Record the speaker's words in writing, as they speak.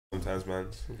sometimes, man.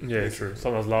 Yeah, true.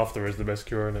 Sometimes laughter is the best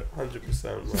cure, isn't it? 100%,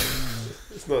 man.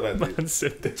 It's not that deep. Man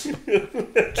said this.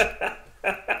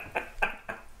 Are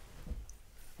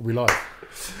we live?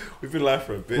 We've been live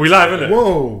for a bit. We live, innit?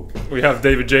 Whoa! We have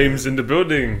David James in the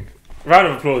building. Round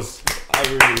of applause. I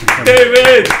really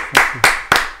David!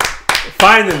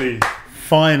 Finally.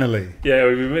 Finally. Yeah,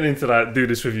 we've been meaning to like do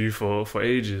this with you for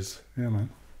ages. Yeah, man.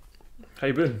 How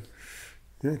you been?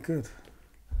 Yeah, good.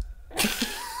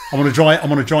 I'm on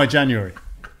a dry January,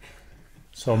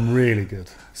 so I'm really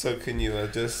good. So can you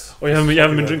just... Oh, you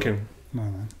haven't been drinking? No,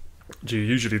 man. Do you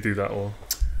usually do that or?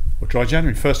 Well, dry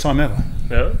January, first time ever.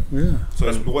 Yeah? Yeah. So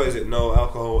it's, what is it? No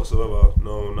alcohol whatsoever?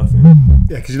 No nothing?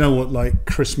 Yeah, because you know what, like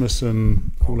Christmas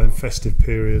and all them festive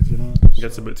periods, you know. It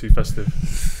gets a bit too festive.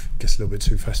 Gets a little bit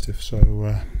too festive,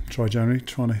 so dry January,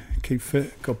 trying to keep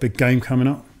fit. Got a big game coming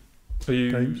up. Are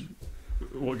you... Games.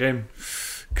 What game?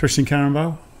 Cristian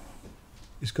Ronaldo.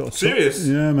 He's got a Serious?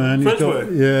 Yeah, man. French boy?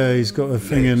 He's got a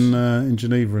thing in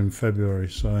Geneva in February,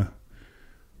 so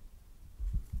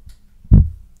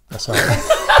that's how.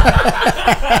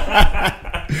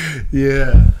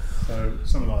 Yeah, so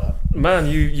something like that. Man,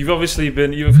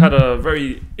 you've had a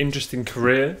very interesting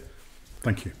career.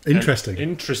 Thank you. Interesting.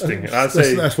 Interesting.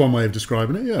 That's one way of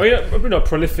describing it. Yeah. Oh yeah, you know,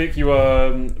 prolific. You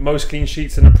were most clean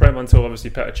sheets in the Prem until obviously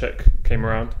Petr Cech came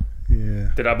around. Yeah.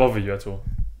 Did that bother you at all?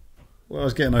 Well, I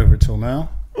was getting over it till now.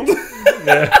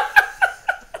 Yeah.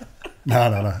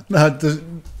 No.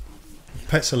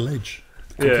 Pet's a ledge.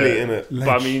 Complete, innit? But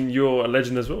I mean, you're a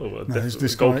legend as well. No,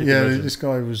 this guy. Yeah, this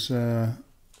guy was.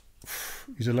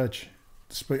 He's a ledge.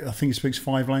 I think he speaks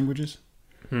 5 languages.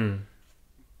 Learn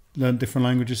different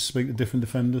languages to speak to different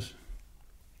defenders.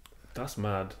 That's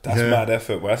mad. That's mad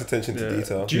effort, but that's attention to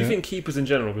detail. Do you think keepers in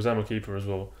general, because I'm a keeper as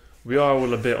well, we are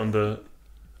all a bit on the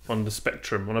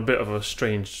spectrum, on a bit of a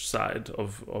strange side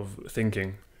of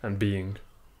thinking and being?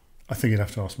 I think you'd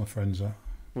have to ask my friends that.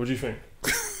 What do you think?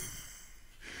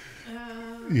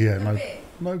 Yeah,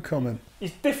 no comment.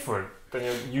 He's different than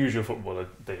your usual footballer,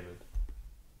 David.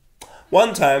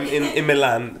 One time in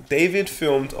Milan, David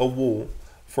filmed a wall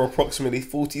for approximately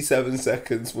 47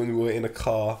 seconds when we were in a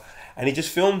car, and he just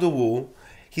filmed a wall.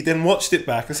 He then watched it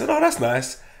back and said, "Oh, that's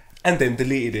nice," and then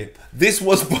deleted it. This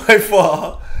was by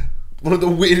far one of the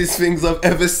weirdest things I've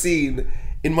ever seen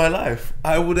in my life.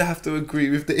 I would have to agree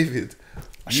with David.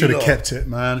 I should have kept it,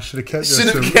 man. Should have kept it.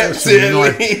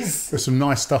 At least. There's some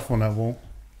nice stuff on that wall.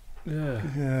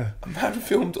 Yeah. A man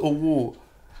filmed a wall.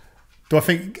 Do I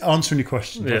think, answering your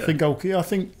question, Yeah. I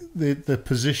think the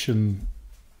position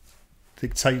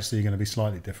dictates that you're going to be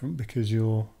slightly different because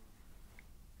you're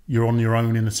on your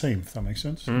own in the team, if that makes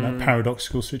sense. In that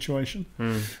paradoxical situation.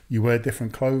 You wear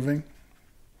different clothing,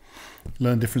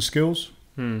 learn different skills.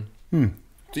 Do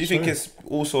you think it's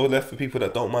also left for people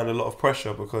that don't mind a lot of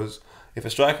pressure? Because if a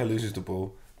striker loses the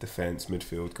ball, defence,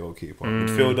 midfield, goalkeeper.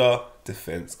 Midfielder,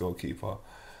 defence, goalkeeper.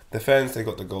 Defence, they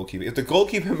got the goalkeeper. If the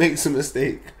goalkeeper makes a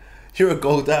mistake, you're a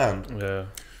goal down. Yeah.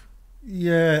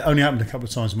 Yeah, only happened a couple of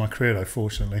times in my career though,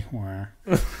 fortunately. Wow.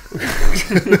 What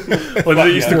did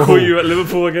they used to call you at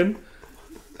Liverpool again?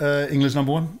 England's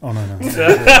number 1? Oh, no.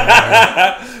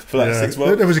 For like 6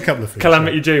 months? There was a couple of things.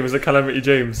 Calamity James, Calamity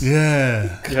James.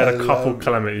 Yeah. You had a couple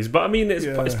calamities. But I mean, it's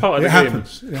part of the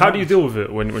game. How do you deal with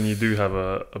it when you do have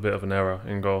a bit of an error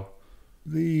in goal?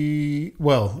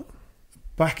 Well,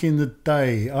 back in the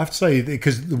day, I have to say,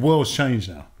 because the world's changed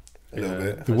now. A little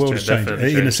bit. The world's changed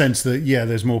in the sense that,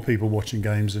 there's more people watching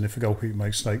games, and if a goalkeeper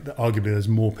makes a mistake, arguably there's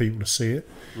more people to see it.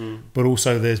 But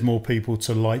also there's more people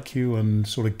to like you and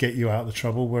sort of get you out of the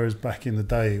trouble, whereas back in the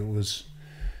day it was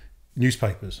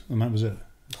newspapers, and that was it.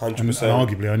 100%. And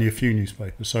arguably only a few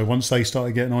newspapers. So once they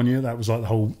started getting on you, that was like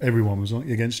everyone was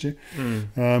against you.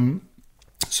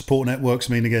 Support networks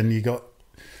mean, again, we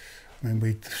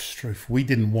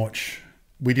didn't watch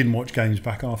games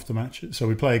back after matches. So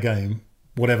we play a game,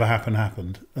 whatever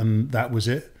happened, and that was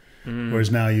it. Whereas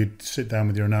now you'd sit down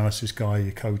with your analysis guy,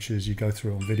 your coaches, you go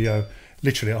through it on video,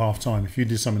 literally at half time. If you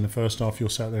did something in the first half, you're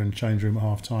sat there in the change room at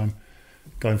half time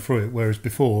going through it. Whereas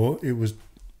before, it was,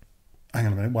 hang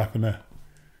on a minute, what happened there?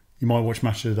 You might watch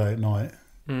Match of the Day at night,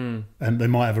 and they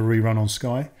might have a rerun on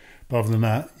Sky, but other than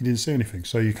that, you didn't see anything.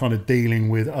 So you're kind of dealing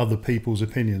with other people's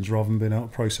opinions rather than being able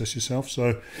to process yourself.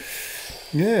 So,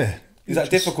 yeah. Is that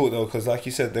difficult though? Because like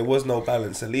you said, there was no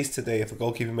balance. At least today, if a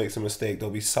goalkeeper makes a mistake,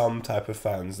 there'll be some type of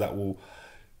fans that will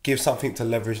give something to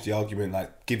leverage the argument,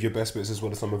 like give your best bits as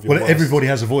well as some of your worst. Everybody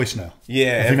has a voice now.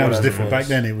 Yeah, I think that was different. Back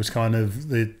then it was kind of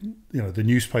the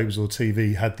newspapers or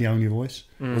TV had the only voice.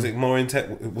 Was it more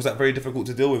was that very difficult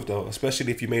to deal with though?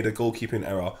 Especially if you made a goalkeeping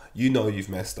error, you've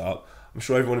messed up. I'm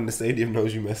sure everyone in the stadium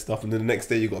knows you messed up, and then the next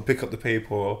day you got to pick up the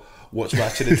paper or watch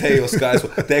Match of the Day or Sky.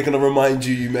 They're going to remind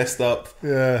you messed up.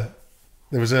 Yeah,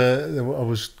 I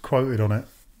was quoted on it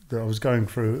that I was going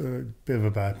through a bit of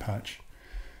a bad patch.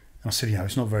 And I said,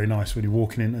 it's not very nice when you're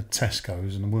walking into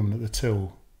Tesco's and the woman at the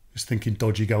till is thinking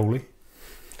dodgy goalie.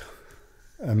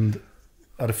 And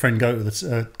I had a friend go to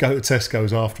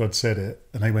Tesco's after I'd said it,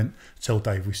 and they went, "Tell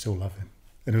Dave we still love him."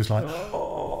 And it was like,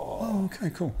 oh, okay,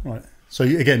 cool, right. So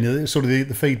again, sort of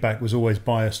the feedback was always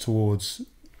biased towards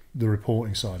the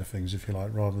reporting side of things, if you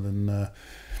like, rather than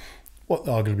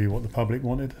arguably what the public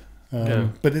wanted.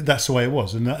 But that's the way it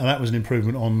was, and that was an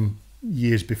improvement on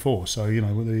years before. So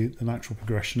with the natural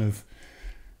progression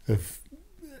of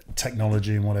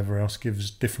technology and whatever else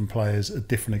gives different players a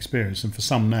different experience. And for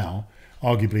some now,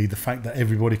 arguably the fact that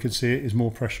everybody could see it is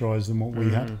more pressurised than what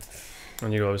we had.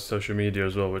 And you got social media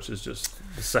as well, which is just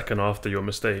the second after your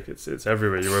mistake. It's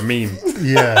everywhere. You're a meme.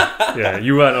 Yeah.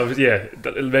 You weren't.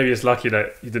 Maybe it's lucky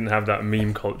that you didn't have that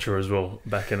meme culture as well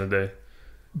back in the day.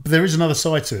 But there is another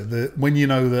side to it, that when you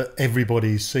know that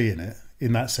everybody's seeing it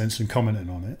in that sense and commenting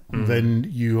on it, then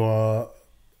you are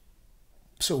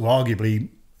sort of arguably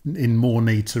in more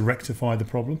need to rectify the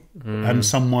problem. And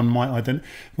someone might when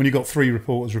you've got 3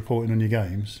 reporters reporting on your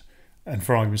games, and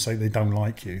for argument's sake they don't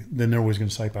like you, then they're always going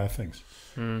to say bad things.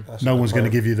 No one's going to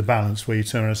give you the balance where you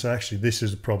turn around and say, actually, this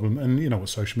is a problem. And you know what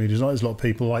social media is like. There's a lot of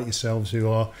people like yourselves who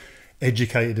are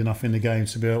educated enough in the game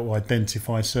to be able to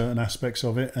identify certain aspects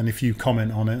of it, and if you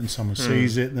comment on it and someone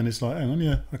sees it, then it's like, hang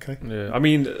on, okay. I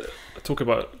mean, talk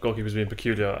about goalkeepers being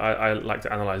peculiar. I like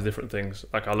to analyse different things.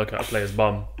 Like I look at a player's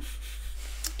bum.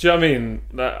 Do you know what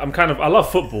I mean? I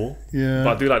love football, but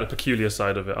I do like the peculiar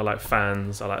side of it. I like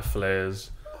fans, I like flares.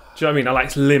 Do you know what I mean? I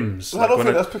like limbs. I don't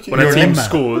think that's peculiar. When a team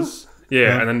scores,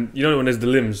 and then when there's the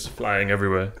limbs flying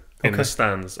everywhere in the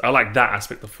stands. I like that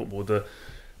aspect of football.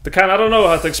 The kind, I don't know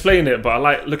how to explain it, but I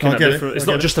like looking at different. It's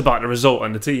not just about the result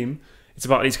and the team. It's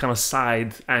about these kind of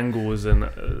side angles, and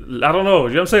I don't know.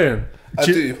 Do you know what I'm saying? I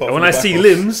do. When I see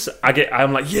limbs,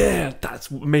 I'm like, yeah, that's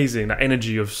amazing. That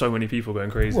energy of so many people going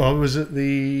crazy. Well, I was at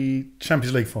the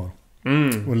Champions League final,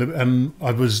 and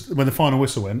I was when the final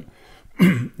whistle went.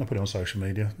 I put it on social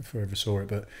media if I ever saw it,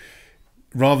 but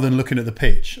rather than looking at the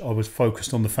pitch, I was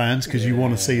focused on the fans because you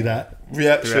want to see that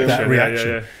reaction.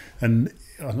 Yeah. And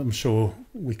I'm sure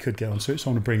we could get onto it, so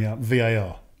I want to bring out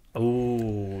VAR.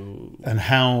 Oh, and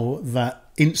how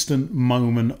that instant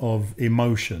moment of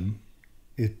emotion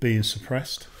is being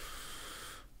suppressed.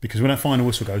 Because when that final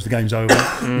whistle goes, the game's over.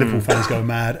 Liverpool fans go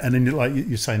mad, and then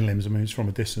you're saying limbs. I mean, it's from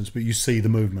a distance, but you see the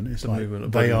movement. It's like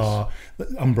they are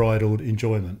unbridled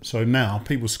enjoyment. So now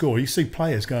people score. You see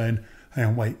players going, "Hang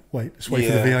on, wait, let's wait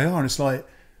for the VAR," and it's like,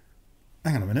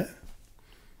 "Hang on a minute."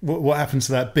 What happens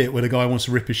to that bit where the guy wants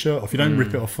to rip his shirt off? You don't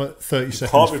rip it off for 30 seconds.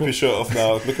 Can't rip his shirt off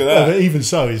now. Look at that. But even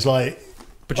so, he's like,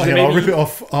 but I'll rip it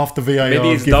off after VAR.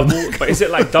 Maybe it's double, but is it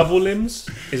like double limbs?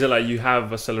 Is it like you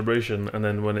have a celebration and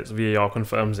then when it's VAR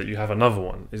confirms it, you have another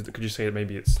one? Could you say that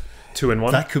maybe it's 2 in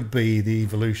 1? That could be the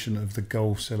evolution of the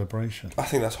goal celebration. I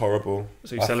think that's horrible.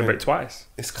 So you celebrate twice?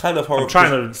 It's kind of horrible. I'm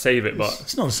trying to save it, but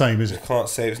it's not the same, is it? You can't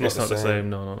save. It's not the same.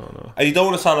 No. And you don't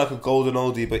want to sound like a golden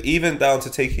oldie, but even down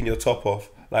to taking your top off.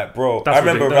 Like, bro, That's I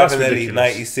remember Ravanelli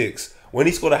 96 when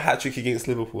he scored a hat trick against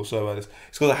Liverpool. Sorry about this.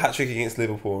 He scored a hat trick against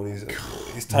Liverpool, and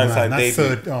his time debut.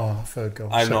 Third goal.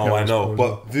 I know.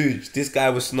 But Vuj, this guy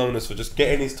was synonymous for just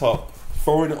getting his top,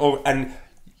 throwing it over, and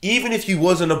even if you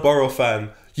wasn't a Borough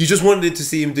fan, you just wanted to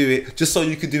see him do it, just so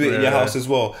you could do it in your house as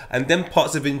well. And then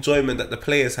parts of enjoyment that the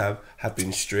players have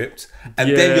been stripped, and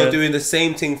then you're doing the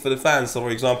same thing for the fans. So, for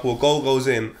example, a goal goes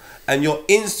in, and your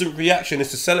instant reaction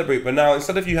is to celebrate. But now,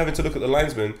 instead of you having to look at the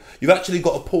linesman, you've actually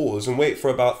got to pause and wait for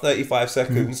about 35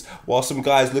 seconds while some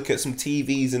guys look at some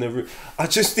TVs in a room. I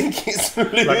just think it's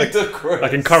ludicrous.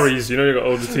 Like in Curry's, you got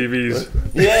all the TVs.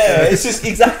 Yeah, it's just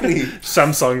exactly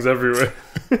Samsungs everywhere.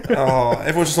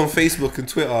 Everyone's just on Facebook and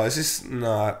Twitter. It's just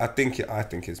I think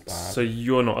it's bad. So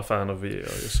you're not a fan of VAR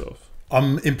yourself?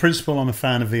 In principle, I'm a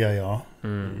fan of VAR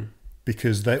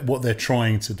because what they're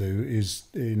trying to do is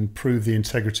improve the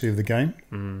integrity of the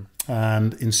game.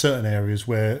 And in certain areas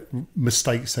where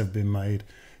mistakes have been made,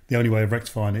 the only way of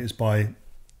rectifying it is by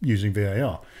using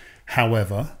VAR.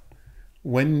 However,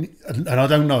 and I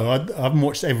don't know, I haven't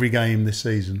watched every game this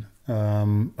season. I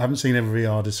haven't seen every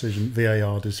VAR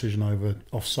decision over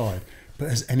offside. But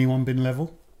has anyone been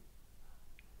level?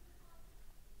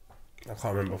 I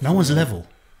can't remember. No one's level.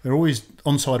 They're always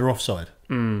onside or offside.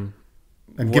 And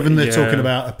given they're talking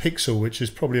about a pixel, which is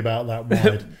probably about that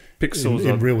wide pixels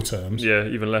in real terms. Yeah,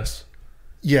 even less.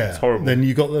 Yeah, it's horrible. Then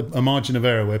you got a margin of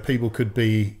error where people could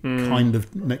be kind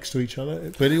of next to each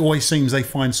other, but it always seems they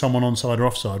find someone onside or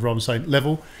offside rather than saying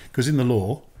level, because in the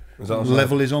law,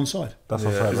 level is onside. That's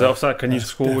offside. Is that offside? Can you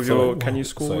score with your? Can you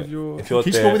score with your? Can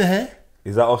you score with a hair?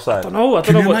 Is that offside? I don't know.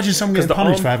 Can you imagine someone getting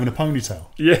punished for having a ponytail?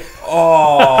 Yeah.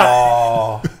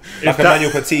 Oh, like Emmanuel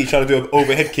Petit trying to do an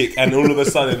overhead kick, and all of a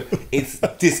sudden it's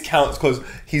discounts because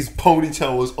his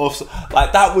ponytail was off.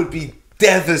 Like that would be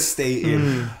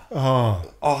devastating.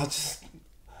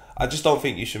 I just don't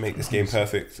think you should make this game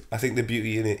perfect. I think the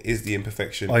beauty in it is the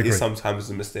imperfection. Is sometimes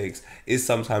the mistakes. Is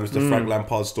sometimes the Frank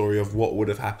Lampard story of what would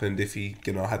have happened if he,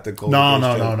 had the goal. No.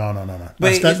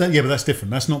 But that's different.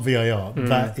 That's not VAR.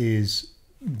 That is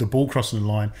the ball crossing the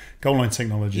line, goal line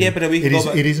technology. Yeah, but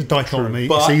it is a dichotomy.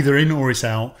 It's either in or it's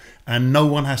out, and no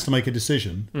one has to make a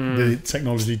decision. The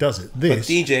technology does it. But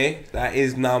DJ, that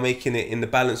is now making it in the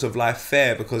balance of life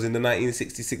fair, because in the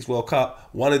 1966 World Cup,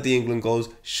 one of the England goals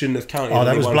shouldn't have counted. Oh,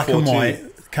 that was black and white,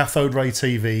 cathode ray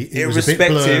TV. It was a bit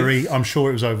blurry. I'm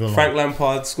sure it was over the line. Frank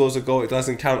Lampard scores a goal, it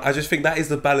doesn't count. I just think that is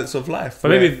the balance of life. But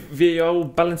maybe VAR will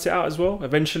balance it out as well.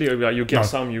 Eventually, it'll be like, you'll get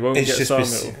some, you won't get some.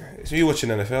 So you're watching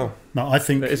NFL. No, I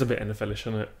think it is a bit NFL-ish,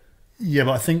 isn't it? Yeah,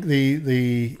 but I think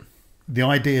the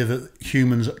idea that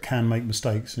humans can make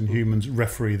mistakes and humans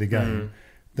referee the game,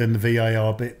 then the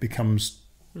VAR bit becomes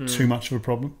too much of a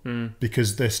problem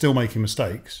because they're still making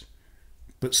mistakes,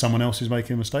 but someone else is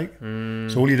making a mistake.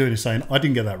 So all you're doing is saying, I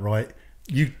didn't get that right.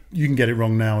 You can get it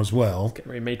wrong now as well. It's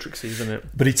getting very matrixy, isn't it?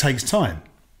 But it takes time.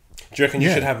 Do you reckon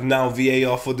you should have now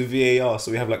VAR for the VAR?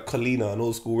 So we have like Colina, an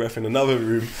old school ref in another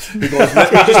room, who goes,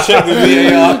 let me just check the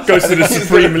VAR. Goes to the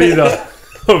supreme leader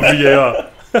of VAR.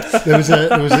 There was a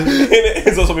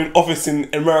it's also an office in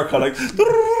America, like,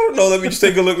 no, let me just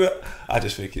take a look. I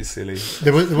just think it's silly.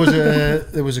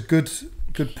 There was a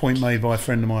good point made by a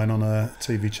friend of mine on a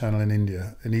TV channel in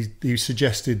India, and he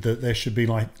suggested that there should be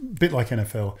a bit like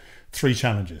NFL, 3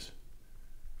 challenges.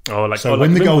 Oh, like so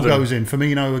when the goal goes in,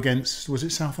 Firmino against, was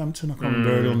it Southampton? I can't remember,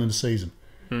 early on in the season.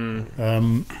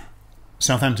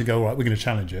 Southampton go, right, we're going to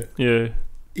challenge it. Yeah.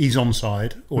 He's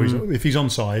onside, or if he's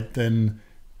onside, then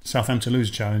Southampton lose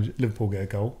a challenge, Liverpool get a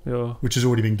goal, which has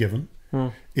already been given.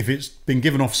 If it's been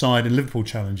given offside and Liverpool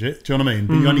challenge it, do you know what I mean?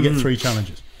 But you only get 3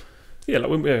 challenges. Yeah,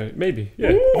 maybe. Yeah,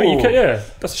 I think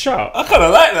that's a shout. I kind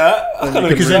of like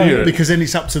that. Because then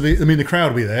it's up to the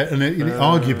crowd will be there, and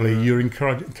arguably you're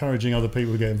encouraging other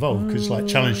people to get involved because like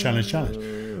challenge. I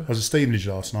was at Stevenage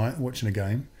last night watching a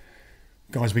game.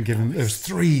 Guy's been given, there was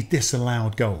 3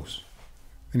 disallowed goals,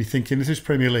 and you're thinking, this is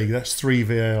Premier League, that's 3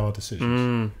 VAR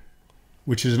decisions,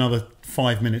 which is another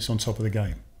 5 minutes on top of the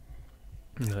game.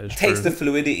 Takes the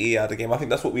fluidity out of the game. I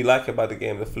think that's what we like about the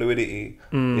game. The fluidity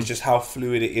is just how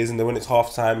fluid it is, and then when it's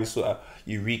half time,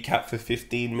 you recap for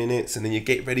 15 minutes, and then you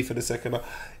get ready for the second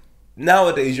half.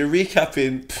 Nowadays, you're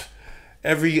recapping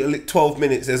every 12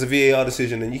 minutes. There's a VAR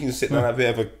decision, and you can just sit down and have a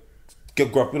bit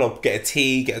of get a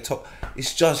tea, get a top.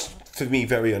 It's just, for me,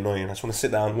 very annoying. I just want to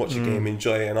sit down, watch the game,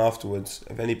 enjoy it, and afterwards,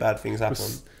 if any bad things happen,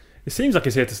 it seems like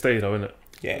it's here to stay, though, isn't it?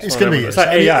 Yeah, it's going to be. It's like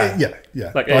AI.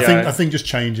 Yeah. Like AI. I think just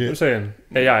change it. I'm saying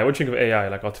AI. What do you think of AI,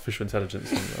 like artificial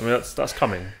intelligence? I mean, that's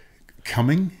coming.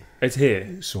 Coming? It's here.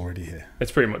 It's already here.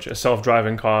 It's pretty much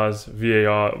self-driving cars,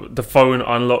 VAR. The phone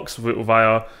unlocks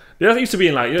via. It used to be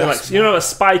in like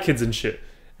Spy Kids and shit.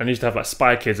 And you used to have like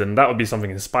Spy Kids, and that would be something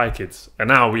in Spy Kids. And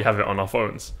now we have it on our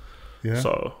phones. Yeah.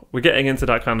 So we're getting into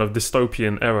that kind of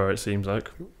dystopian era. It seems like.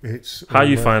 How are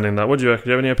you finding that? What do you reckon? Do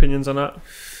you have any opinions on that?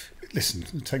 Listen,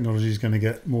 the technology is going to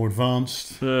get more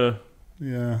advanced.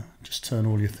 Yeah. Just turn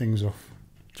all your things off.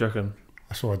 Do you reckon?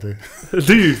 That's what I do.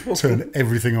 Do you? Turn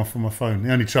everything off on my phone.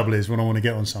 The only trouble is when I want to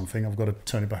get on something, I've got to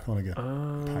turn it back on again.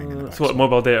 Pain in the so what,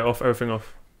 mobile data off, everything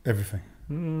off? Everything.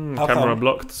 Camera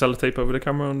blocked, sellotape over the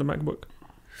camera on the MacBook?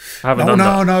 I haven't done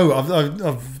that. No.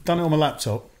 I've done it on my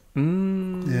laptop. Yeah.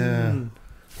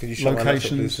 Can you show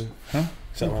locations? Huh?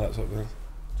 Show my laptop then.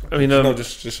 I mean,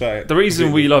 just try it. The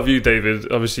reason we love you, David,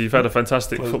 obviously you've had a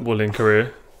fantastic footballing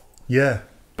career. Yeah.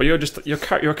 But you're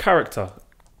a character.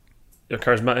 You're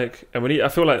charismatic, and I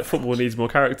feel like football needs more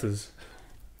characters.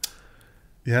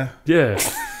 Yeah. Yeah.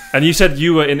 And you said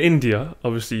you were in India.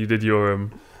 Obviously, you did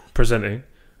your presenting,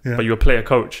 but you were player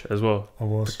coach as well. I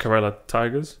was. The Kerala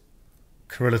Tigers.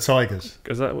 Kerala Tigers.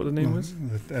 Is that what the name was?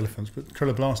 The elephants, but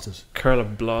Kerala Blasters.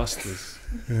 Kerala Blasters.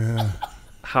 Yeah.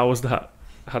 How was that?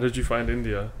 How did you find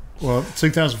India? Well,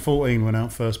 2014 went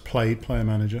out first, played player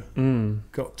manager,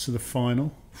 got to the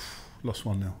final, lost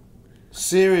 1-0.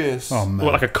 Serious? Oh man!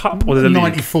 What, like a cup or the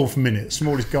 94th minute,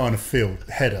 smallest guy in the field,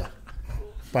 header,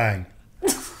 bang.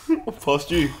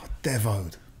 Past you.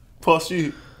 Devoed. Past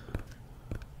you.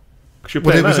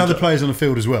 Well, there was other players on the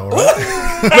field as well,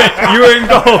 right? You were in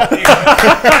goal.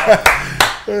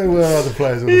 Where are the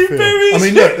players on the field? I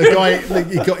mean, look, the guy,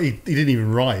 he didn't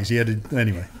even rise. He had it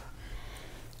anyway.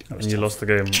 And you lost the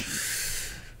game.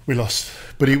 We lost,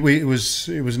 but it was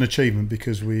an achievement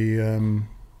because it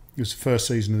was the first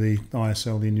season of the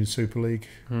ISL, the Indian Super League.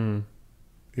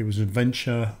 It was an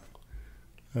adventure.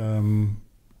 Who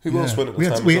else went at the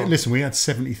time? Listen, we had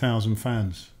 70,000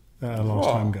 fans at our last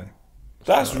home game.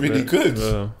 That's really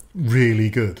good. Really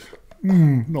good.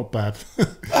 Not bad.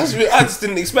 I just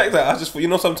didn't expect that. I just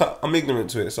thought, sometimes I'm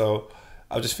ignorant to it, so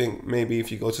I just think maybe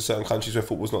if you go to certain countries where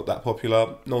football's not that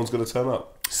popular, no one's going to turn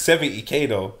up. 70k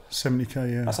though.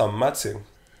 70k, yeah. That's a mad thing.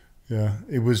 Yeah,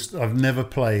 it was. I've never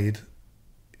played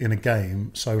in a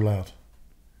game so loud.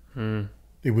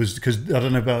 It was because I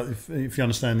don't know about if you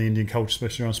understand the Indian culture,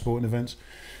 especially around sporting events.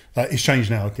 It's changed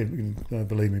now,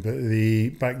 believe me.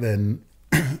 But back then,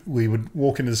 we would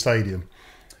walk into the stadium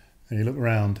and you look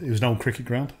around. It was an old cricket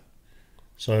ground,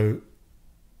 so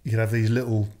you'd have these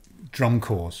little drum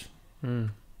corps,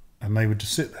 and they would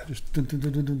just sit there, just an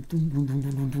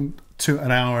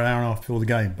hour and a half before the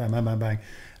game, bang, bang, bang, bang,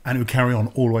 and it would carry on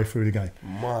all the way through the game.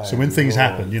 So when things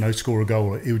happened, score a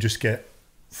goal, it would just get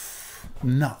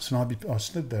nuts, and I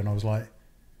stood there and I was like,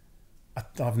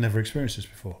 I've never experienced this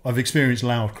before. I've experienced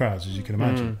loud crowds, as you can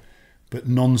imagine, but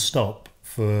non-stop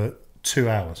for 2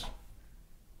 hours.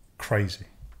 Crazy.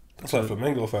 That's like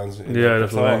Flamengo fans. Yeah, the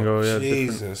Flamengo. Yeah,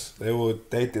 Jesus,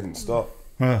 they didn't stop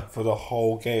for the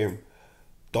whole game.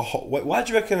 Why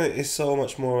do you reckon it's so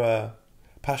much more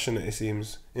passionate? It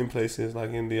seems in places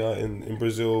like India, in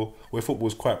Brazil, where football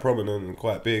is quite prominent and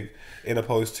quite big, in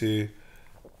opposed to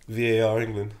VAR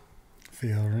England.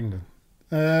 VAR England.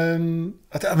 I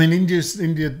mean, India.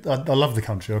 I love the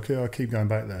country. I keep going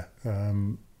back there.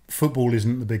 Football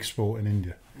isn't the big sport in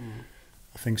India.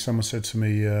 I think someone said to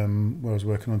me when I was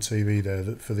working on TV there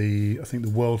that for the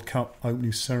World Cup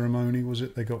opening ceremony,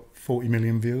 they got 40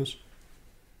 million viewers,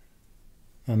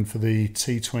 and for the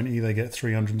T20 they get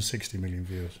 360 million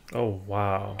viewers. Oh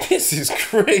wow, this is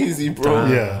crazy, bro.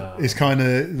 Yeah, it's kind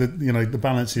of the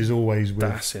balance is always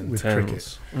with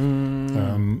cricket.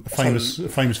 A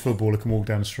famous footballer can walk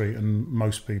down the street and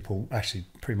most people, actually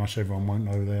pretty much everyone, won't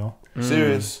know who they are.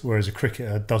 Serious. Whereas a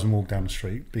cricketer doesn't walk down the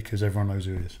street because everyone knows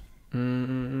who he is.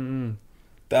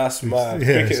 That's mad.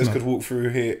 Cricketers could walk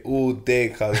through here all day,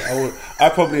 cuz I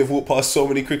probably have walked past so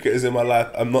many cricketers in my life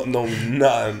I'm not known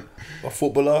nothing. A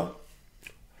footballer.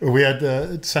 We had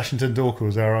Sachin Tendulkar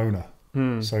was our owner.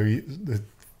 So the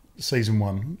season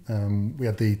 1, we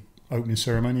had the opening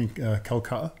ceremony in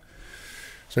Kolkata.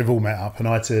 So we've all met up, and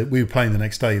we were playing the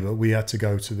next day, but I had to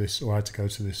go to this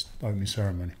opening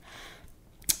ceremony.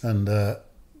 And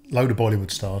load of Bollywood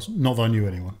stars, not that I knew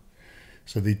anyone.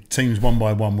 So the teams one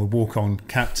by one would walk on,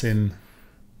 captain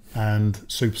and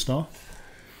superstar.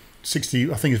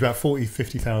 I think it's about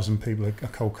 50,000 people at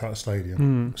Kolkata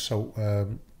Stadium,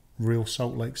 real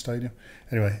Salt Lake Stadium.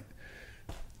 Anyway,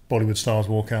 Bollywood stars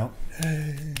walk out,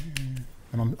 and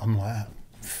I'm like,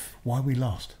 why are we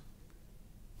lost?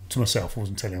 To myself, I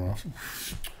wasn't telling anyone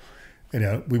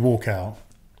else. We walk out,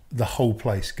 the whole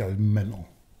place goes mental.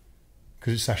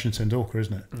 Because it's Sachin Tendulkar,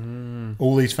 isn't it?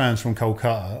 All these fans from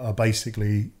Kolkata are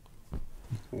basically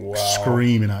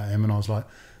screaming at him, and I was like,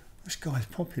 this guy's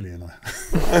popular,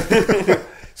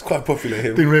 It's quite popular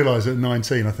here. Didn't realise at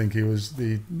 19, I think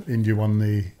India won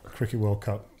the Cricket World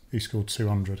Cup. He scored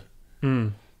 200.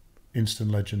 Instant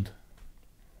legend.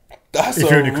 That's if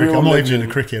you're into cricket, I'm not even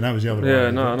into cricket, and that was the other one. Yeah,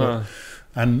 no.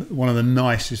 And one of the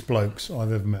nicest blokes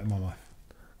I've ever met in my life.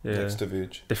 Yeah. Next to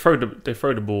Vuj. They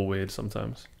throw the ball weird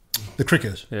sometimes. The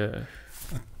cricketers? Yeah.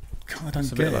 I don't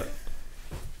get it.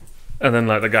 And then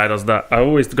the guy does that. I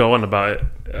always go on about it.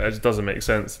 It just doesn't make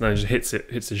sense. And then he just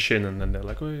hits his shin, and then they're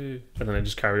like, "Oi," and then they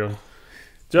just carry on.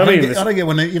 Do you know what I mean? I don't get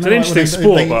when it's an interesting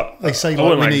sport, but they say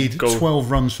we need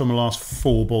 12 runs from the last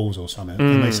 4 balls or something,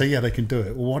 and they say they can do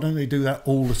it. Well, why don't they do that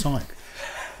all the time?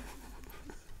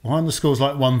 Why aren't the scores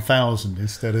 1,000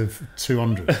 instead of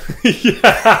 200?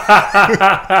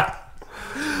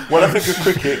 When I think of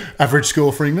cricket, average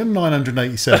score for England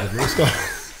 987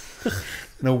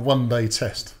 in a one-day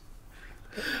test.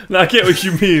 No, I get what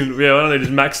you mean. Yeah, why don't they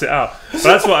just max it out? But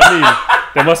that's what I mean.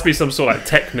 There must be some sort of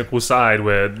technical side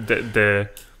where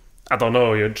they're I don't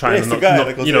know. You're trying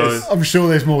to I'm sure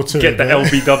there's more to get it. Get the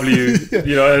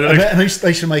LBW. And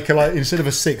they should make instead of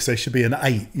a 6, they should be an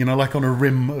 8. Like on a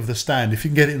rim of the stand. If you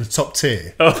can get it in the top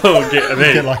tier, get an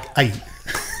 8. Get 8.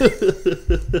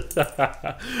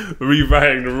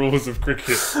 Rewriting the rules of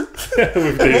cricket.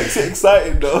 It makes it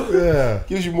exciting though. Yeah,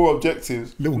 gives you more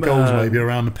objectives. Little goals maybe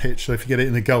around the pitch. So if you get it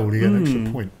in the goal, you get an extra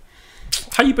point.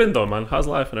 How you been though, man? How's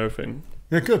life and everything?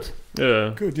 Yeah, good.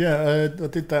 Yeah. Good, yeah. I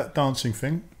did that dancing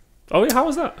thing. Oh, yeah, how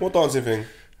was that? What dancing thing?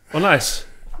 Oh, nice.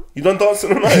 You done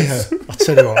dancing on ice? Yeah, I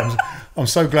tell you what, I'm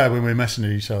so glad when we're messing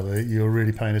at each other, you're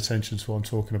really paying attention to what I'm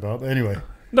talking about. But anyway.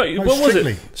 No, what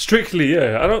Strictly. was it? Strictly,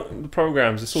 yeah. I don't. The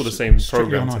programs, it's all the same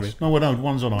program to me. No, well, no,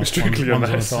 one's on ice. Strictly one's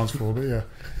on ice. on a dance floor, but yeah.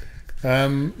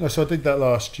 So I did that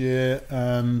last year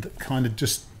and kind of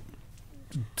just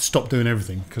stopped doing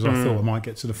everything because I thought I might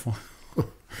get to the final.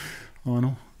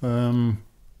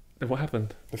 What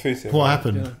happened? The food thing. What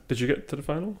happened? Yeah. Did you get to the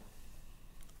final?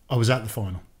 I was at the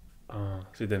final. So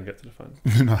you didn't get to the final.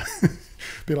 No, a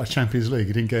bit like Champions League.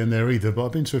 I didn't get in there either, but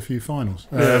I've been to a few finals.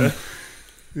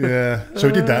 Yeah, so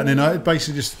we did that, and then I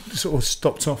basically just sort of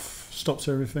stopped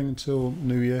everything until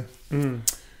New Year. Been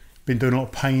doing a lot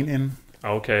of painting.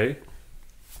 Okay,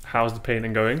 how's the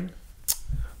painting going?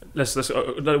 Let's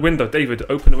the window, David.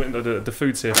 Open the window. The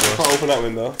food's here for us. I can't open that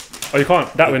window. Oh, you can't.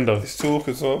 That window. It's too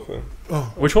awkward to open.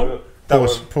 Oh, which one?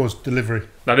 Pause. Delivery.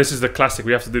 Now this is the classic.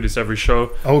 We have to do this every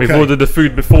show. Okay. We've ordered the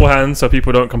food beforehand, so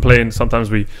people don't complain.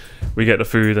 Sometimes we get the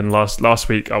food, and last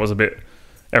week I was a bit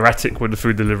erratic with the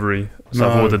food delivery, so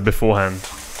I've ordered beforehand.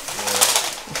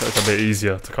 So it's a bit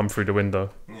easier to come through the window.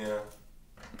 Yeah,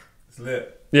 it's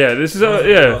lit. Yeah, this is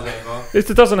It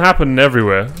doesn't happen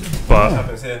everywhere, but It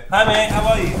happens here. Hi mate, how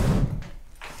are you?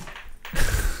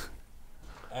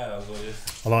 I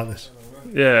like this.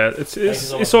 yeah,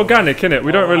 it's organic, innit?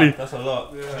 We don't really. That's a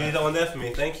lot. Yeah. You need that one there for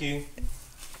me. Thank you.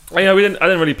 Oh, yeah, I didn't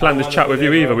really plan this chat with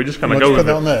you either. We just kind of Let's go put with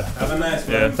that it. on there. Have a nice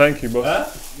one. Yeah, thank you, boss. Huh?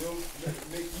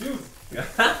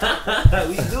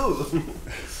 We do.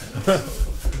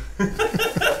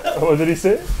 What did he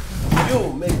say?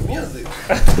 You make music.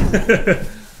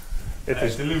 It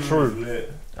is true.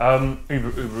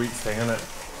 Uber Eats thing, isn't it?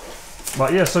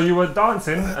 But yeah, so you were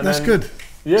dancing. And That's then, good.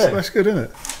 Yeah, That's good, isn't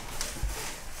it?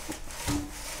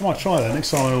 I might try that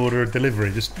next time I order a delivery.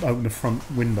 Just open the front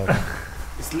window.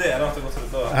 It's lit. I don't have to go to the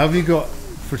door. Have you got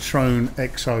Patron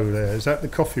XO there? Is that the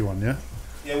coffee one? Yeah.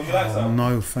 Yeah, would you like some?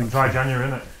 No, thank you. dry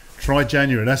January, innit? Dry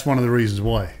January. That's one of the reasons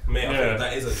why. Mate, I think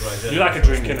that is a dry January. You like a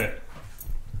drink, innit?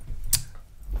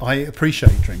 I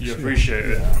appreciate drinks. You appreciate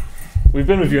it. We've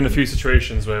been with you in a few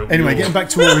situations where. Anyway, getting back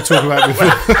to what we were talking about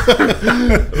before.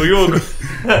 We all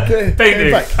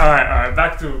painting. Back. All right.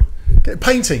 Back to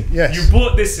Painting. Yes. you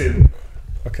brought this in,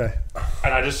 Okay.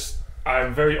 and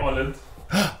I'm very honoured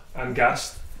and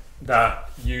gassed that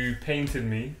you painted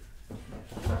me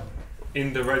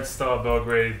in the Red Star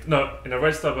Belgrade. No, in a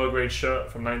Red Star Belgrade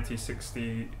shirt from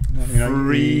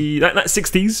 1963. That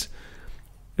 60s.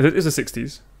 It's the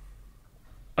 60s,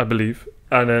 I believe.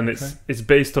 And then it's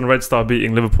based on Red Star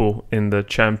beating Liverpool in the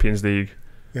Champions League.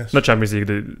 Yes. Not Champions League,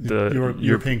 the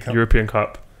European Cup. European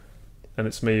Cup. And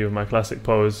it's me with my classic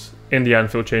pose in the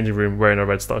Anfield changing room wearing a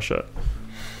Red Star shirt.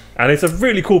 And it's a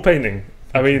really cool painting.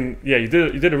 I mean, yeah, you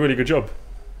did a really good job.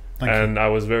 Thank you. I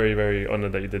was very, very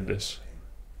honoured that you did this.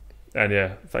 And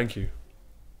yeah, thank you.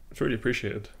 It's really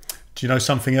appreciated. Do you know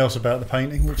something else about the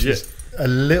painting, which is a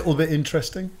little bit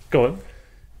interesting? Go on.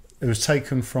 It was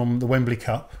taken from the Wembley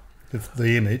Cup,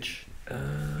 the image.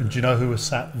 And do you know who was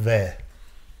sat there?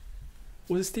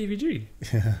 Was it Stevie G?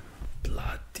 Yeah.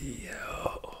 Bloody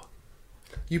hell.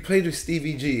 You played with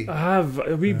Stevie G. I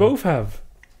have. We both have.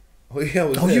 Oh yeah, I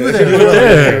was Oh, there. you were there. You were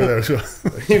there. You were there as well.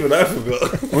 Even I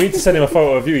forgot. We need to send him a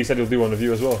photo of you. He said he'll do one of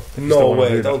you as well. No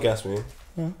way, don't gas me.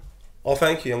 Huh? Oh,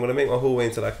 thank you. I'm gonna make my hallway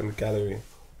into like a gallery.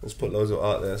 Just put loads of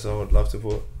art there, so I would love to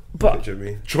put a picture of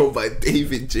me drawn by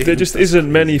David James. There just isn't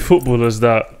many footballers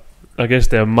that I guess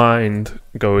their mind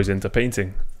goes into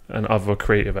painting and other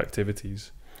creative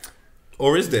activities.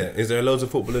 Or is there? Is there loads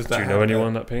of footballers that? Do you know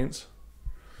anyone that paints?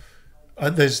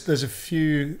 There's a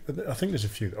few. I think there's a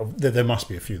few. There must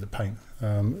be a few that paint.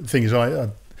 The thing is,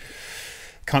 I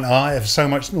have so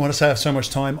much. When I say I have so much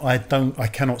time, I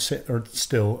cannot sit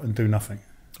still and do nothing.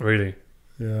 Really?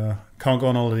 Yeah, can't go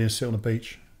on holiday and sit on the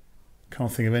beach.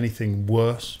 Can't think of anything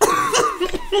worse.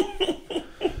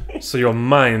 So your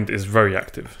mind is very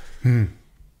active.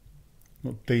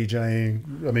 Not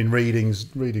DJing. I mean,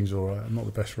 reading's all right. I'm not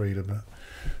the best reader, but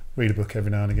read a book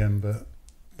every now and again. But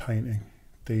painting,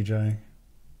 DJing,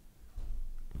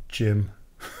 gym.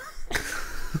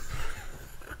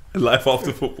 Life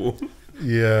after football.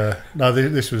 Yeah. No,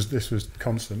 this was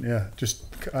constant. Yeah, just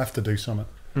I have to do something.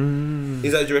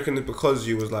 Is that, do you reckon, that because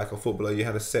you was like a footballer, you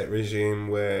had a set regime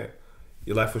where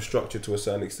your life was structured to a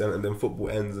certain extent, and then football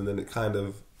ends, and then it kind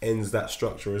of ends that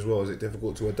structure as well? Is it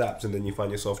difficult to adapt, and then you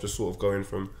find yourself just sort of going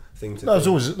from thing to thing? I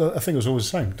think it was always the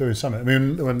same, doing something. I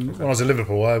mean, when I was at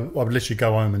Liverpool, I would literally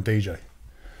go home and DJ.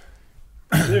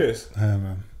 Serious?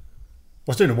 I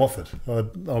was doing it in Watford.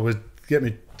 I would get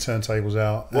my turntables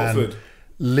out. Watford?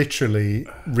 literally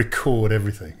record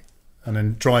everything, and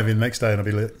then drive in the next day and I'd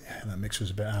be like, yeah, that mix was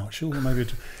a bit out. Sure, maybe,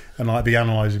 and I'd be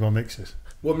analysing my mixes.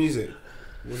 What music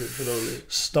was it predominantly?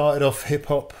 Started off hip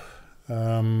hop,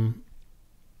 then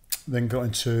got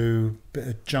into a bit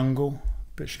of jungle,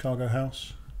 a bit of Chicago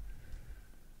house,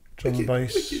 drum and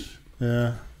bass,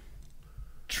 yeah,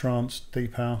 trance,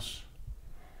 deep house.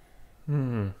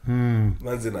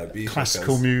 Man's in that beat.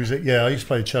 Classical music, yeah. I used to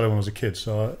play cello when I was a kid,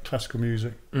 so classical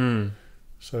music.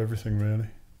 So everything really.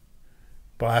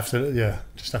 But I have to,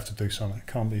 just have to do something.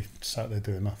 Can't be sat there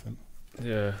doing nothing.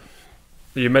 Yeah.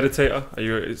 Are you a meditator?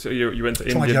 You went to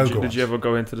India? Did you ever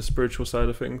go into the spiritual side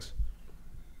of things?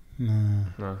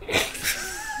 No.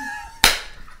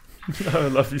 I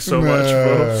love you so much,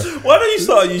 bro. Why don't you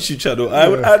start a YouTube channel? I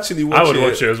would actually watch it. I would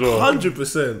watch it as well.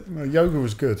 100%. No, yoga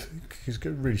was good. It's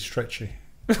really stretchy.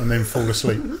 And then fall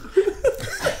asleep.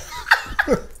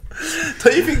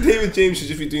 Don't you think David James should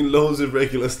just be doing loads of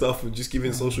regular stuff and just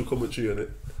giving social commentary on it?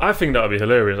 I think that would be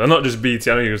hilarious. And not just BT.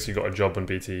 I know you got a job on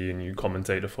BT and you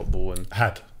commentate the football. And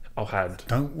Had.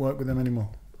 Don't work with them anymore.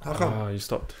 How come? You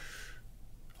stopped.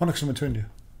 I went to India.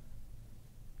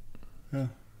 Yeah.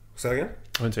 Say that again?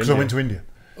 Because I went to India.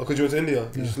 Oh, because you went to India?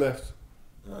 You just left?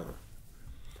 Oh.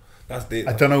 That's deep.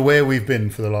 I don't know where we've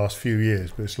been for the last few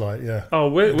years, but it's like, Oh,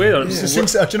 we're on...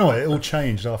 Since, do you know what? It all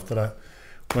changed after that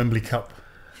Wembley Cup,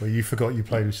 where you forgot you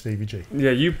played with Stevie G.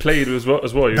 Yeah, you played as well.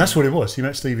 That's what it was. You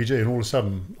met Stevie G, and all of a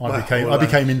sudden, I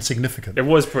became insignificant. It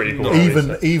was pretty cool.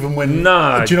 Even when...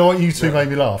 Nah. Do you know what you two made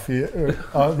me laugh?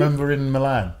 I remember in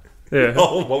Milan. Yeah.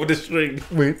 Oh, what with the string?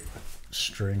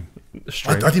 String.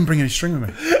 I didn't bring any string with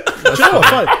me. Do you know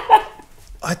what?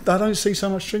 I don't see so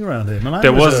much string around here. Milan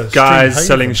there was guys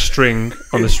selling string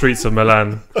on the streets of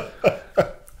Milan.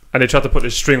 And they tried to put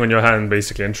this string on your hand,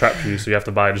 basically, and trap you, so you have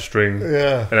to buy the string.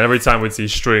 Yeah. And every time we'd see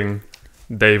string,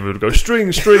 David would go, string,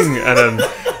 and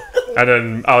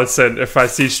then I would send, if I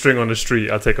see string on the street,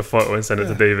 I'd take a photo and send it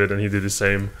to David, and he'd do the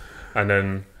same. And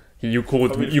then you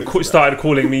started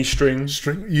calling me string.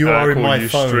 String? You are in my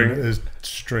phone string. as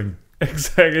string.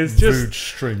 Exactly. It's just Vuj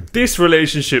string. This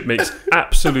relationship makes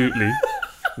absolutely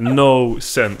no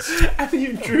sense. And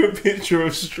you drew a picture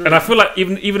of string. And I feel like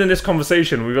even in this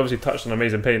conversation, we've obviously touched on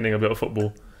amazing painting, a bit of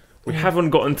football. We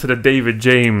haven't gotten to the David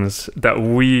James that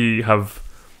we have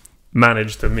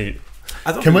managed to meet.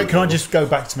 Can I just go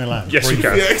back to Milan? Yes, you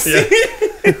can. Yes.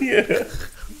 Yeah.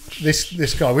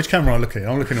 This guy, which camera am I looking at?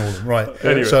 I'm looking at all of them. Right.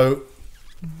 Anyway. So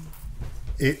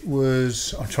it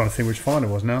was, I'm trying to think which final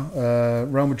it was now.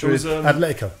 Real Madrid,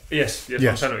 Atletico. Yes.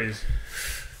 Penalties.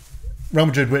 Real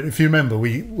Madrid, if you remember,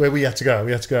 where we had to go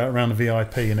out around the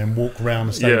VIP and then walk around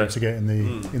the stadium to get in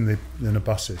the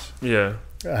buses. Yeah.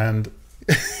 And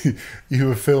you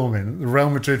were filming. The Real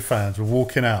Madrid fans were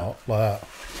walking out like that,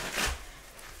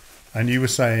 and you were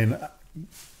saying,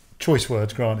 choice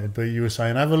words granted, but you were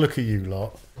saying, "Have a look at you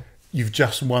lot. You've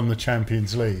just won the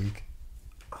Champions League,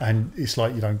 and it's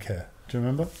like you don't care." Do you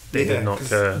remember? They did not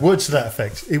care. Words to that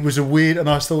effect. It was a weird, and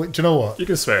I thought, do you know what? You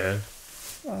can swear.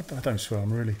 I don't swear,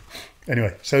 I'm really.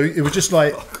 Anyway, so it was just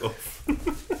like...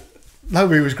 No,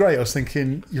 but it was great. I was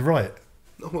thinking, you're right.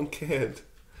 No one cared.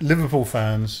 Liverpool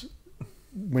fans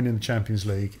winning the Champions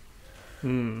League.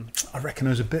 I reckon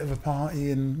there was a bit of a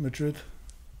party in Madrid.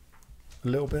 A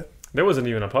little bit. There wasn't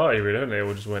even a party, really. They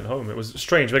all just went home. It was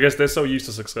strange. I guess they're so used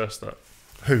to success that...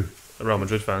 Who? The Real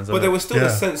Madrid fans. But there was still a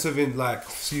sense of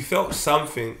so you felt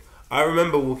something. I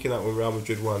remember walking out when Real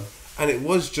Madrid won, and it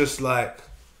was just like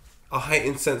a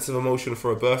heightened sense of emotion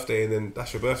for a birthday, and then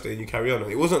that's your birthday and you carry on.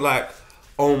 It wasn't like,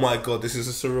 oh my god, this is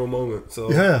a surreal moment.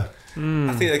 So I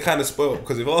think they kind of spoiled,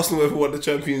 because if Arsenal ever won the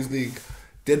Champions League,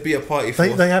 there'd be a party for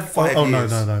they have 5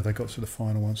 years. No, they got to the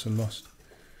final once and lost.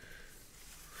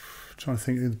 I'm trying to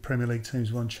think of the Premier League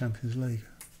teams won Champions League.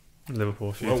 Liverpool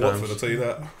a few times. Watford, I'll tell you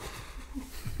that.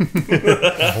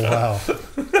 Oh,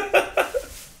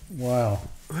 wow.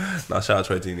 Nah, shout out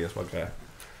to Edini, that's my guy.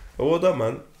 But well done,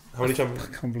 man. How many champions?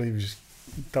 I can't believe you just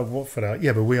dug Watford out.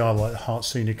 Yeah, but we are like Heart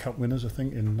Senior Cup winners, I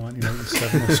think, in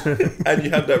 1987. And you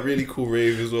had that really cool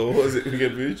rave as well. What was it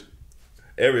again, Vuj?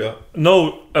 Area?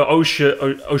 No,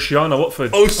 Oceana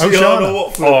Watford. Oceana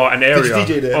Watford. Oh, an area. Did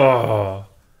you DJ there? Oh.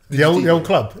 The old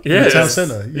club in the town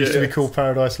centre used to be called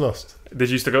Paradise Lost. Did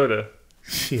you used to go there?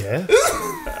 Yeah.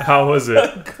 How was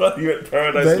it? God, you went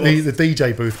Paradise Lost. The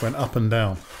DJ booth went up and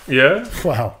down. Yeah?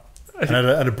 Wow. And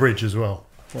had a bridge as well.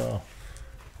 Wow.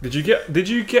 Did you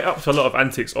get up to a lot of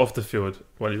antics off the field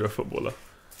while you were a footballer?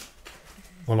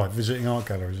 Well, like visiting art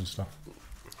galleries and stuff.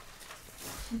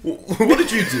 What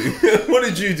did you do? What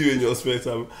did you do in your spare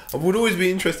time? I would always be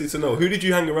interested to know, who did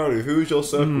you hang around with? Who was your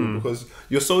circle? Because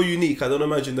you're so unique. I don't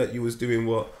imagine that you was doing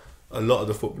what a lot of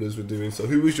the footballers were doing. So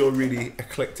who was your really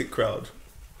eclectic crowd?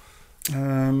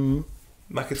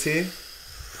 McAteer?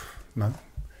 No.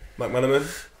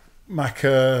 McManaman?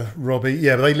 Robbie.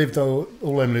 Yeah, but they lived all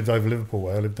of them lived over Liverpool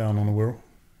way. I lived down on the Wirral.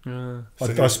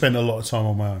 I spent a lot of time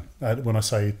on my own when I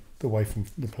say away from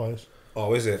the players.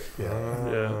 Oh, is it?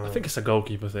 Yeah. I think it's a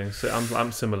goalkeeper thing. So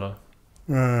I'm similar.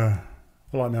 I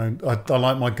like my own. I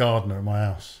like my gardener at my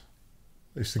house.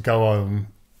 I used to go home.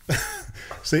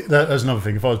 See, that's another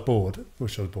thing. If I was bored,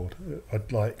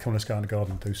 I'd like come let's go in the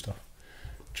garden and do stuff,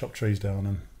 chop trees down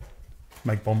and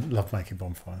love making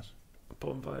bonfires.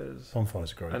 Bonfires are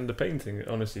great. And the painting,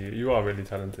 honestly, you are really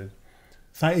talented.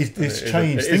 It's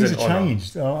changed. Things have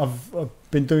changed. I've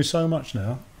been doing so much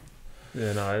now.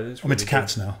 Yeah, no, it's I'm into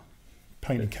cats now.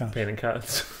 Painting cats.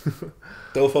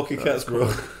 Don't fuck your cats,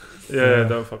 bro. Yeah,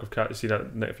 don't fuck with cats. You see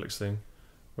that Netflix thing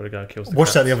where the guy kills the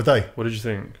Watched cats? that the other day. What did you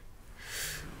think?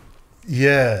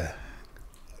 Yeah.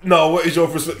 No, what is your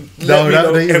perspective?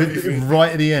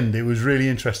 Right at the end, it was really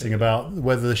interesting about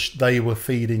whether they were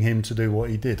feeding him to do what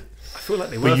he did. I feel like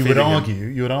they were. But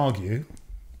you would argue,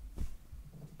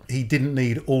 he didn't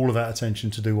need all of that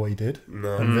attention to do what he did,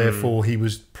 and therefore he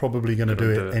was probably going to do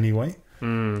it anyway.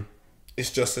 It's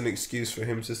just an excuse for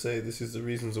him to say this is the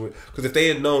reasons. Because if they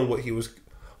had known what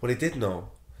they did know,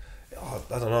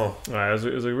 I don't know. Right,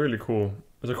 it was a really cool.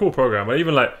 It was a cool program. But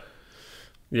even like,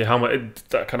 how much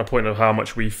that kind of point of how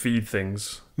much we feed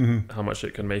things, how much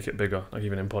it can make it bigger. Like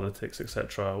even in politics,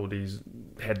 etc. All these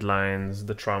headlines,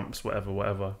 the Trumps,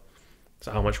 whatever.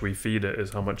 So how much we feed it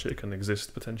is how much it can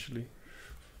exist potentially.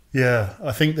 Yeah,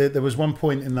 I think that there was one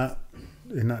point in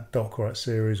that doc or that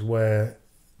series where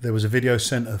there was a video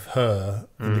sent of her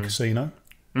in the casino.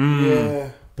 Yeah,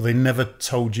 but they never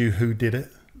told you who did it.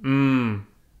 And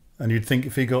you'd think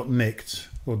if he got nicked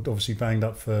or obviously banged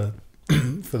up for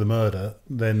the murder,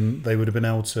 then they would have been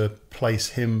able to place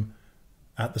him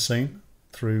at the scene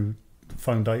through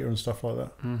phone data and stuff like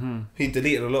that. He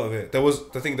deleted a lot of it. There was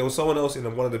someone else in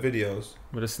one of the videos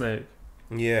with a snake.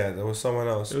 Yeah, there was someone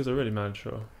else. It was a really mad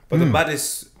show. But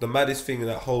the maddest thing in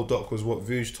that whole doc was what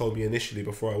Vuj told me initially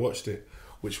before I watched it,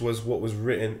 which was what was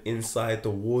written inside the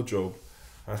wardrobe.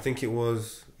 I think it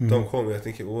was, don't quote me, I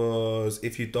think it was,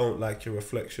 if you don't like your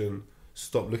reflection,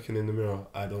 stop looking in the mirror,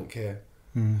 I don't care.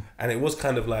 And it was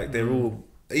kind of like they're all,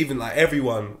 even like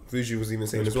everyone, Vuj was even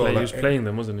saying as well. He was playing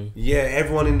them, wasn't he? Yeah,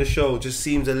 everyone in the show just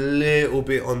seems a little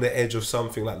bit on the edge of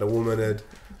something. Like the woman had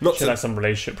she had like some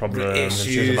relationship problems and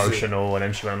she was emotional, and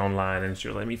then she went online and she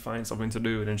was like, let me find something to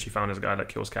do, and then she found this guy that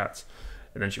kills cats,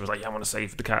 and then she was like, yeah, I want to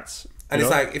save the cats. And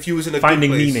it's like, if you was in a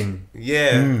finding good place, meaning.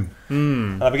 Yeah.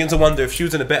 And I begin to wonder if she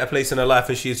was in a better place in her life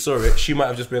and she saw it, she might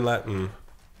have just been like, Were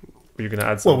you going to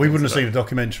add something? Well, we wouldn't have seen the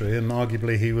documentary, and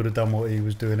arguably he would have done what he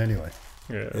was doing anyway.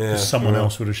 Yeah. Someone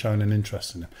else would have shown an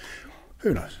interest in him.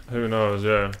 Who knows? Who knows?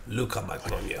 Yeah. Luca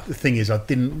Magnolia. The thing is, I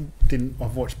didn't.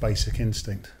 I've watched Basic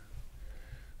Instinct,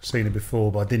 seen it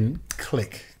before, but I didn't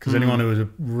click because anyone who was a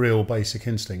real Basic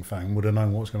Instinct fan would have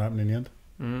known what was going to happen in the end.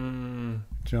 Do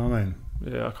you know what I mean?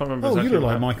 Yeah, I can't remember. Oh, exactly you look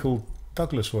like Michael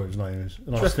Douglas, what his name is,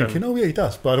 and I was thinking, oh yeah, he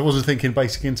does, but I wasn't thinking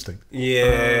Basic Instinct.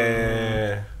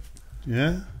 Yeah.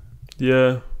 Yeah.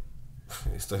 Yeah.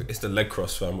 It's the leg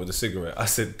cross fam with the cigarette. I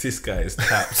said this guy is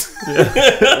tapped.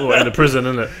 Well, in the prison,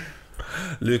 isn't it?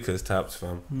 Luca's tapped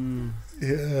fam.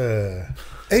 Yeah.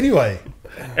 Anyway,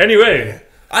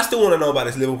 I still want to know about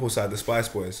this Liverpool side, the Spice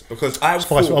Boys, because I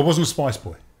wasn't a Spice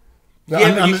Boy.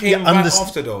 Yeah, but you came right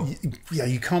after though. Yeah,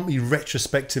 you can't be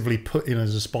retrospectively put in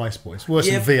as a Spice Boy. It's worse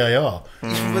than VAR.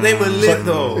 But they were lit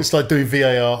though. It's like doing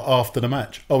VAR after the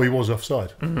match. Oh, he was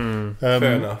offside. Fair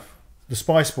enough. The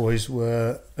Spice Boys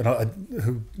were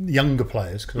younger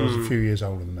players, because I was a few years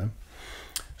older than them.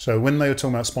 So when they were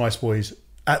talking about Spice Boys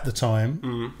at the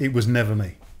time, it was never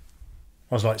me.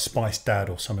 I was like Spice Dad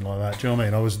or something like that. Do you know what I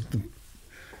mean?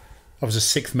 I was a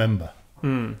sixth member.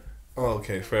 Oh,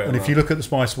 okay, fair enough. And if you look at the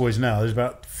Spice Boys now, there's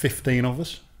about 15 of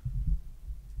us.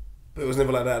 But it was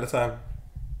never like that at the time.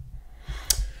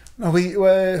 No, we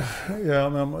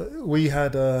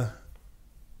had.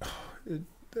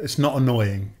 It's not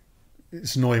annoying.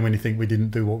 It's annoying when you think we didn't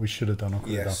do what we should have done or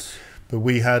could have done. But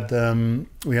we had a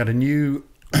new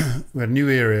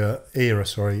era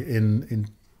in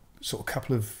sort of a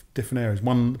couple of different areas.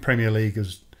 One, the Premier League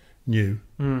is new,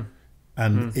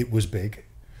 and it was big.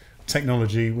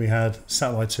 Technology, we had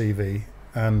satellite TV,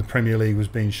 and the Premier League was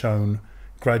being shown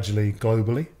gradually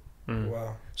globally.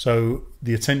 Wow! So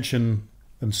the attention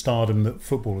and stardom that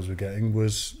footballers were getting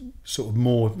was sort of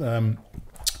more.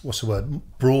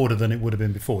 Broader than it would have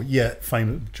been before. Yeah,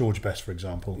 famous George Best, for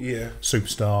example. Yeah.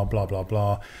 Superstar, blah, blah,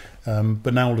 blah.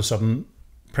 But now all of a sudden,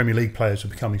 Premier League players were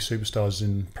becoming superstars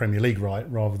in Premier League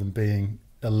rather than being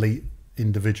elite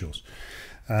individuals.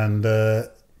 And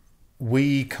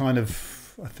we kind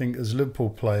of, I think as Liverpool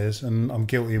players, and I'm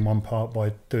guilty in one part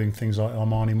by doing things like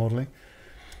Armani modelling,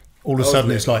 all of a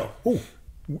sudden it's like, oh,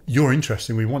 you're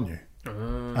interesting, we want you.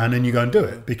 And then you go and do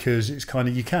it because it's kind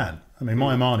of, you can. I mean,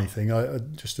 my Armani thing, I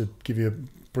just to give you a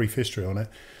brief history on it,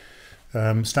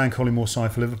 Stan Collymore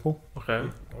signed for Liverpool. Okay.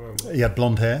 He had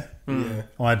blonde hair. Yeah.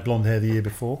 I had blonde hair the year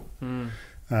before.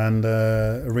 And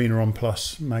Arena On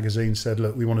Plus magazine said,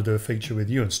 look, we want to do a feature with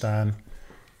you and Stan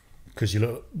because you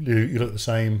look the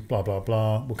same, blah, blah,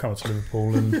 blah. We'll come up to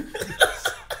Liverpool. And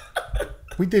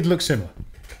we did look similar.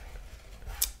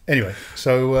 Anyway,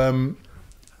 so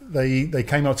they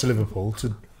came out to Liverpool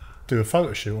to do a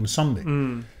photo shoot on a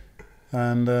Sunday.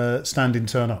 And Stan didn't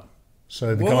turn up.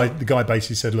 So the guy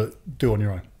basically said, look, do it on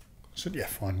your own. I said, yeah,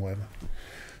 fine, whatever.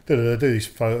 Do these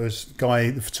photos.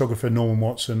 The photographer, Norman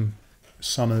Watson,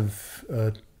 son of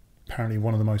apparently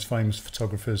one of the most famous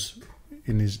photographers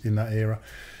in that era.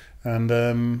 And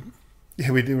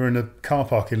we were in a car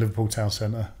park in Liverpool town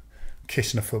centre,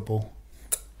 kissing a football.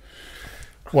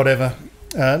 Whatever.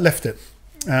 Left it.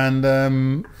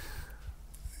 And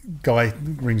guy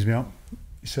rings me up.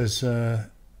 He says,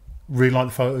 really like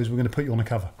the photos, we're going to put you on the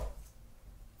cover.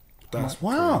 That's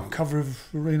like, wow, cover of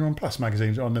Arena On Plus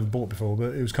magazines I've never bought before,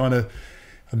 but it was kind of,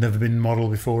 I've never been model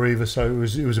before either, so it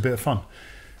was a bit of fun.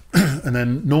 And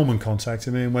then Norman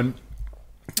contacted me and went,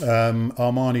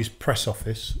 Armani's press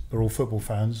office are all football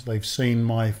fans. They've seen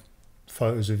my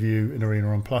photos of you in Arena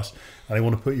On Plus and they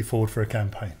want to put you forward for a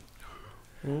campaign.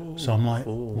 Ooh, so I'm like,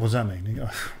 what does that mean?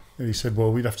 He said,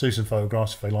 well, we'd have to do some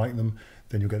photographs. If they like them,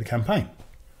 then you'll get the campaign.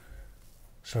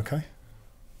 It's okay.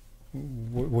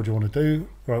 What do you want to do?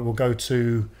 Right, we'll go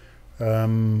to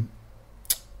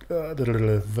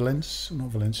Valencia,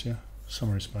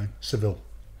 somewhere in Spain, Seville.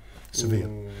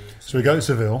 Ooh. So we go to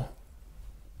Seville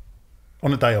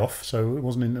on a day off, so it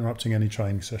wasn't interrupting any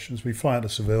training sessions. We fly out to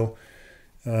Seville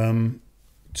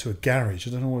to a garage. I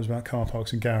don't know what it was about car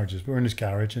parks and garages, but we're in this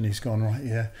garage and he's gone, right,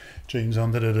 yeah, jeans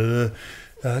on, can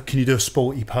you do a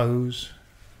sporty pose?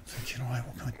 I'm thinking, all right,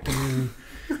 what can I do?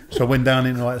 So I went down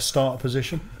into like a starter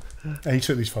position and he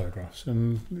took these photographs.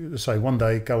 And say one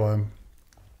day, go home,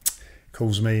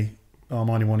 calls me,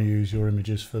 Armani want to use your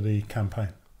images for the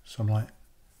campaign. So I'm like,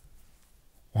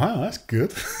 wow, that's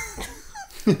good.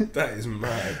 That is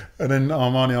mad. And then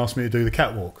Armani asked me to do the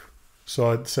catwalk.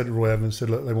 So I said to Roy Evans, said,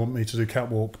 look, they want me to do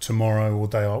catwalk tomorrow or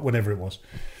day off, whenever it was.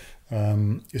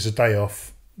 It's a day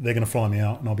off. They're going to fly me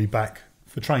out and I'll be back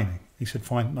for training. He said,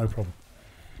 fine, no problem.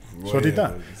 So I did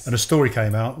that. And a story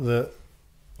came out that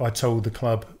I told the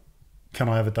club, can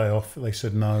I have a day off? They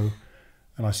said no.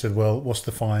 And I said, well, what's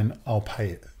the fine? I'll pay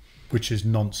it, which is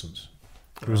nonsense.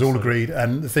 It was all agreed.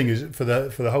 And the thing is, for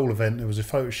the whole event, there was a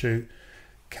photo shoot,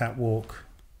 catwalk,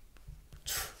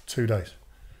 2 days.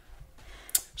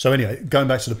 So anyway, going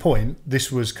back to the point, this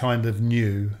was kind of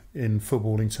new in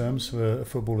footballing terms for a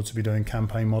footballer to be doing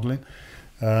campaign modelling.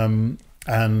 And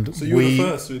so you were the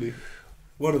first, really?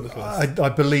 One of the first? I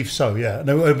believe so, yeah.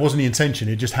 No, it wasn't the intention,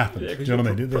 it just happened. Yeah, do you know what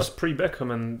I mean? That's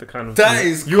pre-Beckham and the kind of... That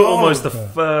is You were almost the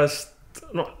first...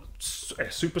 Not a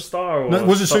superstar? Or no, it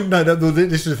wasn't no,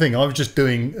 this is the thing. I was just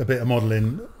doing a bit of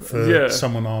modelling for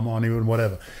someone, Armani and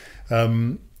whatever.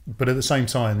 But at the same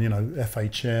time, you know,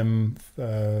 FHM,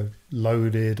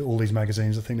 Loaded, all these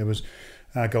magazines. I think there was...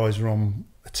 Our guys were on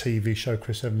a TV show,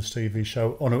 Chris Evans' TV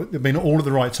show. All at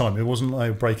the right time. It wasn't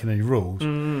like breaking any rules.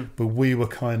 But we were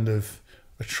kind of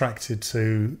attracted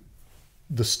to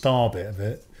the star bit of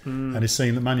it. And it's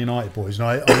seen that Man United boys... And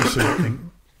I honestly think,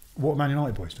 what are Man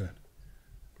United boys doing?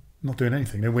 Not doing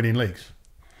anything. They're winning leagues.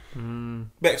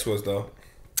 Bex was, though.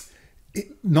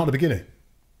 Not at the beginning.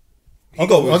 I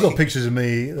got pictures of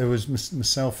me. There was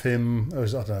myself, him. There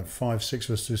was, I don't know, 5, 6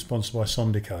 of us who were sponsored by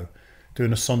Sondico,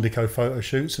 doing a Sondico photo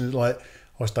shoots. And it's like,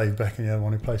 I was Dave Beckham, the other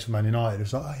one who plays for Man United. It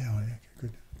was like, oh yeah,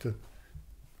 good.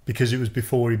 Because it was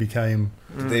before he became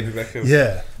David Beckham.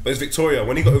 Yeah, but it's Victoria.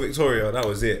 When he got to Victoria, that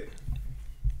was it.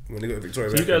 When he got to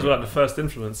Victoria, so you guys were like the first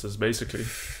influencers, basically.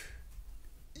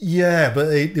 Yeah,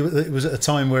 but it was at a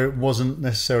time where it wasn't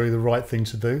necessarily the right thing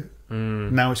to do.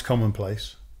 Now it's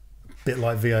commonplace. A bit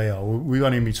like VAR. We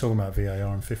won't even be talking about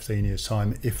VAR in 15 years'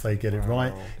 time if they get it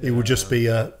right. It will just be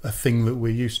a thing that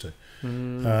we're used to.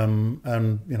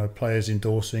 And you know, players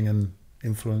endorsing and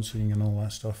influencing and all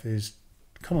that stuff is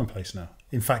commonplace now.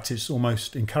 In fact, it's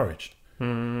almost encouraged.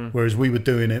 Whereas we were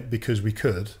doing it because we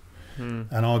could, and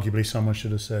arguably someone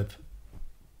should have said,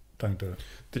 "Don't do it."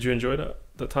 Did you enjoy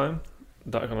that time?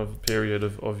 That kind of period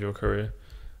of your career?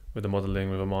 with the modelling,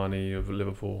 with Armani, with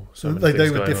Liverpool. So they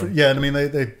were different. Yeah, I mean,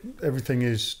 they everything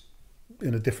is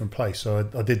in a different place. So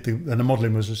I did and the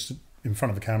modelling was just in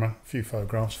front of the camera, a few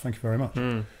photographs. Thank you very much.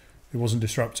 It wasn't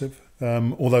disruptive,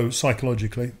 although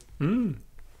psychologically.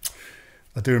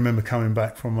 I do remember coming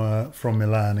back from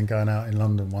Milan and going out in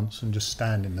London once and just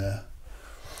standing there,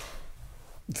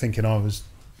 thinking I was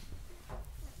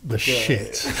the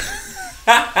shit.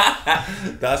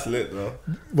 That's lit though.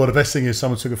 Well, the best thing is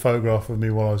someone took a photograph of me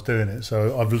while I was doing it,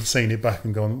 so I've seen it back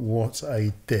and gone, "What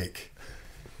a dick,"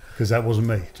 because that wasn't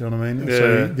me. Do you know what I mean? Yeah.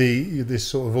 So this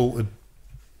sort of altered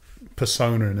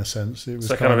persona, in a sense, it was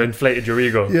so kind of inflated your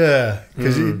ego. Yeah,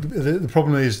 because the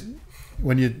problem is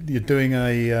when you're doing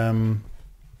a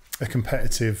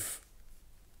competitive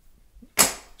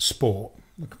sport.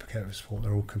 Competitive sport,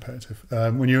 they're all competitive.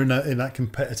 When you're in that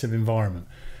competitive environment,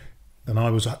 and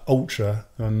I was ultra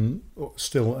and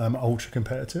still am ultra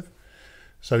competitive,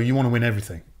 so you want to win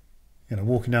everything. You know,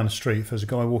 walking down the street, if there's a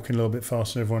guy walking a little bit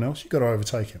faster than everyone else, you've got to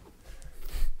overtake him.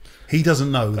 He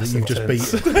doesn't know that you've just beat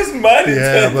him. That's mad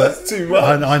intense. That's too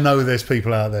much. I know there's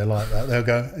people out there like that. They'll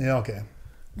go, "Yeah, I'll get him."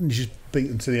 And you just beat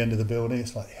them to the end of the building.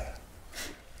 It's like, yeah.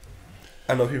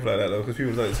 I know people like that though, because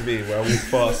people done it to me where I walk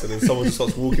fast and then someone just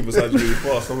starts walking beside you really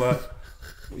fast. I'm like,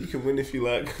 well, you can win if you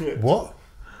like. What?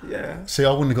 Yeah. See,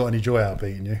 I wouldn't have got any joy out of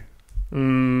beating you.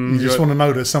 You just want to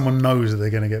know that someone knows that they're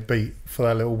going to get beat for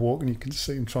that little walk, and you can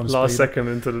see them trying to last speed second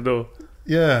into the door.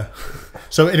 Yeah.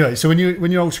 So anyway, so when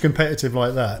you're ultra competitive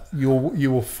like that, you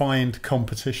will find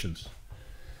competitions.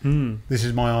 This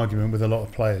is my argument with a lot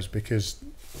of players, because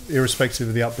irrespective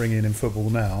of the upbringing in football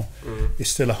now, it's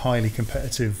still a highly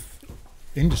competitive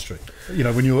industry. You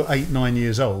know, when you're 8-9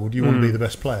 years old, you want to be the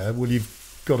best player. Well,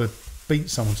 you've got to beat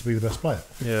someone to be the best player.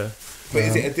 Yeah. But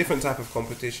is it a different type of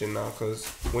competition now? Because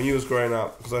when you was growing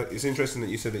up, because it's interesting that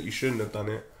you said that you shouldn't have done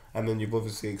it, and then you've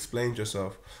obviously explained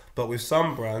yourself. But with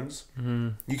some brands,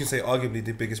 you can say arguably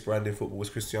the biggest brand in football was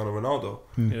Cristiano Ronaldo.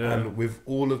 Yeah. And with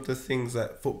all of the things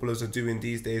that footballers are doing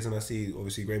these days, and I see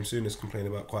obviously Graham Souness complain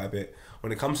about quite a bit,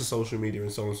 when it comes to social media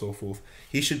and so on and so forth,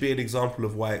 he should be an example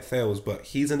of why it fails. But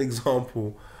he's an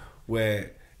example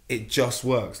where it just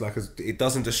works. Like, it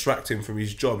doesn't distract him from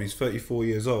his job. He's 34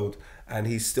 years old and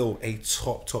he's still a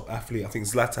top athlete. I think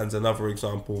Zlatan's another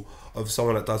example of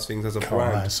someone that does things as a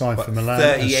brand. Man, signed for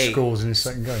Milan and scores in his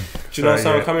second game. Do you know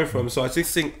where I'm coming from? So I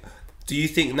just think, do you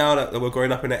think now that we're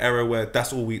growing up in an era where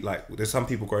that's all we like, there's some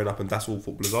people growing up and that's all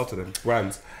footballers are to them,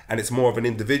 brands, and it's more of an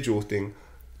individual thing.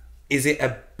 Is it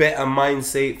a better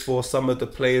mindset for some of the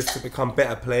players to become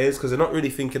better players? Because they're not really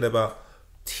thinking about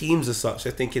teams as such.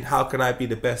 They're thinking, how can I be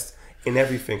the best in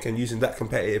everything, and using that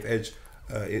competitive edge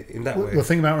in that way. Well,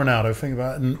 think about Ronaldo, think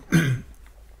about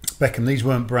Beckham. These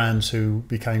weren't brands who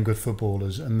became good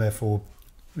footballers and therefore,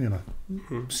 you know,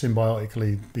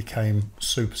 symbiotically became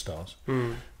superstars.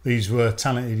 These were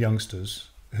talented youngsters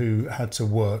who had to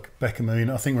work. Beckham, I mean,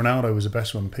 I think Ronaldo was the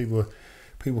best one. People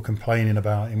complaining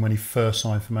about him when he first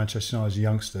signed for Manchester United as a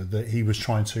youngster, that he was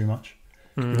trying too much.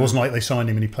 It wasn't like they signed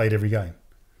him and he played every game.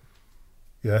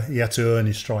 Yeah, he had to earn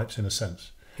his stripes in a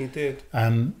sense. He did.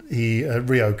 And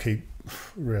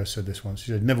Rio said this once.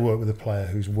 He said, "Never work with a player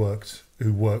who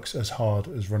works as hard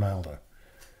as Ronaldo."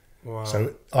 Wow.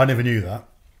 So I never knew that.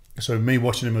 So me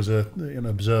watching him as an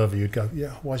observer, you'd go,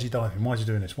 "Yeah, why is he diving? Why is he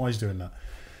doing this? Why is he doing that?"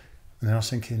 And then I was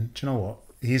thinking, do you know what?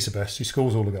 He is the best. He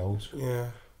scores all the goals. Yeah.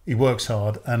 He works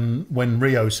hard. And when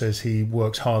Rio says he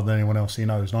works harder than anyone else he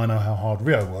knows, and I know how hard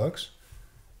Rio works,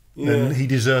 then he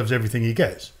deserves everything he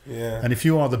gets. Yeah. And if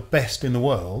you are the best in the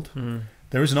world,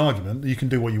 there is an argument that you can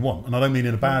do what you want. And I don't mean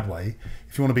in a bad way.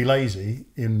 If you want to be lazy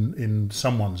in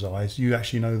someone's eyes, you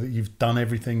actually know that you've done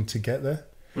everything to get there.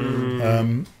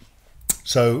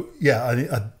 So,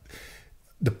 yeah,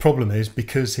 the problem is,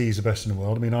 because he's the best in the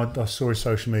world. I mean, I saw his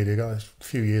social media a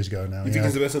few years ago now. You think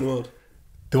he's the best in the world?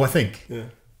 Do I think? Yeah.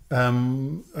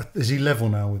 Is he level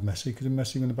now with Messi? Could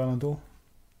Messi win the Ballon d'Or?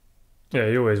 Yeah,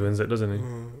 he always wins it, doesn't he?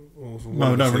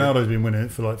 No, Ronaldo's been winning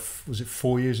it for was it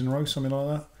 4 years in a row, something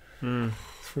like that?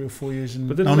 3 or 4 years in.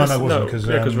 But no, it wasn't, because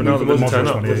Ronaldo wasn't turn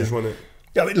up. Won it.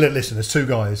 Yeah, I mean, listen, there's two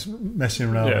guys, Messi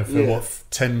and Ronaldo, for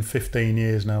 10, 15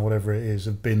 years now, whatever it is,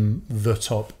 have been the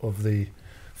top of the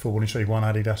football industry. One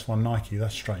Adidas, one Nike.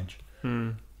 That's strange.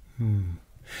 Anyway.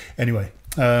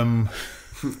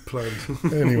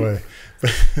 Anyway,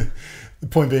 the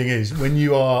point being is, when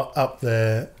you are up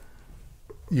there,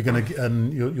 you're going to,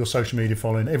 and your social media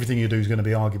following, everything you do is going to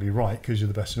be arguably right because you're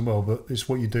the best in the world, but it's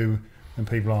what you do when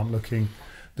people aren't looking,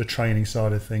 the training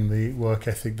side of thing, the work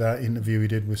ethic. That interview he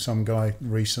did with some guy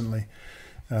recently,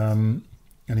 and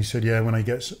he said, yeah, when he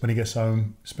gets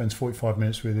home, spends 45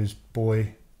 minutes with his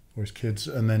boy or his kids,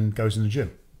 and then goes in the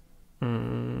gym.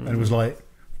 And it was like,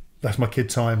 that's my kid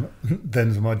time,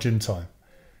 then's my gym time.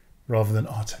 Rather than,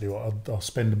 I'll tell you what, I'll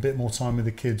spend a bit more time with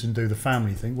the kids and do the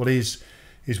family thing. Well,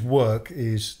 his work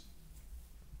is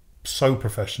so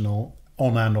professional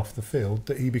on and off the field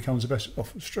that he becomes the best.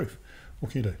 It's truth.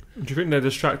 What can you do? Do you think they're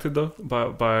distracted though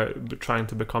by trying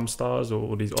to become stars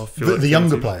or these off-field? The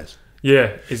younger players.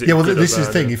 Yeah. Is it? Yeah. Well, this is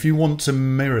the thing. If you want to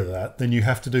mirror that, then you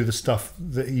have to do the stuff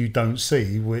that you don't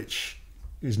see, which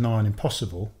is nigh on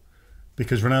impossible.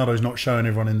 Because Ronaldo's not showing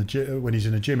everyone in the gym when he's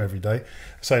in the gym every day.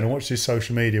 Saying I watched his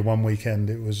social media one weekend.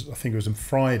 I think it was on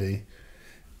Friday.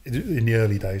 In the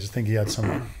early days, I think he had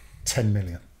something like 10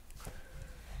 million,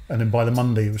 and then by the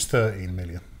Monday it was 13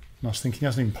 million. And I was thinking he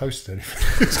hasn't even posted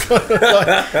anything. It's kind of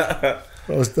like,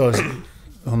 I was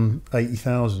on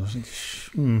 80,000. I was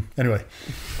thinking, anyway.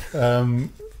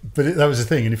 But that was the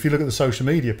thing. And if you look at the social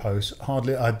media posts,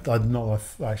 hardly I'd not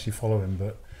actually follow him,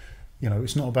 but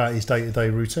it's not about his day-to-day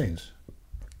routines.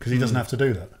 Because he doesn't have to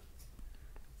do that.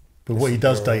 But what he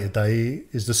does day to day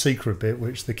is the secret bit,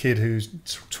 which the kid who's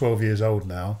 12 years old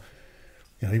now,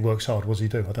 he works hard. What does he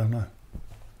do? I don't know.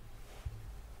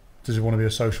 Does he want to be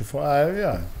a social fighter?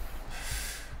 Yeah.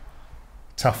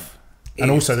 Tough. And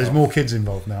also, there's more kids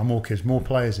involved now. More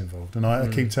players involved. And I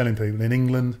keep telling people, in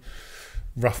England,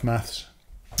 rough maths,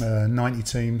 90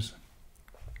 teams,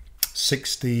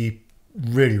 60,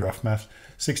 really rough maths,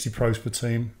 60 pros per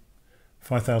team,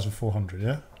 5,400,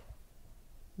 yeah?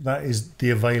 That is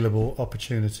the available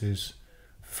opportunities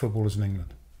for footballers in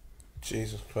England.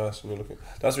 Jesus Christ!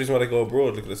 That's the reason why they go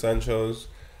abroad. Look at the Sanchos.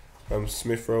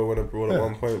 Smith Rowe went abroad at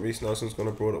one point. Reece Nelson's gone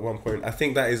abroad at one point. I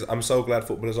think I'm so glad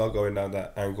footballers are going down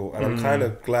that angle, and I'm kind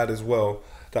of glad as well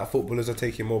that footballers are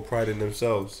taking more pride in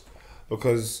themselves,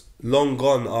 because long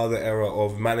gone are the era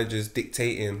of managers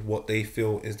dictating what they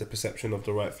feel is the perception of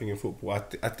the right thing in football.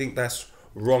 I think that's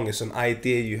wrong. It's an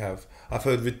idea you have. I've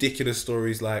heard ridiculous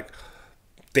stories like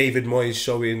David Moyes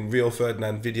showing Rio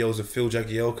Ferdinand videos of Phil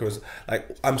Jagielka.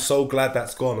 Like, I'm so glad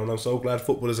that's gone, and I'm so glad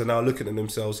footballers are now looking at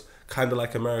themselves kind of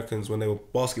like Americans when they were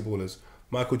basketballers.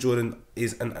 Michael Jordan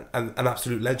is an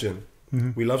absolute legend.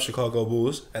 Mm-hmm. We love Chicago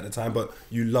Bulls at the time, but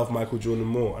you love Michael Jordan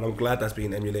more, and I'm glad that's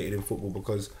being emulated in football,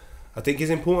 because I think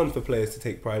it's important for players to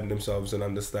take pride in themselves and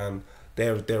understand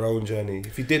their own journey.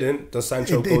 If you didn't, does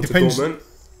Sancho go to Dortmund?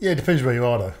 Yeah, it depends where you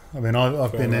are, though. I mean,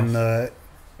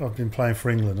 I've been playing for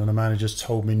England, and the manager's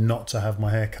told me not to have my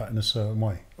hair cut in a certain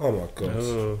way. Oh my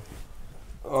god!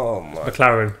 Oh my!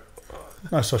 McLaren.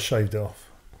 No, so I shaved it off.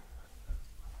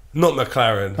 Not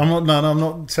McLaren. I'm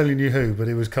not telling you who, but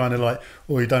it was kind of like,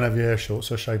 you don't have your hair short,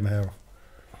 so I shaved my hair off.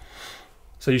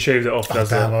 So you shaved it off? I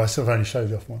sort of only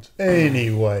shaved it off once.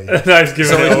 Anyway. Nice, give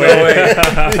it away.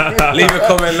 Leave a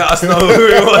comment, let us know who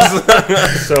it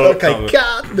was. Okay,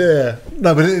 cut there.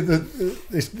 No, but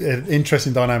it's an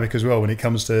interesting dynamic as well when it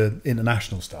comes to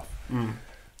international stuff.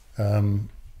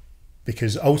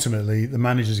 Because ultimately, the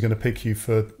manager's going to pick you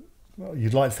for,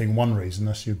 you'd like to think one reason,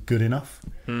 that's you're good enough.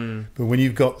 But when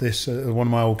you've got this, one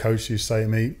of my old coaches say to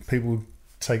me, people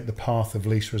take the path of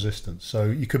least resistance. So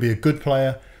you could be a good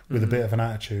player with a bit of an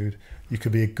attitude. You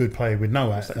could be a good player with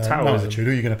no attitude.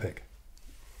 Who are you going to pick?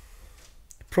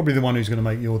 Probably the one who's going to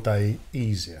make your day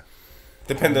easier.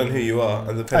 Depending on who you are.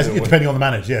 And depending on the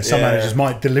manager. Yeah, some managers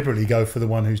might deliberately go for the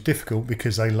one who's difficult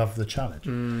because they love the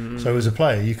challenge. So as a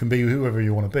player, you can be whoever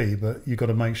you want to be, but you've got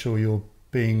to make sure you're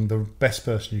being the best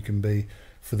person you can be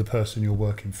for the person you're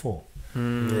working for.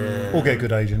 Or get a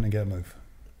good agent and get a move.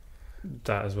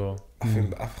 That as well.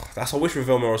 I wish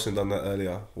Ravel Morrison done that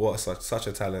earlier. What such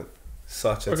a talent.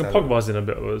 Such a talent. Pogba's in a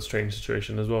bit of a strange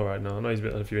situation as well right now. I know he's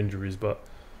been on a few injuries, but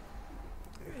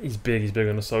he's big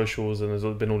on the socials, and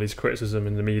there's been all these criticism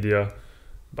in the media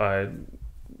by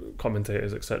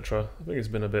commentators, etc. I think it's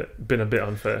been a bit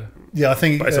unfair. Yeah, I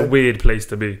think, but it's a weird place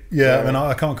to be. Yeah, I mean,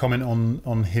 I can't comment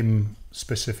on him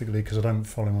specifically because I don't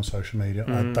follow him on social media.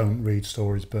 I don't read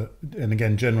stories, and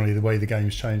again, generally the way the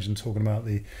game's changed and talking about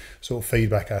the sort of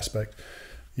feedback aspect,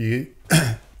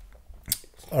 I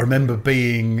remember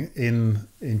being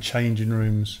in changing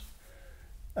rooms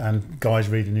and guys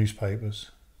reading newspapers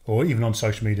or even on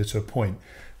social media to a point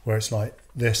where it's like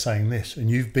they're saying this and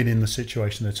you've been in the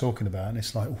situation they're talking about, and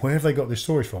it's like, where have they got this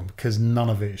story from? Because none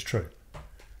of it is true.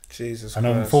 Jesus and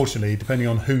Christ. Unfortunately, depending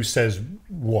on who says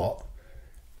what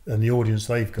and the audience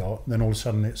they've got, then all of a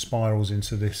sudden it spirals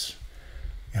into this,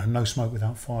 no smoke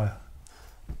without fire.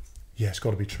 Yeah, it's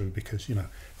got to be true because, no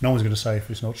one's going to say if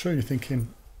it's not true. You're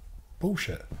thinking,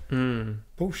 bullshit.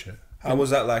 Bullshit. How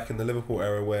was that like in the Liverpool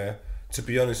era where, to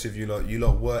be honest with you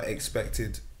lot were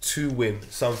expected to win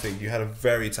something? You had a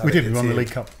very talented We won the League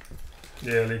Cup.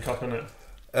 Yeah, League Cup,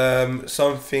 innit?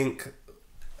 Something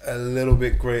a little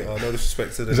bit greater. No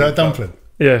disrespect to the. Is that a dumpling?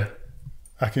 Yeah.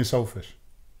 Ackee saltfish.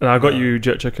 And I got you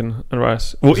jerk chicken and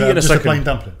rice. We'll eat in a second. second. A plain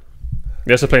dumpling.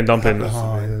 Yeah, it's a plain dumpling.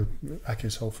 Ackee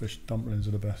saltfish dumplings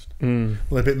are the best. Well,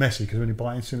 they're a bit messy because when you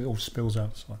bite into it, it all spills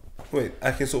out the side. Wait,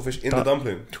 Ackee saltfish in the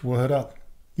dumpling? Word up.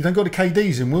 You don't go to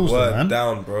KD's in Willesden, Word man.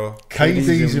 down, bro.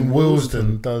 KD's in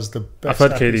Willesden does the best.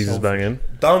 I've heard KD's is banging.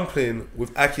 Dumpling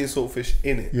with Ackee saltfish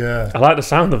in it. Yeah. I like the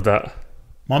sound of that.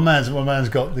 My man's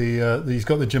got the he's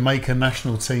got the Jamaican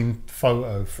national team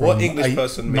photo from What English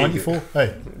person made 94? it?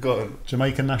 Hey, Go on.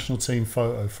 Jamaican national team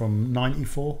photo from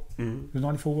 94. It was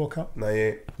 94 World Cup?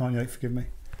 98, forgive me.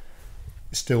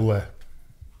 It's still there.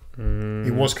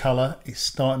 It was colour. It's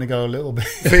starting to go a little bit.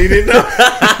 Fading now?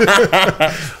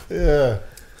 Yeah.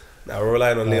 Now we're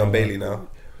relying on Leon Bailey now.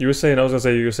 You were saying, I was going to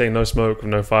say, you were saying no smoke,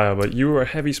 no fire, but you were a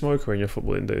heavy smoker in your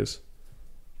footballing days.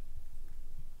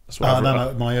 That's what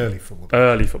no, my early football days.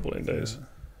 Early footballing days. Yeah.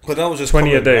 But that was just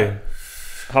 20 a day. Right?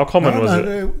 How common was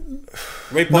it?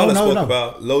 Ray Parlour spoke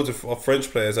about loads of French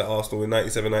players at Arsenal in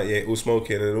 97, 98 all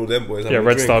smoking and all them boys. Yeah,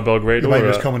 Red Star Belgrade. Maybe it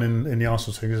was common in the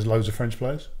Arsenal team. There's loads of French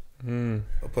players.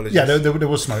 Apologies. Yeah, there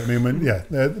was smoke. I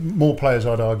mean, more players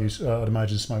I'd argue, I'd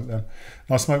imagine smoked then.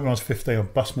 And I smoked when I was 15. I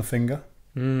bust my finger.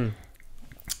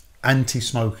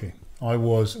 Anti-smoking.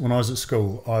 When I was at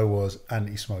school, I was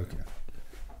anti-smoking.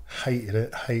 Hated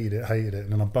it.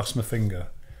 And then I bust my finger.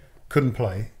 Couldn't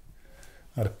play.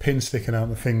 I had a pin sticking out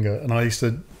my finger, and I used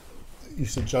to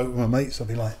joke with my mates. I'd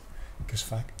be like, "Just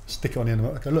fag, stick it on the end of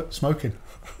it." I go, "Look, smoking."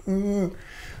 And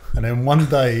then one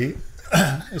day,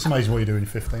 it's amazing what you do when you're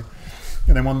 15.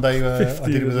 And then one day, I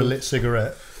did it with a lit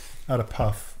cigarette. I had a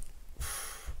puff.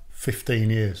 15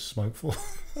 years smoked for.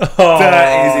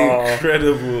 That is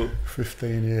incredible.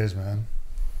 15 years, man.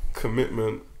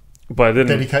 Commitment. But I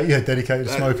didn't. Dedicated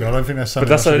to smoking. I don't think that's something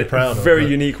But that's I should be proud of. a very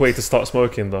unique way to start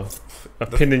smoking, though. A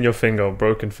pin in your finger, a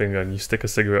broken finger, and you stick a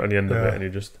cigarette on the end of it, and you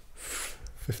just.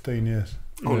 15 years.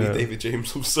 Only David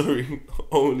James. I'm sorry.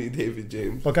 Only David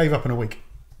James. I gave up in a week.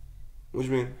 What do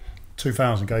you mean?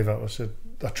 2000, gave up.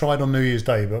 I tried on New Year's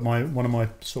Day, but one of my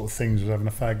sort of things was having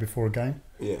a fag before a game.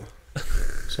 Yeah.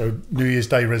 So New Year's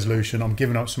Day resolution, I'm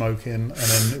giving up smoking, and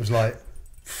then it was like,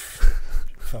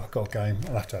 I've got a game,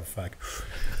 I'll have to have a fag.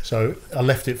 So I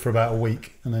left it for about a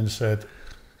week, and then said,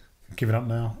 giving up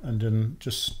now, and then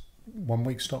just 1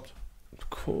 week stopped.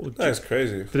 Cool. That's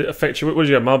crazy. Did it affect you? What did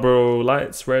you get? Marlboro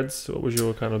Lights, Reds? What was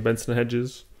your kind of Benson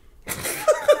Hedges?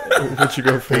 What did you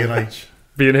go for? B&H.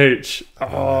 B&H.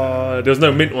 Oh, there was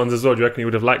no mint ones as well. Do you reckon you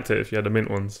would have liked it if you had the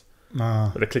mint ones?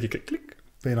 Nah. With a clicky click click.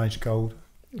 B&H Gold.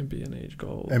 B&H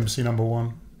Gold. Embassy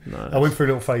 #1. Nice. I went through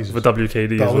little phases. For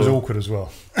WKD but as I was well. awkward as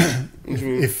well.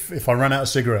 If I ran out of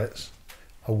cigarettes,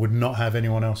 I would not have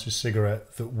anyone else's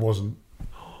cigarette that wasn't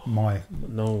my.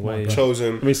 No way.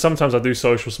 Chosen. I mean, sometimes I do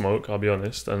social smoke, I'll be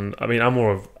honest. And I mean, I'm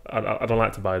more of. I don't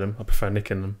like to buy them. I prefer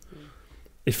nicking them.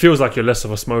 It feels like you're less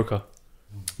of a smoker.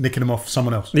 Nicking them off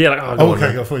someone else. Yeah, like, oh,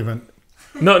 okay, I thought you meant.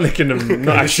 Not nicking them,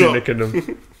 not actually nicking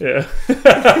them. Yeah.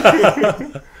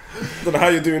 I don't know how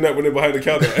you're doing that when they're behind the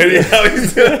counter.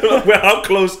 How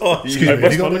close are you? Excuse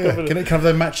me, can it have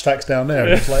their match tax down there?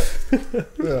 Yeah. It's like,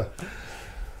 yeah.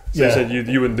 So you said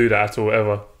you wouldn't do that at all,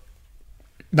 ever?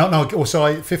 No.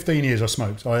 So 15 years I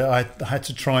smoked. I had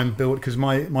to try and build, because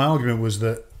my argument was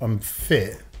that I'm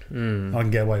fit, I can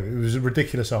get away with it. It was a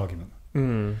ridiculous argument.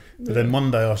 But then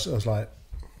one day I was like,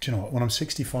 do you know what? When I'm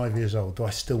 65 years old, do I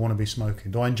still want to be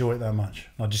smoking? Do I enjoy it that much?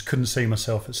 I just couldn't see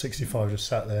myself at 65 just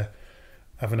sat there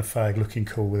having a fag, looking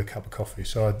cool with a cup of coffee.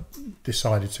 So I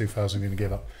decided 2000 I'm going to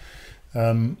give up.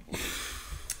 And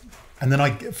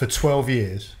then for 12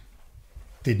 years,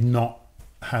 did not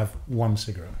have one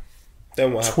cigarette.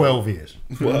 Then what happened? 12 years.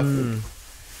 What happened?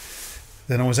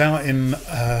 Then I was out in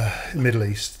Middle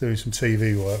East doing some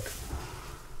TV work.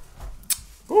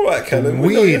 All right, Callum.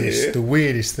 The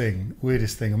weirdest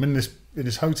thing. I'm in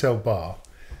this hotel bar,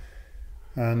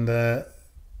 and I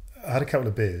had a couple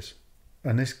of beers,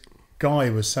 and this guy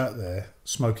was sat there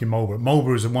smoking Marlboro.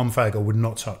 Marlboro is the one fag I would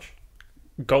not touch.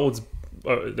 Gold's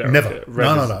never.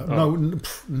 No,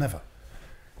 never.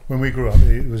 When we grew up,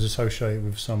 it was associated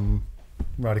with some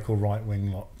radical right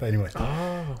wing lot. But anyway,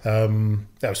 that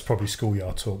was probably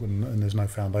schoolyard talk, and there's no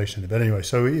foundation in it. But anyway,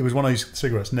 so it was one of these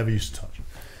cigarettes never used to touch.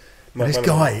 And this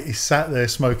guy is sat there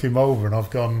smoking Marlboro, and I've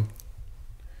gone,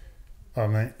 "Oh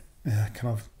mate, yeah, can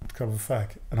I have a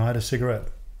fag?" And I had a cigarette,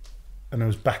 and I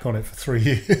was back on it for 3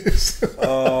 years.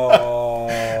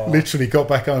 Oh. Literally got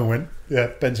back home and went,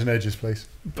 "Yeah, Benson Hedges, please."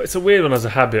 But it's a weird one as a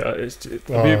habit.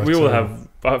 We all have.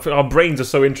 Our brains are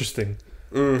so interesting.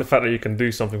 The fact that you can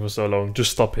do something for so long,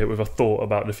 just stop it with a thought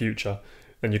about the future.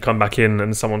 and you come back in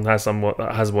and someone has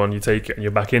one, you take it and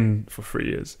you're back in for 3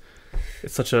 years.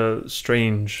 It's such a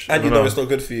strange... And you know it's not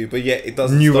good for you, but yet it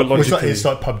doesn't stop. It's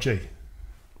like PUBG.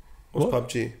 What's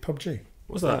PUBG? PUBG.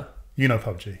 What's that? You know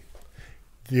PUBG.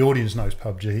 The audience knows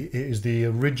PUBG. It is the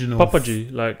original...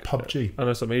 PUBG, like... PUBG. I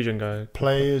know some Asian guy.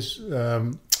 Players...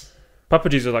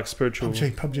 PUBG's are like spiritual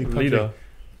PUBG. leader.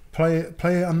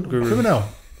 Criminal.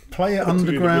 Player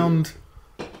Underground...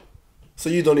 So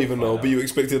you don't even know, but you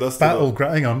expected us to know.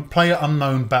 Hang on. Player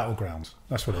Unknown Battlegrounds.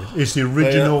 That's what it is. It's the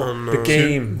original... The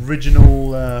game.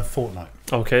 Original Fortnite.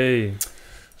 Okay.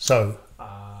 So,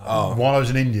 while I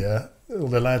was in India, all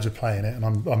the lads were playing it, and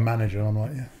I'm manager, and I'm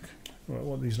like, yeah,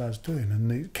 what are these lads doing?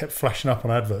 And it kept flashing up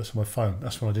on adverts on my phone.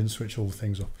 That's when I didn't switch all the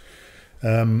things off.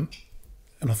 And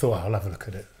I thought, I'll have a look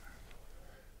at it.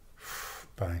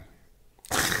 Bang.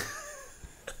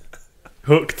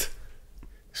 Hooked.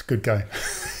 It's a good game.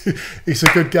 It's a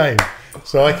good game.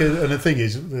 So I can, and the thing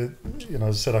is, as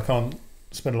I said, I can't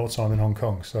spend a lot of time in Hong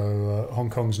Kong. So Hong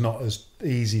Kong's not as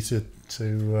easy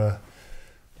to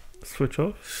switch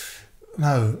off.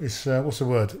 No, it's what's the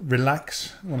word?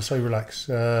 Relax. I want to say relax.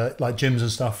 Like gyms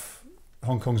and stuff.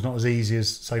 Hong Kong's not as easy as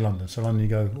say London. So London, you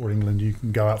go, or England, you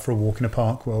can go out for a walk in a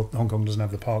park. Well, Hong Kong doesn't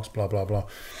have the parks. Blah blah blah.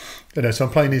 So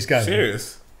I'm playing these games.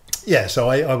 Serious? Yeah. So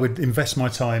I would invest my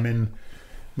time in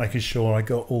making sure I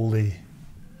got all the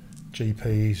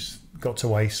GPs, got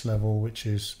to ace level, which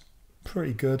is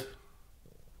pretty good.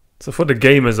 So for the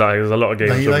gamers, there's a lot of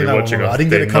gamers they know watching us. I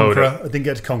didn't get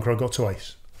to conqueror. I got to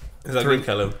ace. Is that good,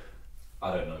 Callum?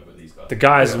 I don't know, but these guys. The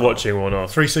guys watching or not.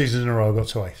 3 seasons in a row, I got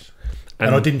to ace,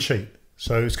 and I didn't cheat.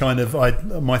 So it's kind of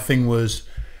my thing was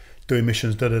doing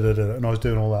missions, and I was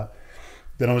doing all that.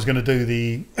 Then I was going to do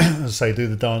the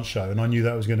dance show, and I knew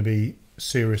that was going to be a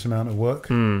serious amount of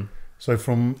work. So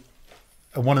from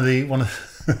one of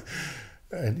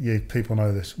people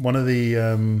know this. One of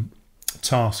the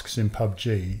tasks in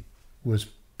PUBG was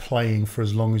playing for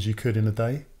as long as you could in a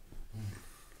day.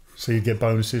 So you'd get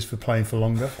bonuses for playing for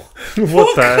longer.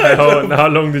 What the hell? How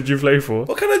long did you play for?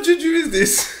 What kind of juju is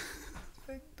this?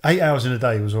 8 hours in a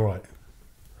day was all right.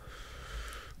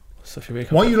 So if you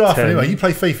wake Why up are you laughing 10, anyway? You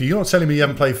play FIFA. You're not telling me you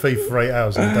haven't played FIFA for 8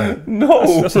 hours in a day.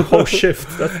 No. That's a whole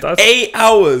shift. That's 8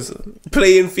 hours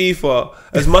playing FIFA.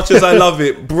 As much as I love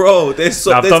it, bro.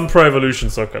 I've done Pro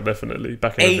Evolution Soccer, definitely,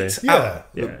 back in the day.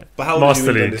 Yeah. But how old Master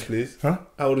have you League. done this, please? Huh?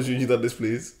 How old have you done this,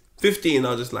 please? 15,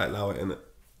 I'll just allow it, innit?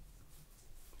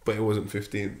 But it wasn't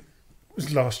 15. It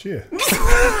was last year.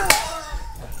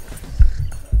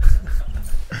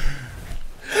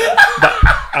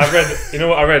 I read. You know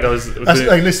what I read?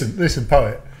 Hey, listen,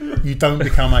 Poet. You don't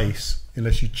become ace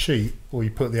unless you cheat or you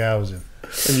put the hours in.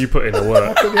 And you put in the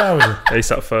work. I put the hours in.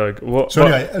 Ace at Ferg. What? So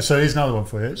anyway, here's another one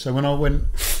for you. So when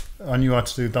I knew I had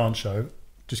to do a dance show.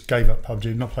 Just gave up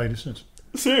PUBG. Not played it since.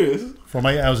 Serious? From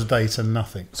 8 hours a day to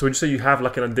nothing. So would you say you have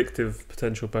like an addictive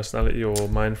potential personality or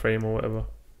mind frame or whatever?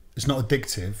 It's not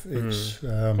addictive. It's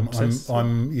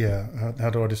How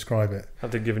do I describe it?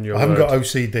 Have they given you? I haven't got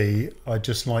OCD. I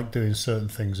just like doing certain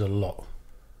things a lot.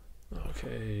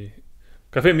 Okay.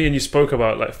 I think me and you spoke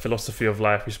about like philosophy of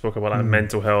life. We spoke about like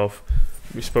mental health.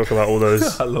 We spoke about all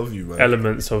those I love you, man.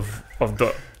 elements of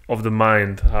the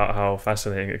mind. How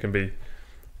fascinating it can be.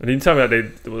 And you tell me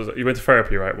that you went to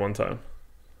therapy, right? One time.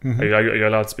 Mm-hmm. Are you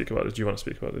allowed to speak about this? Do you want to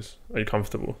speak about this? Are you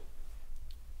comfortable?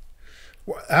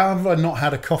 How have I not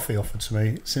had a coffee offered to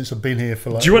me since I've been here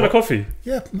for like... Do you want a coffee?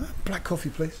 Yeah, black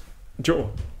coffee, please. Joe,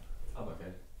 I'm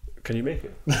okay. Can you make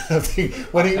it? I think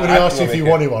when he asked you if you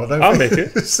wanted one, I'll make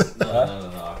it. No,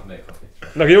 I can make coffee.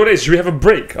 No, you know what it is? Should we have a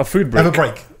break? A food break? Have a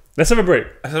break. Let's have a break.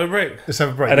 Let's have a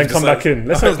break. And then come back in.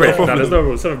 Let's have a break. No, there's no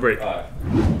rules. Let's have a break. Alright.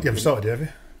 You haven't started yet,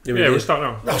 have you? Yeah, we'll start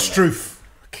now. Oh, Struth.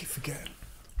 I keep forgetting.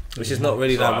 Which is not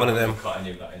really like one of them. Cutting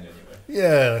you that in anyway.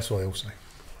 Yeah, that's what I all say.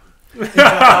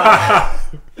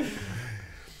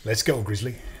 Let's go,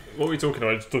 Grizzly. What were we talking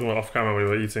about? Just talking about off camera. We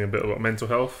were eating a bit about mental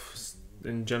health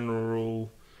in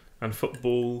general and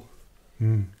football.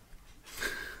 Well,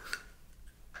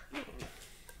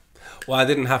 I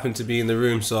didn't happen to be in the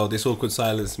room, so this awkward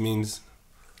silence means...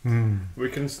 We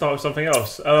can start with something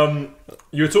else.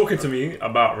 You were talking to me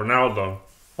about Ronaldo.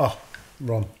 Oh,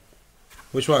 Ron.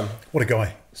 Which one? What a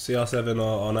guy. CR7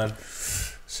 or Onan?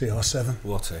 CR7.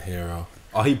 What a hero.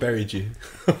 Oh, he buried you.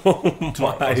 Oh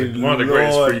my One of the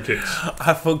greatest Lord. free kicks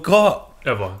I forgot.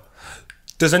 ever.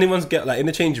 Does anyone get, like, in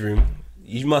the change room,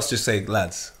 you must just say,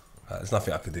 lads, there's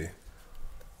nothing I could do.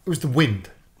 It was the wind.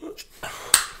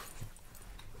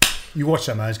 You watch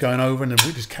that, man. It's going over and then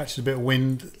it just catches a bit of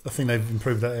wind. I think they've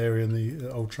improved that area in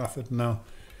the Old Trafford now.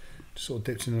 Just sort of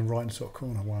dips in the right sort of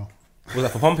corner. Wow. Was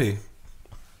that for Pompey?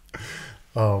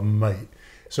 Oh, mate.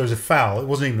 So it was a foul. It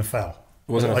wasn't even a foul.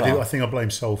 It wasn't a foul. I think I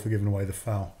blame Sol for giving away the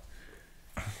foul.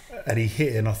 And he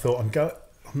hit it, and I thought, I'm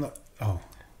not. Oh,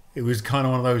 it was kind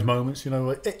of one of those moments, you know,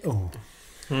 like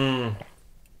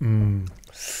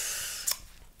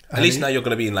At least now you're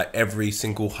going to be in like every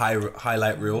single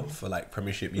highlight reel for like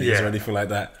Premiership years or anything like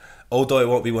that. Although it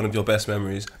won't be one of your best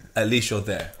memories, at least you're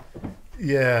there.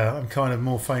 Yeah, I'm kind of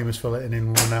more famous for letting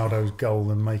in Ronaldo's goal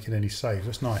than making any saves.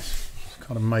 That's nice.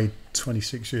 Kind of made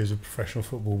 26 years of professional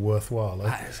football worthwhile. Eh?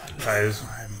 That is,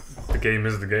 the game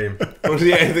is the game.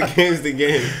 Yeah, the game's the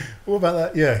game. What about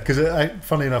that? Yeah, because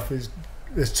funny enough,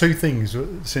 there's two things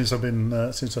since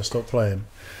I stopped playing.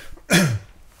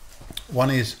 One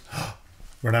is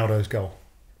Ronaldo's goal.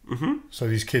 Mm-hmm. So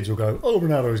these kids will go, "Oh,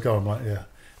 Ronaldo's goal." I'm like, "Yeah,"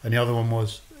 and the other one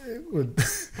was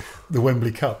the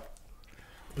Wembley Cup.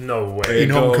 No way. In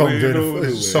Hong Kong, doing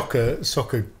a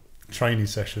soccer training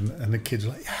session, and the kids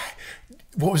were like, "Yeah,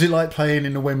 what was it like playing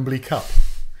in the Wembley Cup?"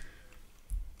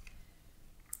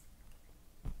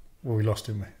 Well, we lost,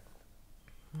 didn't we?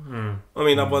 I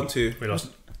mean, I won two. We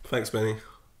lost. Thanks, Benny.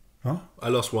 Huh? I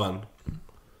lost one.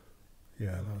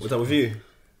 Yeah. Was that with you?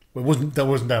 Well, that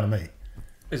wasn't down to me.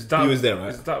 You was there, right?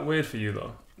 Is that weird for you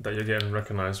though? That you're getting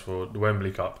recognised for the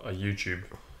Wembley Cup, a YouTube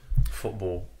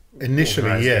football.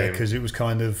 Initially, yeah, because it was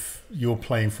kind of you're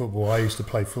playing football. I used to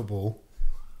play football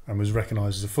and was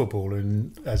recognised as a footballer,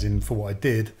 and as in for what I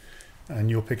did, and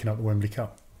you're picking up the Wembley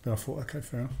Cup. And I thought, okay,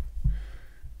 fair enough.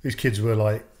 These kids were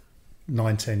like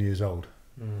 9, 10 years old,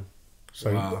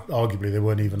 so arguably they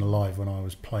weren't even alive when I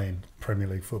was playing Premier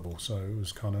League football. So it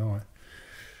was kind of alright.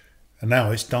 And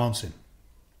now it's dancing.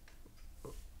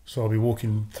 So I'll be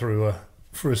walking through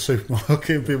a supermarket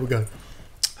and people go,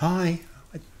 "Hi,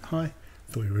 hi.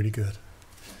 Thought you were really good."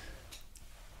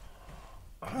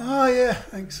 Oh yeah,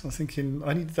 thanks. I'm thinking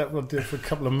I needed that one to do it for a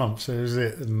couple of months. So that was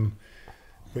it.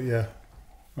 But yeah,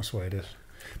 that's the way it is.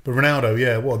 But Ronaldo,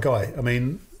 yeah, what a guy. I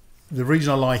mean, the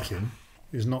reason I like him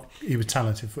is not he was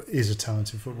talented. Is a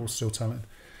talented footballer, still talented.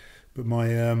 But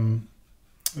I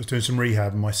was doing some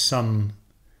rehab, and my son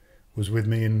was with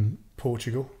me in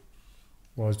Portugal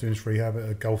while I was doing this rehab at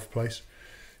a golf place.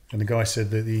 And the guy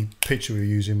said that the pitch we were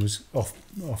using was out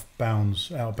of bounds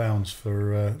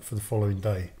for the following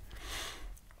day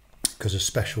because a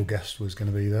special guest was going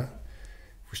to be there,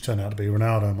 which turned out to be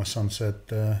Ronaldo. And my son said,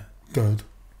 "Dad, go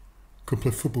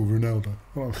play football with Ronaldo."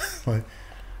 Well, like,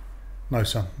 no,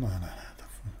 son, no.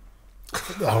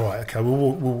 All right, okay,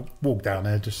 we'll walk down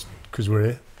there just because we're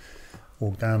here.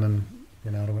 Walked down and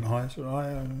Ronaldo went hi. So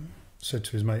I said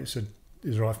to his mate, "Is it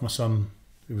right if my son,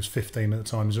 who was 15 at the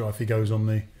time, is it right if he goes on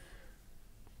the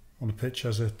pitch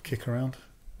as a kick around?"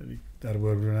 And he had a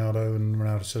word with Ronaldo, and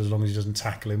Ronaldo said as long as he doesn't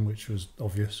tackle him, which was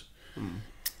obvious.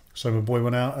 So my boy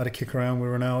went out, had a kick around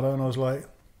with Ronaldo, and I was like,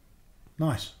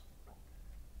 nice.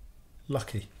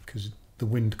 Lucky, because the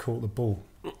wind caught the ball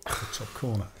at the top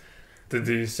corner. Did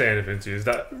he say anything to you? Is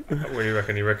that where you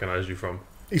reckon he recognised you from?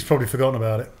 He's probably forgotten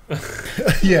about it.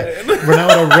 Yeah,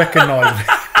 Ronaldo recognised me.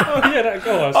 Oh yeah, that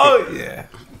goal. Oh yeah.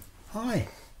 Hi.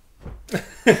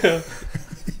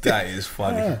 That is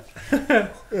funny.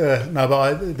 No,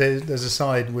 but there's a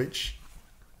side which,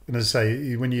 and as I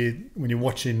say, when you're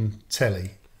watching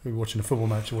telly, you're watching a football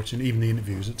match, or watching even the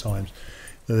interviews at times,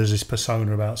 there's this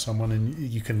persona about someone, and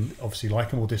you can obviously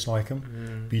like them or dislike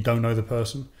them, but you don't know the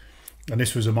person. And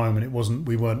this was a moment.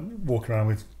 We weren't walking around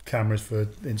with cameras for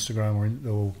Instagram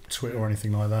or Twitter or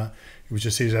anything like that. It was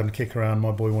just he was having a kick around. My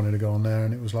boy wanted to go on there,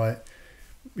 and it was like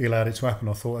he allowed it to happen.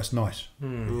 I thought that's nice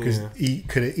because he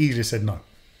could have easily said no.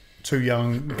 Too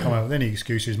young, come out with any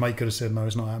excuses. Mate could have said no,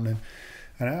 it's not happening,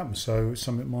 and it happened. So it's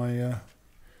something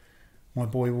my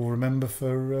boy will remember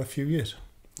for a few years.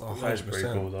 Oh, that's pretty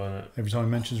cool, though, isn't it? Every time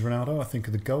he mentions Ronaldo, I think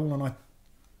of the goal and I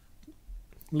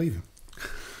leave him.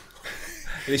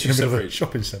 At least you a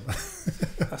shopping centre.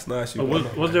 That's nice.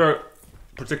 Was there a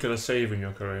particular save in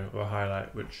your career or a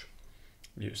highlight which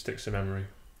sticks in memory?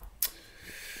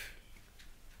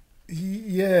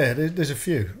 Yeah, there's a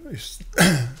few.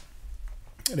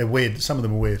 They're weird. Some of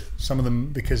them are weird. Some of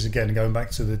them, because again, going back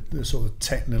to the sort of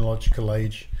technological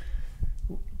age,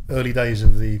 early days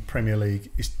of the Premier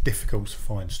League, it's difficult to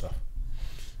find stuff.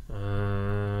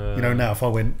 Now if I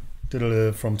went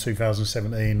from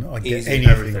 2017, I get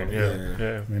anything.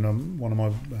 Yeah. I mean, one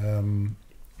of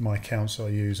my accounts I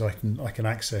use, I can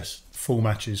access full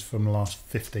matches from the last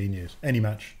 15 years. Any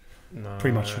match,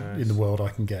 pretty much in the world, I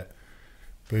can get.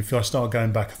 But if I start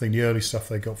going back, I think the early stuff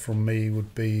they got from me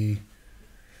would be,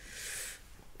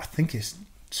 I think it's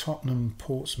Tottenham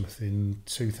Portsmouth in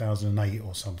 2008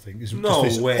 or something. It's just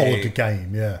this odd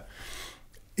game, yeah.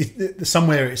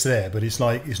 Somewhere it's there, but it's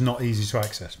like it's not easy to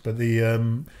access. But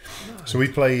so we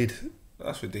played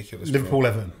That's ridiculous. Liverpool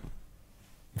Everton,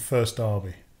 first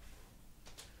derby,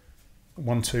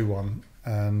 1-2-1,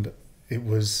 and it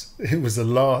was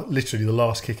literally the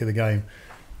last kick of the game.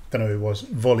 Don't know who it was.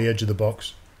 Volley, edge of the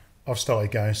box. I've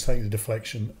started going, take the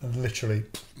deflection, and literally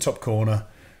top corner,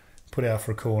 put it out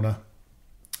for a corner,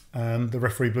 and the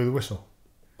referee blew the whistle.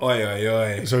 Oi, oi,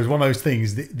 oi. So it was one of those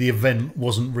things. The event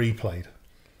wasn't replayed.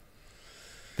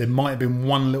 There might have been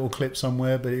one little clip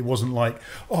somewhere, but it wasn't like,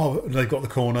 oh, they got the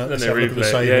corner, let's have a look at the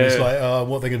save. Yeah, and it's like,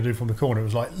 what are they going to do from the corner? It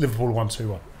was like Liverpool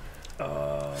 1-2-1.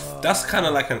 That's kind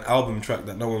of like an album track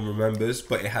that no one remembers,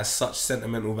 but it has such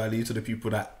sentimental value to the people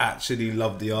that actually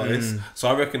love the artist. So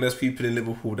I reckon there's people in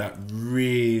Liverpool that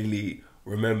really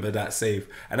remember that save,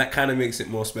 and that kind of makes it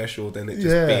more special than it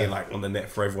just being like on the net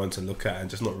for everyone to look at and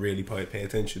just not really pay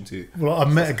attention to. Well, I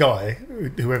met a guy,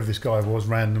 whoever this guy was,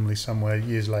 randomly somewhere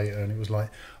years later, and it was like,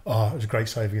 oh, it was a great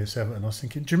save against Everton. I was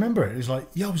thinking, do you remember it? He was like,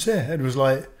 yeah, I was there. And it was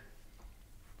like,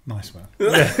 nice, man.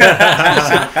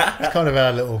 It's kind of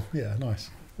our little, nice.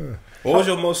 What was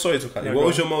your most, sorry to cut you, what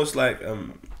was your most like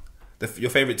your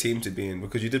favourite team to be in?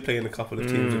 Because you did play in a couple of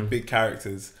teams with big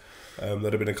characters. There'd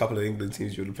have been a couple of England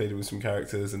teams you would have played with some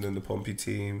characters, and then the Pompey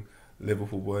team,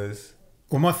 Liverpool boys.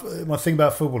 Well, my thing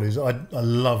about football is I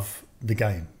love the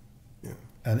game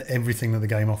and everything that the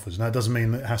game offers. Now, it doesn't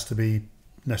mean that it has to be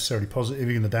necessarily positive.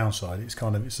 Even the downside, it's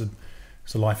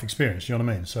a life experience. You know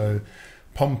what I mean? So,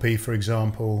 Pompey, for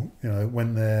example,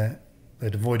 went there.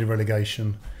 They'd avoided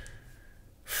relegation.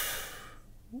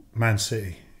 Man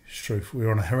City, it's true. We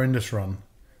were on a horrendous run.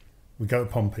 We go to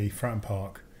Pompey, Fratton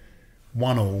Park,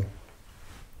 1-1.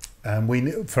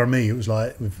 And for me, it was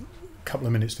like, with a couple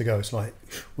of minutes to go, it's like,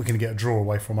 we're going to get a draw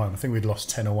away from home. I think we'd lost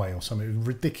 10 away or something. It was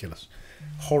ridiculous.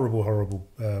 Horrible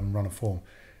run of form.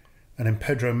 And then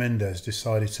Pedro Mendes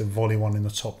decided to volley one in the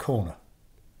top corner.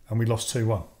 And we lost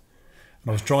 2-1. And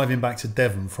I was driving back to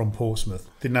Devon from Portsmouth.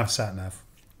 Didn't have sat-nav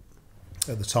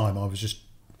at the time. I was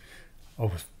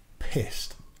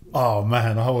pissed. Oh,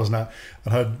 man, I wasn't out. I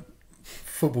had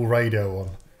football radio on.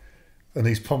 And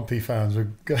these Pompey fans were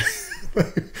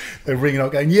they're ringing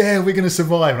up going, yeah, we're going to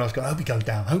survive. And I was going, hope we go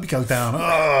down.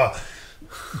 Oh!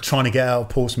 Trying to get out of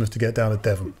Portsmouth to get down to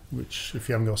Devon, which, if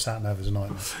you haven't got sat-nav, is a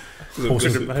nightmare.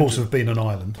 Portsmouth being an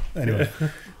island. Anyway.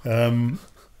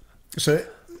 So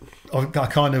I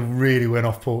kind of really went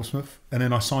off Portsmouth, and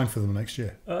then I signed for them next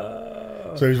year.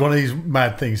 So it was one of these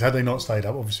mad things. Had they not stayed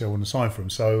up, obviously I wouldn't have signed for them.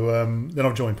 So then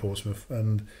I've joined Portsmouth,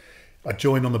 and I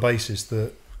joined on the basis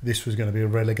that this was going to be a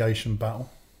relegation battle,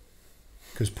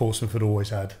 because Portsmouth had always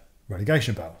had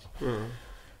relegation battles.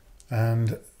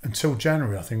 And until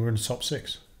January, I think we were in the top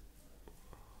 6.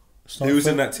 Who was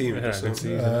in that team?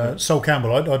 Sol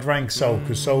Campbell. I'd rang Sol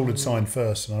because Sol had signed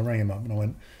first, and I rang him up and I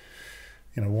went,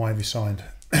 why have you signed?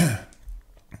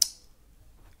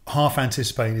 Half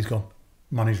anticipating, he's gone,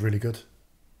 money's really good.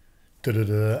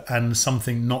 And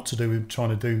something not to do with trying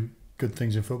to do good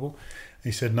things in football.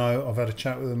 He said, no, I've had a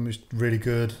chat with him, he's really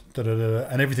good,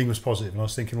 and everything was positive. And I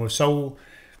was thinking, well, if Sol,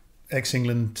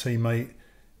 ex-England teammate,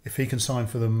 if he can sign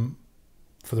for them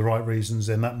for the right reasons,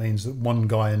 then that means that one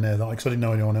guy in there, because I didn't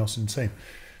know anyone else in the team,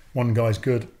 one guy's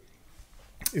good,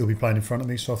 he'll be playing in front of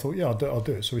me. So I thought, I'll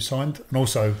do it. So we signed. And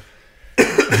also,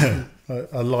 I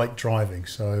like driving.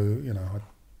 So,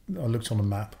 I looked on the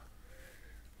map,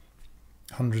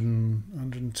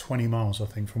 120 miles, I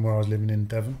think, from where I was living in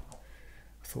Devon.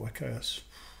 I thought, okay, that's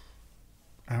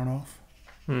an hour and a half.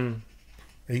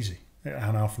 Easy. An hour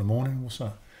and a half in the morning. What's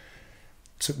that?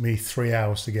 Took me 3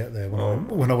 hours to get there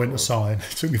when I went to sign.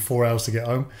 It took me 4 hours to get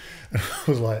home. And I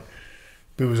was like,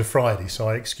 but it was a Friday, so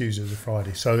I excused it as a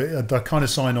Friday. So I kind of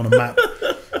signed on a map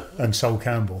and Sol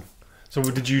Campbell. So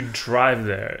did you drive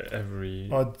there every...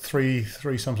 I had three,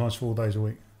 sometimes 4 days a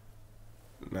week.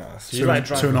 Nah, so you like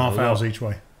 2.5 hours each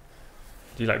way.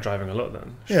 Do you like driving a lot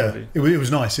then? Surely? Yeah, it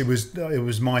was nice. It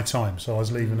was my time, so I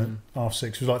was leaving at 6:30.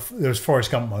 It was like, there was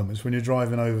Forrest Gump moments when you're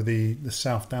driving over the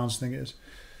South Downs, thing it is.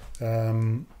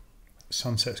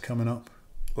 Sunset's coming up.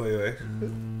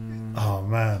 Oh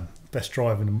man, best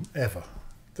driving ever.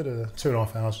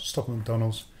 2.5 hours, stop at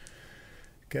McDonald's,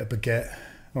 get a baguette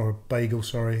or a bagel,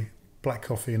 black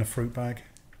coffee in a fruit bag,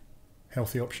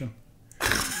 healthy option.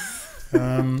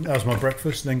 That was my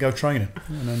breakfast, and then go training,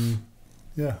 and then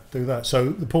do that. So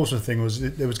the Portsmouth thing was,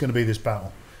 there was going to be this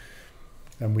battle,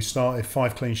 and we started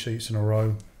 5 clean sheets in a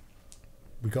row.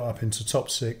 We got up into top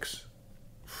 6,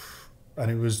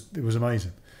 and it was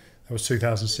amazing. That was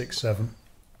 2006-07.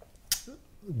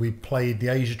 We played the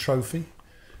Asia Trophy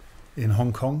in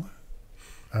Hong Kong,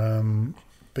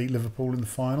 beat Liverpool in the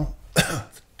final.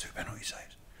 2 penalty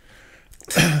saves.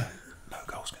 No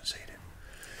goals conceded.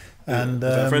 And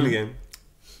was that a friendly game?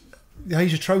 The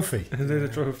Asia Trophy. There's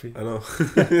a trophy. I know.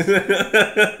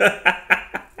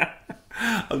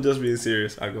 I'm just being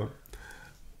serious. I go.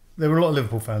 There were a lot of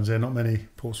Liverpool fans there, not many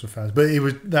Portsmouth fans. But it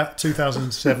was that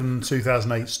 2007,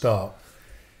 2008 start.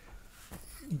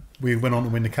 We went on to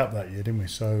win the cup that year, didn't we?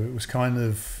 So it was kind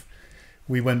of,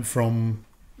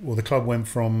 the club went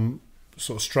from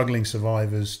sort of struggling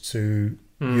survivors to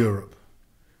Europe.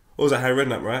 What was that, Harry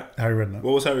Redknapp, right? Harry Redknapp.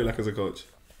 What was Harry like as a coach?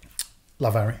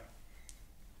 Love Harry.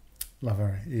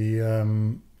 He,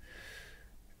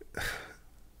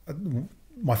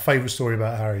 my favourite story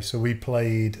about Harry. So we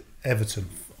played Everton.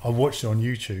 I watched it on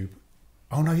YouTube.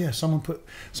 Oh no, yeah. Someone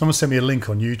sent me a link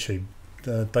on YouTube.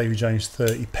 Davy James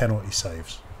 30 penalty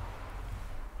saves.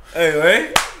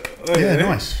 Anyway. Yeah,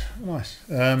 nice.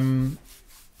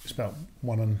 It's about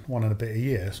one and a bit a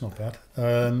year. It's not bad.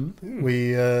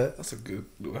 That's a good.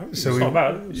 So it's not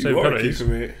bad. You are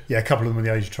keeping me. Yeah, a couple of them are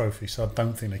the Asia Trophy, so I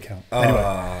don't think they count. Anyway,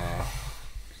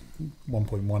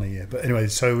 1.1 a year. But anyway,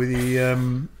 so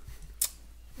we're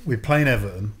playing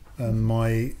Everton, and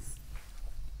my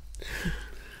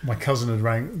cousin had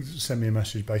sent me a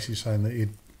message basically saying that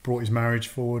he'd brought his marriage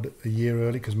forward a year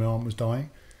early because my aunt was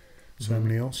dying,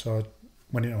 terminally ill. So I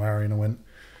went into Harry and I went,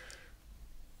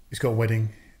 he's got a wedding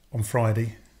on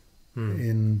Friday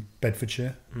in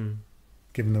Bedfordshire,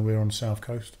 given that we're on the south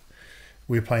coast.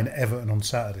 We were playing Everton on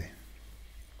Saturday.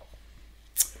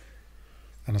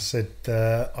 And I said,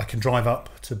 I can drive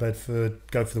up to Bedford,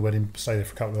 go for the wedding, stay there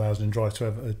for a couple of hours and then drive to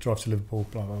Liverpool,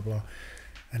 blah, blah, blah.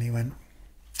 And he went,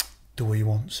 do what you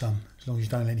want, son, as long as you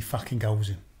don't let any fucking goals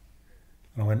in.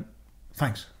 And I went,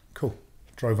 thanks, cool.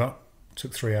 Drove up,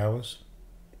 took 3 hours.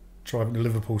 Driving to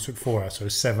Liverpool took 4 hours, so it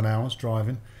was 7 hours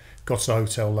driving. Got to the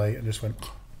hotel late and just went,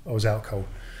 I was out cold.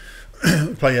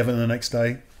 Play Everton the next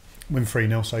day, win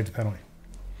 3-0, saved a penalty.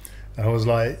 And I was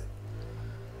like,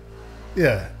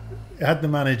 yeah, had the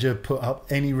manager put up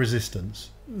any resistance,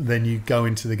 then you go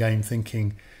into the game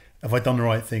thinking, have I done the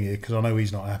right thing here? Because I know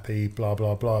he's not happy, blah,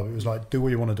 blah, blah. It was like, do what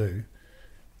you want to do.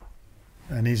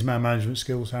 And his man management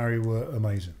skills, Harry, were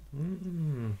amazing.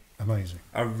 Amazing.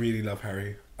 I really love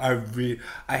Harry. I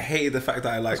hated the fact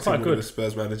that I liked him when he was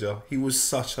Spurs manager. He was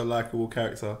such a likeable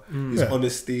character. His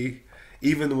honesty,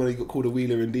 even when he got called a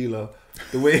wheeler and dealer,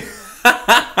 the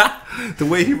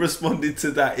way he responded to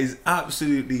that is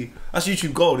absolutely, that's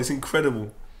YouTube gold. It's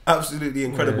incredible, absolutely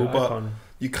incredible. Yeah, but I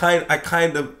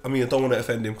mean, I don't want to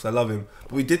offend him because I love him,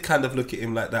 but we did kind of look at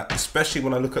him like that, especially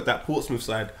when I look at that Portsmouth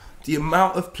side. The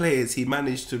amount of players he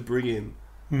managed to bring in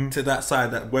to that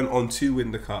side that went on to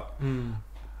win the cup.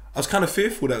 I was kind of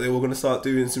fearful that they were going to start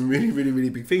doing some really, really, really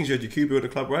big things. You had Yakubu at the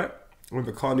club, right? I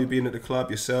remember Kanu being at the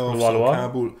club, yourself,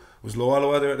 Campbell. Was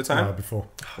Loalawa there at the time? No, before.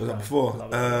 Was that before?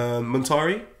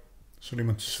 Montari?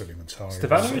 Suleiman Tari.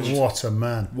 Stefanovic? What a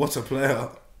man. What a player.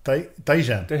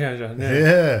 Dejan.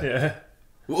 Yeah.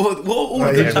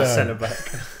 What centre back.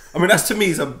 I mean, that's to me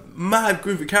is a mad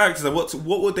group of characters. What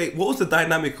was the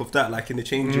dynamic of that like in the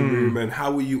changing room, and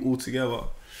how were you all together?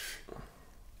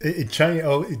 It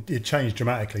changed. It changed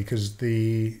dramatically because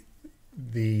the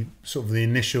sort of the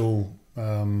initial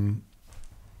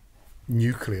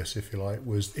nucleus, if you like,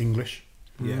 was English.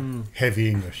 Yeah, heavy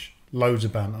English, loads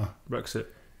of banter. Brexit.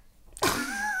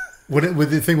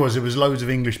 The thing was, it was loads of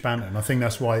English banter, and I think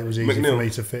that's why it was easy for me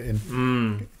to fit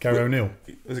in. Gary O'Neill.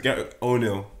 Was it Gary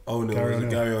O'Neill?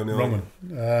 Gary O'Neill.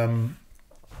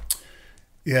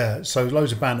 Yeah, so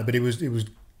loads of banter, but it was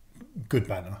good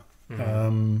banter.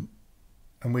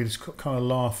 And we just kind of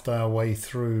laughed our way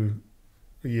through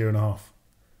a year and a half,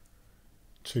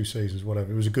 2 seasons,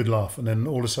 whatever. It was a good laugh, and then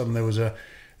all of a sudden there was a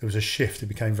shift. It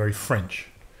became very French.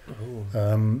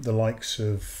 The likes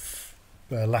of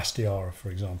Lastiara,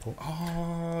 for example.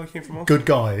 Oh, came from good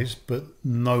guys, but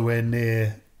nowhere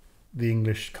near the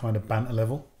English kind of banter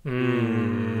level.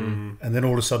 And then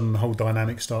all of a sudden the whole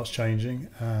dynamic starts changing,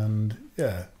 and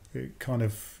yeah, it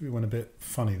went a bit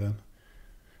funny then.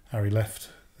 Harry left.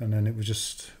 And then we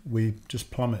just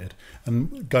plummeted.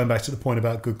 And going back to the point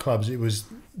about good clubs, it was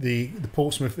the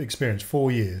Portsmouth experience,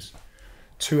 4 years,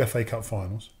 2 FA Cup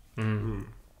finals,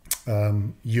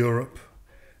 Europe,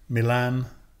 Milan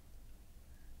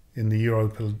in the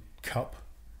Europa Cup,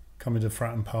 coming to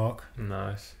Fratton Park.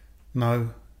 Nice.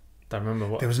 No. Don't remember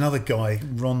what. There was another guy,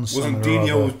 Ron Wasn't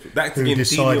Dino, who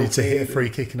decided to hit a free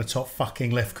kick in the top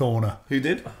fucking left corner. Who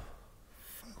did?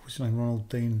 What's his name? Ronald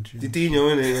Dean. Dino,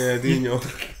 innit? Yeah, Dino.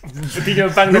 Dino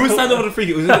banged Who was standing over the free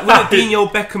kick? Was it Dino,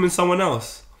 Beckham, and someone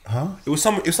else? Huh? It was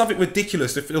something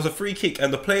ridiculous. There was a free kick,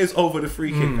 and the players over the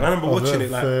free kick. And I remember watching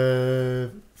it like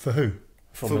for who?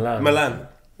 For Milan.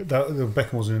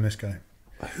 Beckham wasn't in this game.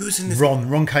 Who's in this?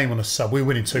 Ron came on a sub. We were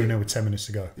winning 2-0 with 10 minutes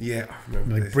to go. Yeah, I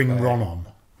remember. And they bring Ron on.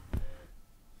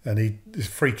 and this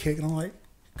free kick, and I'm like,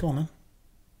 go on then.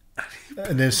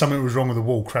 And then something was wrong with the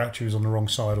wall. Crouchy was on the wrong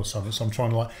side or something, so I'm trying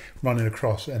to like run it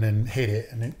across and then hit it,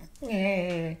 and then.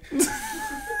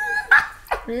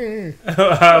 Mate.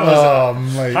 How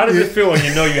does it feel when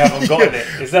you know you haven't gotten it?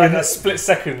 Is that that split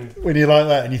second when you're like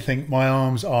that and you think my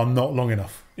arms are not long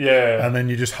enough? Yeah. And then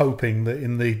you're just hoping that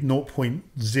in the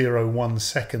 0.01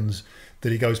 seconds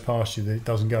that it goes past you, that it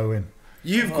doesn't go in.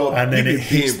 And then it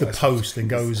hits the post and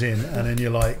goes in, and then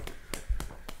you're like,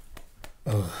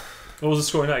 oh. What was the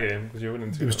score in that game? Because you were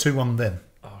winning 2-0. It was 2-1 then.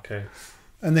 Oh, okay.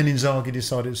 And then Inzaghi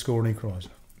decided to score an equaliser.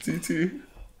 2-2.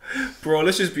 Bro,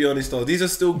 let's just be honest though. These are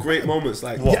still great moments.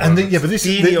 Like, but this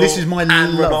is my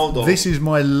love. Ronaldo. This is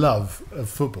my love of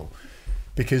football,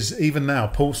 because even now,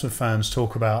 Portsmouth fans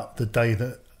talk about the day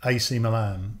that AC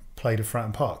Milan played at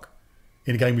Fratton Park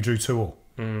in a game we drew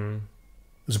 2-2.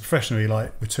 As a professional, you're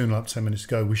like, we're 2-0 up 10 minutes to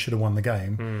go. We should have won the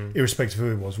game, irrespective of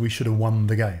who it was. We should have won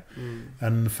the game.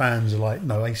 And the fans are like,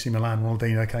 no, AC Milan,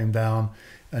 Ronaldinho came down,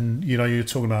 and you know, you're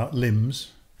talking about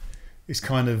limbs. It's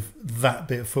kind of that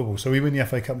bit of football. So we win the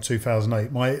FA Cup in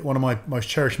 2008. One of my most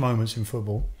cherished moments in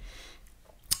football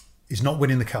is not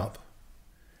winning the cup.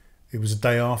 It was a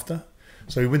day after.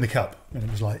 So we win the cup, and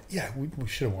it was like, yeah, we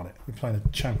should have won it. We're playing a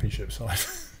championship side.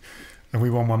 And we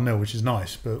won 1-0, which is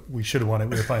nice, but we should have won it.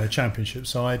 We were playing a championship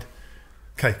side.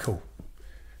 Okay, cool.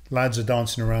 Lads are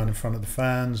dancing around in front of the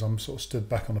fans. I'm sort of stood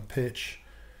back on the pitch,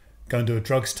 going to do a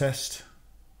drugs test,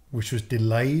 which was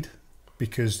delayed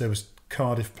because there was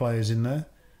Cardiff players in there.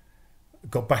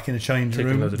 Got back in the changing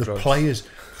room. The drugs. Players,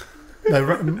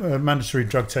 mandatory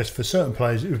drug test for certain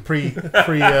players. It was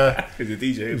pre-Euro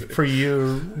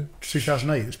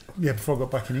 2008. It was, before I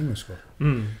got back in the England squad.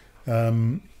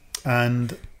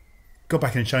 And got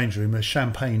back in the change room. There's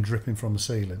champagne dripping from the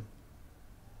ceiling,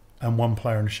 and one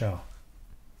player in the shower.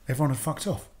 Everyone had fucked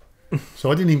off,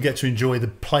 so I didn't even get to enjoy the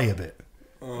play a bit.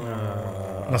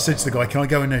 And I said to the guy, "Can I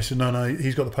go in there?" He said, "No,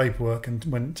 he's got the paperwork, and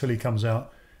until he comes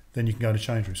out, then you can go to the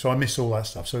change room." So I missed all that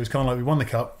stuff. So it's kind of like we won the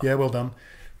cup. Yeah, well done.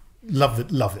 Love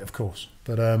it, of course.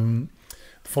 But the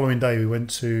following day, we went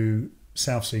to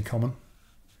Southsea Common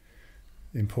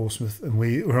in Portsmouth, and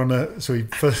we were on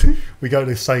we go to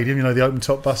the stadium, you know, the open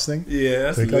top bus thing.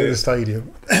 Yeah, so we go to the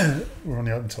stadium. We're on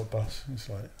the open top bus. It's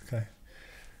like, okay,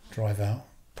 drive out.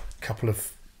 A couple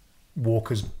of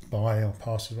walkers by or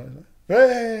passers by.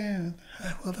 Hey,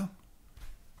 well done.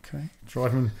 Okay,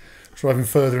 driving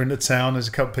further into town. There's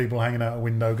a couple of people hanging out a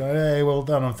window. Go, hey, well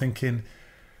done. I'm thinking,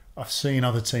 I've seen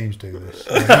other teams do this.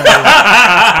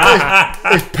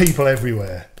 There's people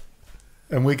everywhere.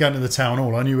 And we're going to the town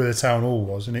hall. I knew where the town hall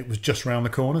was, and it was just round the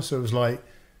corner. So it was like,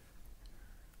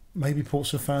 maybe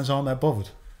Portsmouth fans aren't that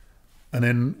bothered. And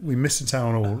then we missed the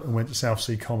town hall and went to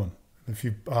Southsea Common.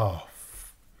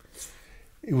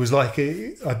 It was like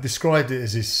I described it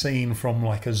as this scene from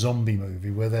like a zombie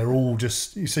movie where they're all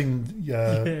just. You've seen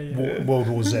World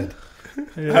War Z.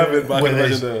 Where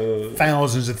there's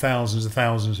thousands and thousands and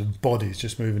thousands of bodies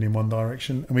just moving in one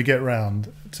direction, and we get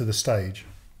round to the stage.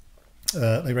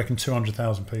 They reckon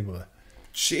 200,000 people there.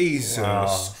 Jesus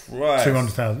Christ!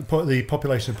 200,000. The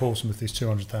population of Portsmouth is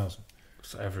 200,000.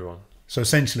 So everyone. So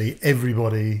essentially,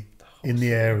 everybody in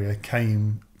the area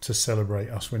came to celebrate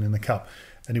us winning the cup,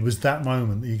 and it was that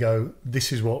moment that you go,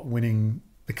 "This is what winning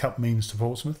the cup means to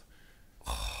Portsmouth."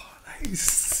 Oh, that is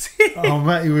sick. Oh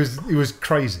man, it was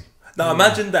crazy. Now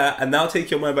imagine that, and now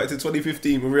take your mind back to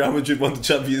 2015 when Real Madrid won the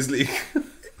Champions League.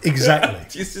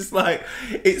 Exactly. It's just like,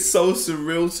 it's so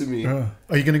surreal to me. Are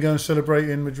you going to go and celebrate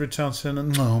in Madrid Town Centre?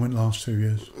 No, I went last 2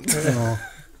 years. I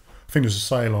think there's a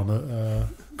sale on at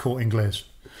Court Inglés.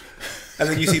 And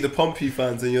then you see the Pompey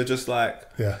fans, and you're just like,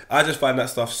 yeah. I just find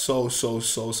that stuff so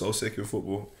sick in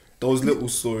football. Those little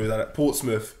stories like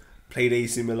Portsmouth played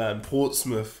AC Milan.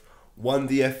 Portsmouth won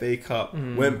the FA Cup,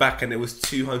 went back, and it was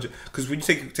 200. Because when you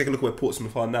take a look at where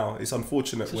Portsmouth are now, it's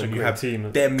unfortunate when you have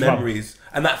their memories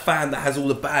and that fan that has all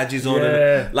the badges on,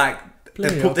 and like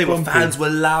they were fans were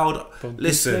loud.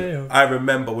 Listen, I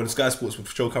remember when Sky Sports would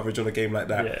show coverage on a game like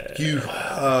that. You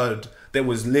heard there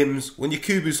was limbs when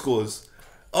Yakubu scores.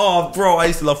 Oh, bro, I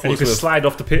used to love Portsmouth. And you could slide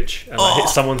off the pitch and hit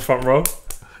someone's front row.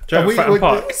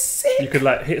 Park, you could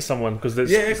like hit someone because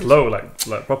it's low,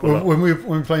 like proper. When we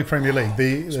were playing Premier League,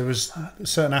 there was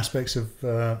certain aspects of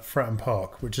Fratton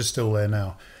Park which are still there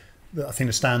now. I think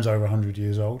the stand's over 100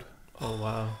 years old. Oh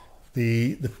wow!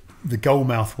 The goal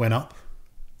mouth went up.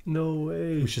 No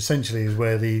way. Which essentially is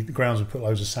where the grounds would put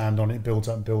loads of sand on it, builds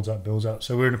up.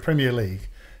 So we're in a Premier League,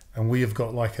 and we have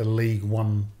got like a League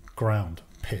One ground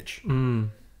pitch.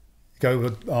 Go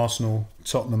with Arsenal,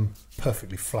 Tottenham,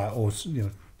 perfectly flat, or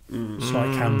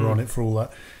slight camber on it for all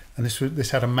that. and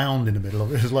this had a mound in the middle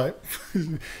of it. It was like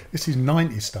this is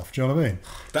 90s stuff. Do you know what I mean?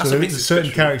 That's so what makes it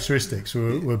certain special. characteristics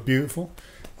were beautiful.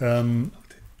 And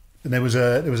there was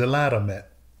a lad I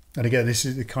met, and again, this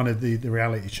is the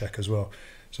reality check as well.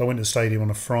 So I went to the stadium on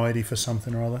a Friday for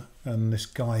something or other, and this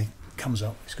guy comes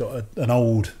up. He's got an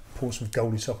old Portsmouth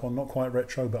goalie top on, not quite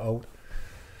retro, but old.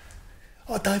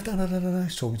 Oh, Dave, no.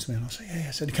 He's talking to me, and I said, yeah.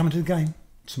 I said, you coming to the game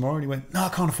tomorrow? And he went, no, I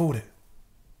can't afford it.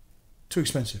 Too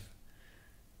expensive.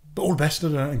 But all the best,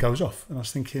 and goes off. And I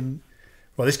was thinking,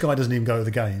 well, this guy doesn't even go to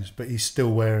the games, but he's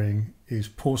still wearing his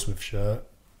Portsmouth shirt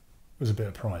with a bit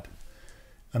of pride.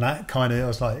 And that kind of, I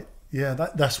was like, yeah,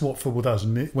 that's what football does.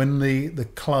 And when the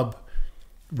club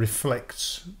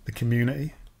reflects the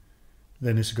community,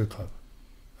 then it's a good club.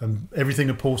 And everything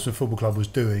the Portsmouth Football Club was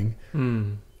doing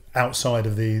outside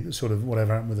of the sort of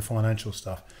whatever happened with the financial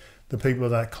stuff, the people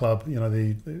of that club, you know,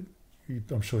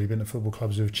 I'm sure you've been to football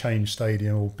clubs who have changed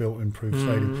stadium or built improved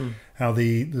stadium, how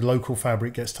the local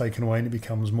fabric gets taken away and it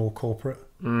becomes more corporate.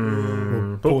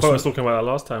 Poet was talking about that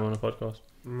last time on the podcast.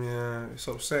 Yeah, it's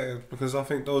upsetting because I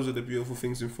think those are the beautiful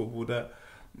things in football that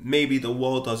maybe the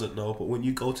world doesn't know, but when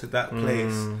you go to that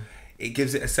place, it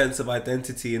gives it a sense of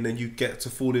identity, and then you get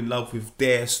to fall in love with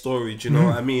their story. Do you know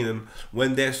what I mean? And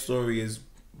when their story is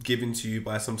given to you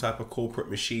by some type of corporate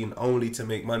machine only to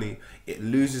make money, it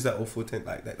loses that authentic,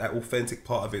 like that authentic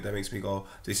part of it that makes me go,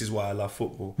 this is why I love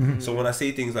football. So when I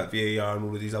say things like VAR and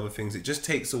all of these other things, it just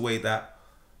takes away that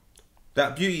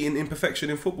beauty and imperfection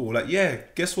in football. Like, yeah,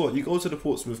 guess what? You go to the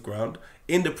Portsmouth ground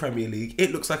in the Premier League,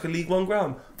 it looks like a League One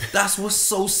ground. That's what's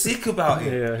so sick about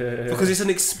it. Yeah. Because it's an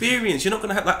experience. You're not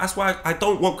gonna have that's why I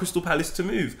don't want Crystal Palace to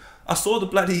move. I saw the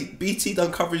bloody BT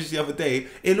done coverage the other day.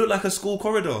 It looked like a school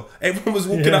corridor. Everyone was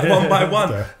walking up one by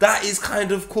one. That is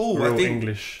kind of cool. Real I think.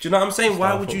 English. Do you know what I'm saying?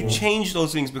 Why would football. you change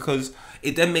those things? Because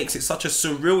it then makes it such a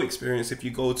surreal experience if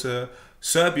you go to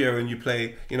Serbia and you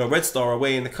play, you know, Red Star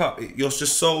away in the cup. You're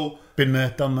just so... Been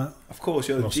there, done that. Of course,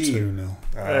 you're Lost the G.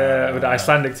 2-0. With the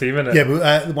Icelandic team, innit? Yeah,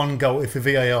 but one goal, if a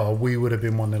VAR, we would have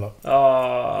been 1-0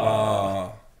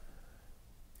 up.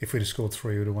 If we'd have scored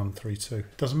 3, we would have won 3-2.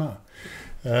 Doesn't matter.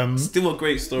 Still a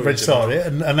great story. Red Star,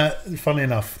 and that, funny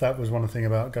enough, that was one thing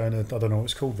about going to, I don't know what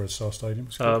it's called, Red Star Stadium.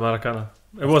 Maracana.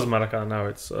 It was Maracana, now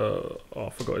it's, I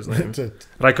forgot his name.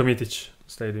 Rajko Mitic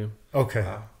Stadium. Okay.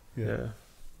 Yeah.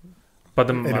 But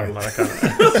the Anyway.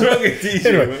 Maracana. What's wrong with DJ?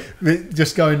 Anyway,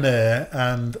 just going there,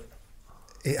 and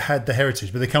it had the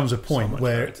heritage, but there comes a point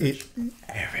where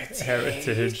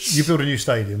heritage. you build a new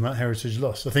stadium, that heritage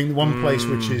lost. I think the one place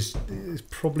which is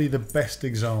probably the best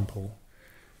example,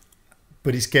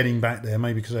 but it's getting back there,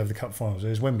 maybe because they have the cup finals,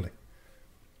 is Wembley.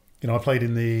 You know, I played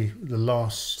in the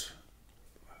last,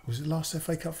 was it last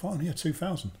FA Cup final? Yeah,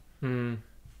 2000.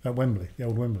 At Wembley, the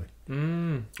old Wembley.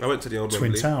 I went to the old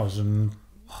Twin Wembley. Towers, and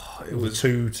it was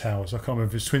 2 towers. I can't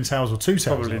remember if it's Twin Towers or 2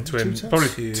 towers. Probably now. twin. 2 towers?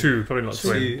 Probably two. Probably not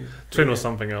twin. Twin was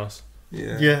something else.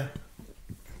 Yeah.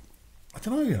 I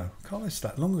don't know, you know. Can't it's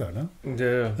that long ago now.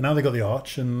 Yeah. And now they've got the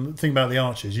arch, and the thing about the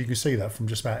arch is you can see that from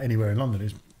just about anywhere in London.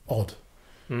 It's odd.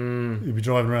 You'll be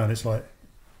driving around, it's like,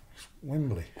 it's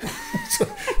Wembley.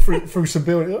 through some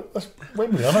building. Oh, that's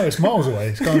Wembley. I know it's miles away.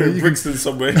 It's kind of Brixton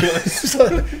somewhere. it's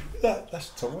like, that's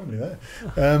Tom Wembley there.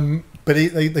 But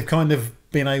they've kind of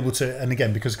been able to, and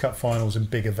again, because cup finals and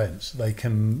big events, they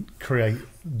can create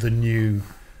the new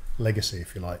legacy,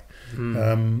 if you like.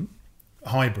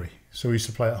 Highbury. So we used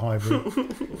to play at Highbury.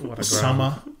 What a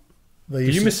Summer.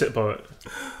 Did you miss it, Poet?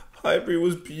 Highbury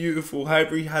was beautiful.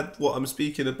 Highbury had what I'm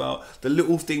speaking about, the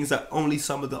little things that only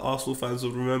some of the Arsenal fans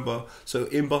will remember. So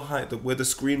in behind, where the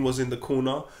screen was in the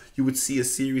corner, you would see a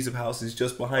series of houses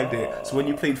just behind it. So when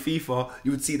you played FIFA, you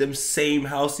would see them same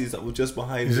houses that were just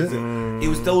behind it. It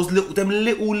was those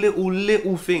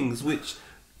little things which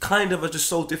kind of are just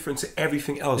so different to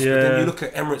everything else. Yeah. But then you look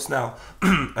at Emirates now,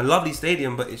 a lovely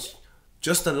stadium, but it's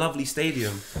just a lovely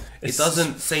stadium. It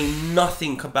doesn't say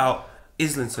nothing about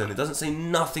Islington. It doesn't say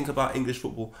nothing about English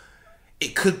football.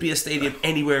 It could be a stadium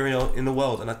anywhere in the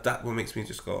world, and that what makes me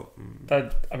just go.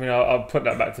 I'll put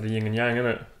that back to the yin and yang,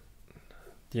 innit?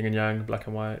 The yin and yang, black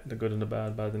and white, the good and the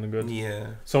bad and the good.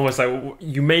 Yeah. It's almost like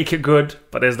you make it good,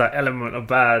 but there's that element of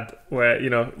bad where,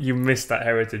 you know, you miss that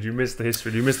heritage, you miss the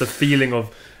history, you miss the feeling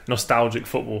of nostalgic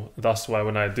football. That's why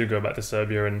when I do go back to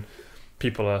Serbia and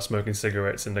people are smoking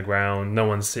cigarettes in the ground, no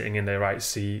one's sitting in their right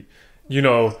seat, you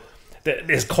know,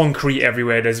 there's concrete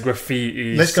everywhere, there's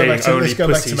graffiti saying only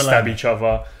pussies stab each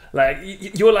other. Like,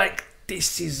 you're like,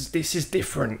 this is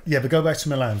different. Yeah, but go back to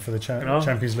Milan for the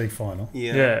Champions League final.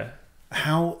 Yeah.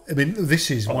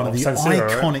 This is one of the San Siro,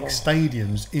 iconic right?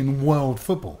 stadiums in world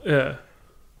football. Yeah.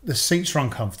 the seats were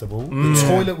uncomfortable. The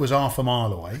toilet was half a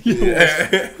mile away,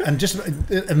 and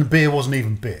the beer wasn't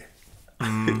even beer.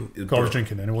 God, I was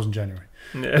drinking then. It wasn't January,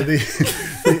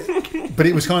 but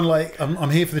it was kind of like I'm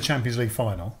here for the Champions League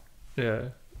final. Yeah.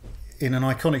 In an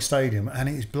iconic stadium, and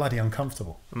it is bloody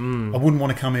uncomfortable. I wouldn't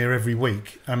want to come here every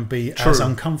week and be as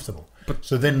uncomfortable.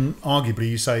 So then, arguably,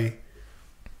 you say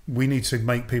we need to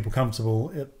make people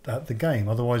comfortable at the game.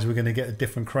 Otherwise, we're going to get a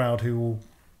different crowd who will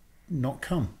not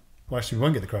come. Well, actually, we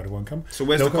won't get the crowd who won't come. So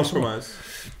where's the compromise?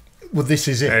 Well, this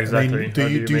is it. Yeah, exactly. I mean,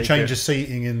 do you change the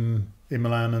seating in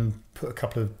Milan and put a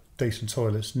couple of decent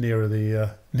toilets near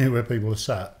where people are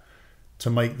sat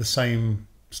to make the same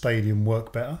stadium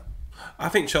work better? I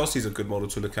think Chelsea's a good model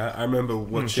to look at. I remember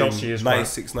watching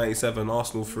 96, 97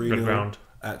 Arsenal 3-0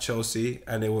 at Chelsea,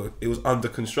 and it was under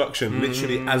construction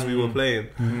literally as we were playing.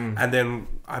 And then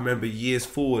I remember years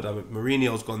forward,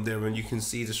 Mourinho's gone there, and you can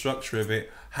see the structure of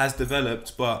it has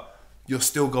developed, but you're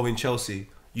still going Chelsea.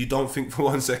 You don't think for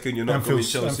 1 second you're not going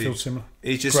Chelsea. Anfield's similar.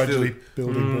 It's just gradually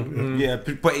building. Yeah,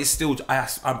 but it's still. I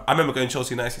remember going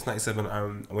Chelsea 96, 97.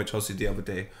 I went Chelsea the other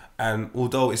day, and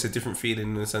although it's a different feeling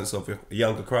in the sense of a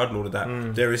younger crowd and all of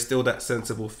that, there is still that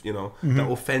sensible, that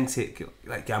authentic.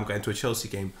 Like, yeah, I'm going to a Chelsea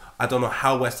game. I don't know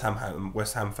how West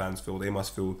Ham fans feel. They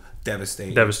must feel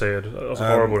devastated. That's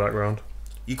horrible, that ground.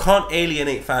 You can't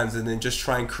alienate fans and then just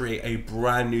try and create a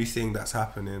brand new thing that's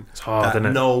happening. It's hard, that isn't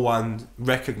it? no one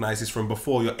recognises from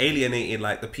before. You're alienating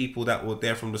like the people that were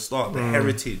there from the start, the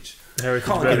heritage. I've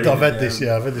had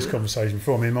this conversation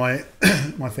before. I mean,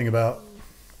 my thing about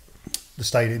the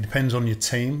stadium, it depends on your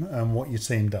team and what your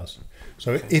team does.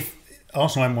 So if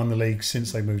Arsenal haven't won the league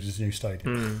since they moved to this new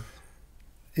stadium,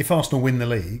 if Arsenal win the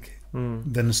league,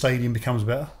 then the stadium becomes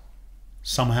better.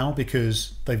 Somehow,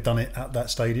 because they've done it at that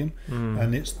stadium,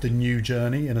 and it's the new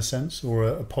journey in a sense, or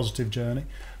a positive journey.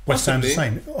 West Ham's the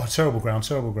same. Terrible ground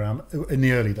in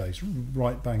the early days,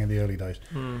 right bang in the early days.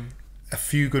 A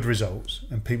few good results,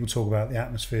 and people talk about the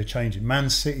atmosphere changing. Man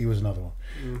City was another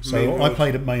one. So I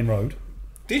played at Main Road.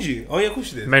 Did you? Oh yeah, of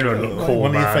course you did. Main Road looked cool,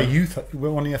 won man. Won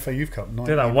the FA Youth Cup.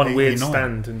 Did that one weird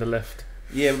stand in the left?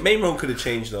 Yeah, Main Road could have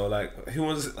changed though. Like, who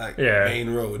was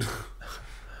Main Road?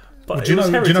 But do you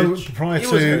know prior to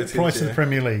heritage, the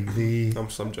Premier League, I'm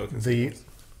joking. The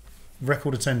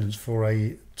record attendance for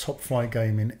a top flight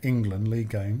game in England, league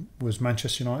game, was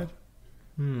Manchester United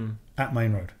at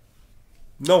Main Road.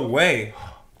 No way.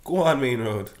 Go on, Main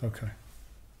Road. Okay.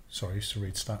 Sorry, I used to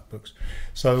read stat books.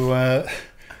 So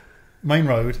Main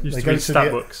Road, they go to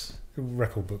stat books,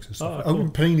 record books and stuff. Cool.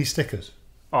 Panini stickers.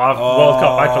 World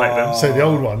Cup, I collect them. So the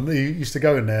old one, you used to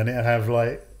go in there and it'd have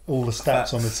like all the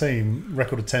stats on the team,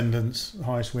 record attendance,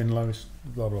 highest win, lowest,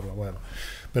 blah blah blah, whatever.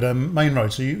 But Main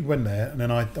Road, so you went there, and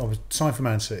then I was signed for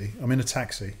Man City. I'm in a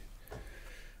taxi,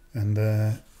 and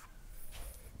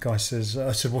guy says,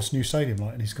 I said, "What's the new stadium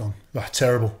like?" And he's gone,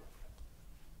 "Terrible."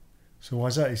 So why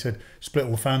is that? He said, "Split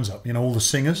all the fans up, all the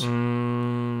singers."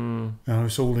 And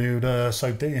it's all new, I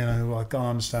can't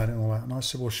understand it and all that. And I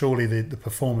said, "Well, surely the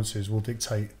performances will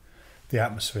dictate the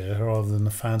atmosphere rather than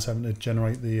the fans having to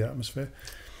generate the atmosphere."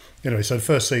 Anyway, so the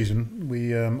first season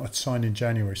I signed in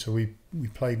January, so we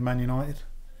played Man United,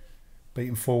 beat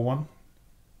them 4-1.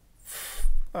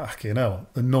 Fucking hell,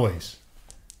 the noise.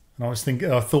 And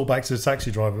I thought back to the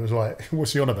taxi driver. It was like,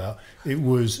 what's he on about? It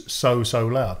was so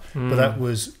loud. But that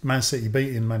was Man City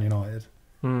beating Man United,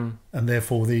 and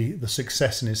therefore the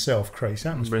success in itself creates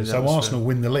atmosphere. So Arsenal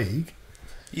win the league.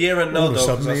 Yeah, and no, all of a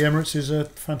sudden the Emirates is a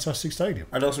fantastic stadium.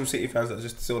 I know some City fans that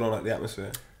just still don't like the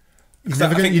atmosphere. You're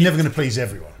never going to please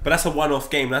everyone. But that's a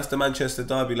one-off game. That's the Manchester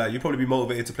derby. Like, you'd probably be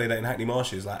motivated to play that in Hackney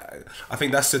Marshes. Like, I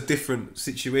think that's a different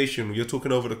situation. You're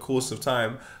talking over the course of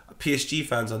time. PSG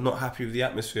fans are not happy with the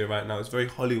atmosphere right now. It's very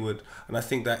Hollywood, and I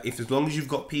think that as long as you've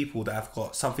got people that have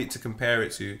got something to compare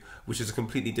it to, which is a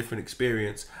completely different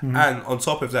experience, and on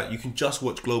top of that, you can just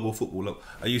watch global football. Look,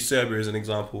 I use Serbia as an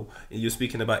example. You're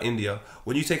speaking about India.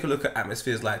 When you take a look at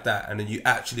atmospheres like that, and then you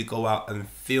actually go out and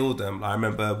feel them. I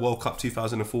remember World Cup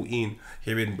 2014,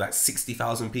 hearing like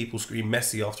 60,000 people scream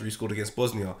Messi after he scored against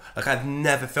Bosnia. Like, I'd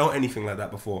never felt anything like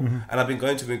that before, and I've been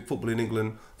going to football in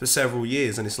England for several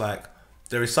years, and it's like,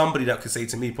 there is somebody that could say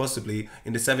to me, possibly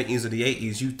in the 70s or the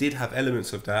 80s, you did have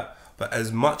elements of that. But as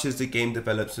much as the game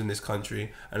develops in this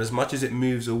country, and as much as it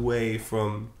moves away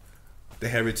from the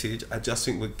heritage, I just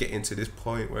think we're getting to this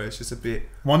point where it's just a bit...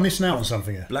 Am I missing out on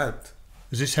something here? Bland.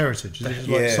 Is this heritage? Is this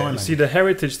Yeah. like sign language? See, the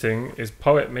heritage thing is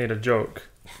Poet made a joke.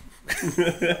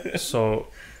 So,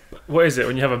 what is it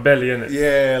when you have a belly in it?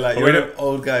 Yeah, like Or you're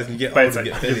old guys and you get old and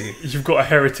get belly. You've got a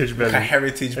heritage belly. Like a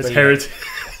heritage It's belly. heritage.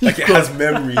 Like it has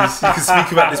memories. You can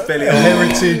speak about this belly.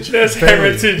 Heritage. There's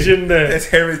heritage in there. There's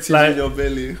heritage in your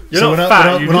belly. You're not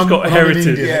fat. You just got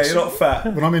heritage. Yeah, you're not fat.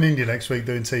 When I'm in India next week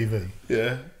doing TV,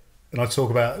 yeah, and I talk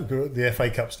about the FA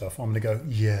Cup stuff, I'm going to go,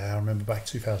 yeah, I remember back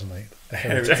 2008.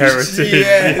 Heritage.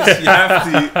 Yes, you have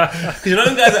to. Because you know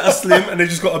the guys that are slim and they've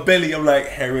just got a belly, I'm like,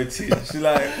 heritage. You're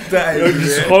like, that You're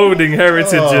is just holding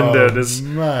heritage in there.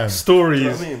 There's stories. You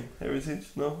know what I mean? Heritage?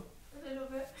 No? A little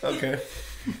bit. Okay.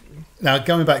 Now,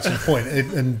 going back to the point,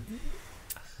 and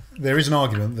there is an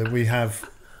argument that we have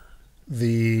well,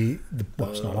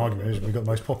 it's not an argument, we've got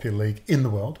the most popular league in the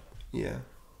world. Yeah.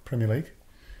 Premier League.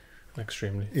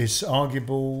 Extremely. It's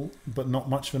arguable, but not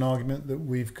much of an argument, that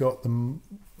we've got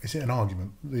is it an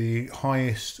argument? The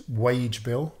highest wage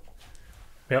bill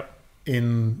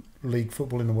in league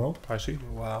football in the world. I see.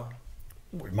 Wow.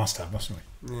 We must have, mustn't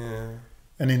we? Yeah.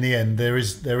 And in the end, there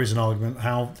is an argument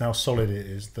how solid it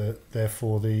is that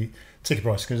therefore the ticket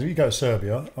price. Because if you go to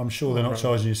Serbia, I'm sure they're not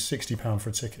charging you £60 for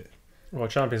a ticket. Well,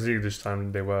 Champions League this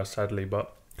time they were, sadly,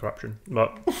 but corruption.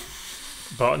 But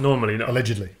normally no.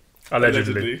 Allegedly.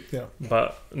 Yeah.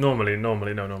 But normally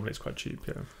it's quite cheap.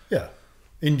 Yeah. Yeah.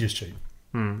 India's cheap.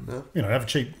 Yeah. You know, have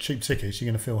cheap tickets, you're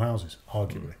going to fill houses,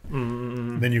 arguably.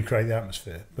 Then you create the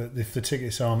atmosphere. But if the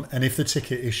tickets aren't, and if the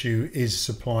ticket issue is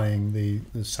supplying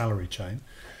the salary chain,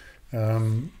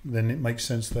 then it makes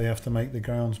sense they have to make the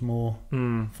grounds more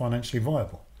financially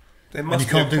viable. And you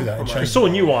can't do that. It's so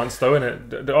nuanced, though,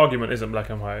 isn't it? The argument isn't black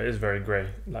and white. It is very grey.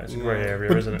 Like it's a grey area,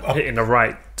 but, isn't it? Hitting the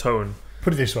right tone.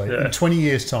 Put it this way: in 20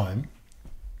 years' time,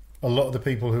 a lot of the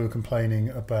people who are complaining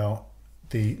about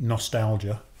the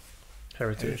nostalgia.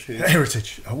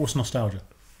 Heritage. Oh, what's nostalgia?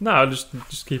 No, just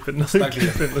keep it nostalgia.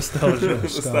 Nostalgia.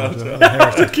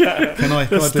 Heritage. Can I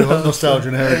do nostalgia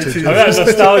and heritage? I mean,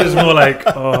 nostalgia is more like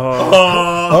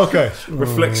okay,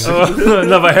 reflection.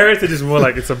 No, but heritage is more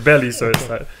like it's a belly, so it's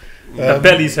like a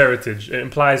belly's heritage. It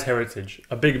implies heritage.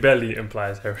 A big belly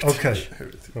implies heritage. Okay,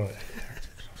 right.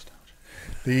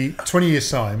 The 20 years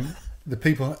time, the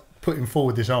people putting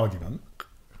forward this argument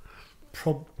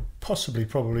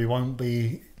probably won't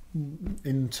be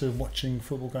into watching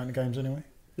football, going to games anyway.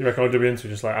 You reckon I'll be into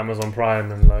just like Amazon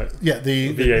Prime and like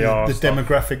the VAR the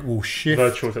demographic will shift.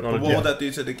 Virtual technology. But what would that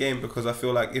do to the game? Because I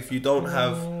feel like if you don't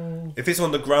have, if it's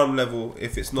on the ground level,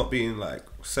 if it's not being like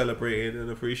celebrated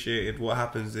and appreciated, what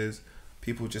happens is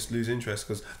people just lose interest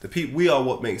because we are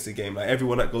what makes the game. Like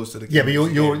everyone that goes to the game. Yeah, but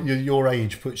your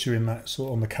age puts you in that sort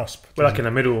of on the cusp. We're like in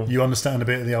the middle. You understand a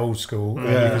bit of the old school, and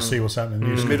you can see what's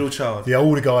happening. The middle child. The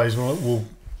older guys will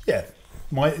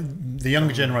the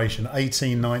younger generation,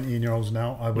 18, 19-year-olds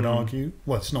now, I would argue.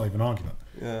 Well, it's not even an argument.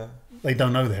 Yeah, they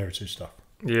don't know the heritage stuff.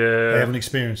 Yeah, they haven't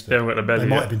experienced it. They haven't got the belly. They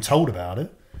might have been told about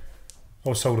it. I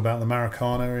was told about the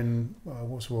Maracana in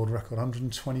what's the world record?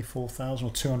 124,000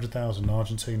 or 200,000.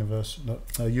 Argentina versus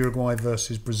Uruguay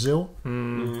versus Brazil.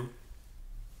 We're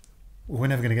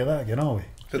never going to get that again, are we?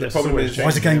 But the problem is, why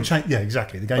is the game change? Yeah,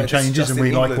 exactly. The game changes, and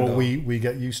we like what we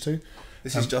get used to.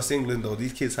 This is just England, though.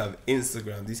 These kids have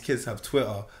Instagram. These kids have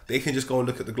Twitter. They can just go and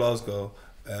look at the Glasgow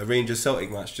Rangers Celtic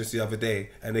match just the other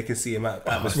day, and they can see a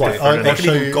atmosphere. Right, they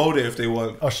can even go there if they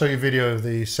want. I'll show you a video of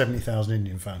the 70,000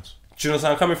 Indian fans. Do you know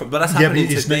where I'm coming from? But that's happening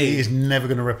today. It is never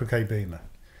going to replicate being there.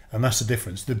 And that's the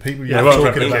difference. The people it won't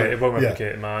replicate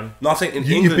it, man. No, I think in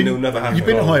England it'll never happen. You've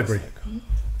been to Highbury.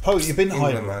 You've been to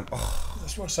Highbury, man.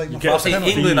 That's what I say. I think in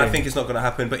England, I think it's not going to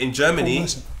happen. But in Germany,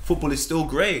 football is still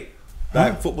great.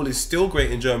 Like football is still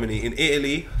great in Germany. In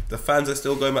Italy, the fans are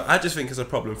still going. I just think it's a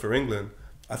problem for England.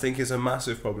 I think it's a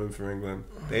massive problem for England.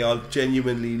 They are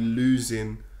genuinely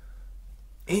losing.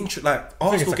 Like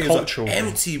Arsenal games are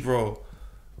empty, bro.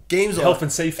 Games are health and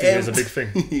safety is a big thing.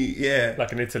 Yeah,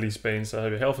 like in Italy, Spain.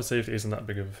 So health and safety isn't that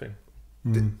big of a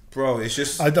thing, bro. It's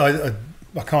just I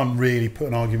can't really put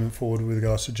an argument forward with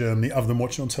regards to Germany other than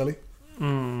watching on telly.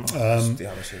 I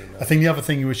think the other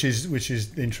thing which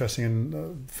is interesting, and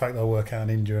the fact that I work out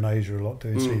in India and Asia a lot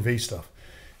doing TV stuff,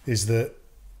 is that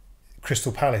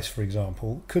Crystal Palace, for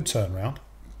example, could turn around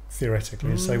theoretically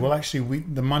and say, well, actually,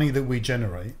 the money that we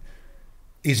generate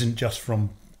isn't just from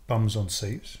bums on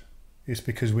seats. It's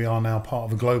because we are now part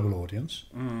of a global audience,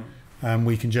 and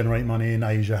we can generate money in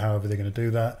Asia. However, they're going to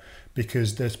do that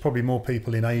because there's probably more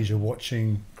people in Asia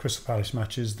watching Crystal Palace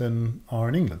matches than are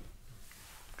in England.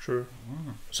 True.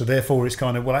 So therefore, it's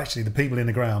kind of, well, actually, the people in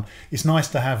the ground. It's nice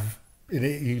to have.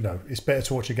 It's better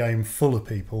to watch a game full of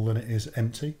people than it is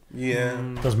empty. Yeah.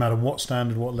 Doesn't matter what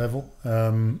standard, what level.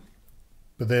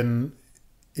 But then,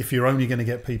 if you're only going to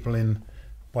get people in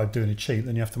by doing it cheap,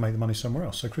 then you have to make the money somewhere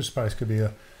else. So Crystal Palace could be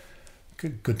a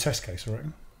good test case, I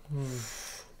reckon.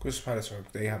 Crystal Palace,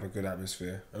 they have a good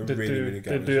atmosphere. Really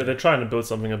good atmosphere. They're trying to build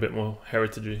something a bit more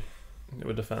heritagey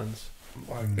with the fans.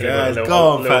 Yeah,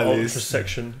 go on, Ultra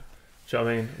section. Do you know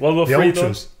what I mean? World War III,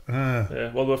 Ultras.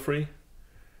 Yeah, World War III.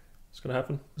 It's going to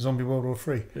happen. Zombie World War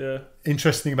III. Yeah.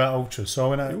 Interesting about Ultras. So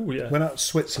I went out to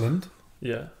Switzerland.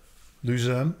 Yeah.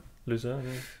 Luzerne. Yeah.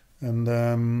 And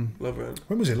love it.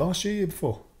 When was it? Last year? Year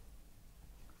before?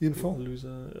 Year before?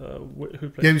 Who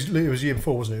played? Yeah, it was year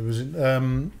before, wasn't it? It was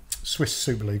in Swiss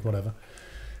Super League, whatever.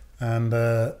 And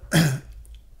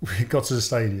we got to the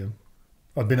stadium.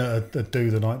 I'd been at a do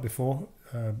the night before,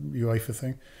 UEFA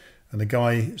thing. And the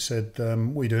guy said,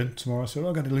 what are you doing tomorrow? I said,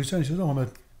 I'm going to Luzerne. He said, I'm a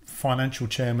financial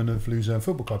chairman of Luzerne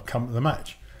Football Club. Come to the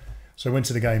match. So I went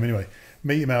to the game anyway.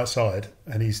 Meet him outside,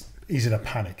 and he's in a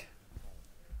panic.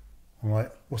 I'm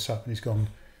like, what's up? And he's gone,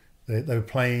 they were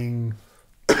playing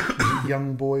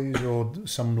Young Boys or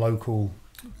some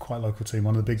quite local team,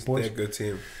 one of the big boys. They're a good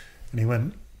team. And he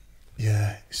went,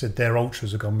 yeah. He said, their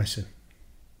ultras have gone missing.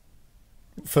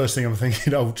 First thing I'm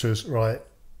thinking, ultras, right,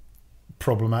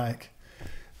 problematic.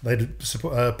 They'd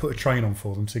put a train on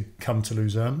for them to come to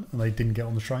Luzerne, and they didn't get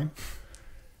on the train.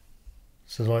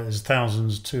 So like, there's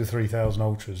 2,000 or 3,000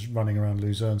 ultras running around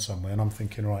Luzerne somewhere, and I'm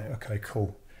thinking, right, okay,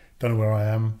 cool. Don't know where I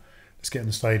am. Let's get in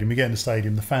the stadium. We get in the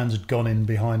stadium. The fans had gone in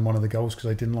behind one of the goals because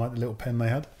they didn't like the little pen they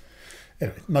had.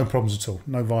 Anyway, no problems at all.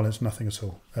 No violence, nothing at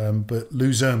all. But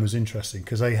Luzerne was interesting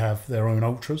because they have their own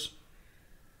ultras.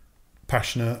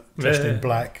 Passionate, dressed in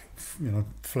black,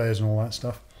 flares and all that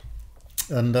stuff.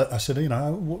 And I said,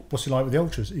 what's it like with the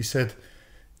ultras? He said,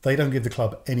 they don't give the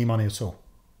club any money at all.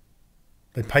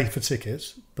 They pay for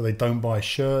tickets, but they don't buy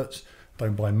shirts,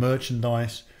 don't buy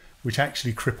merchandise, which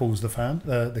actually cripples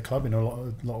the club in a lot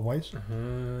of ways.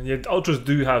 Yeah, ultras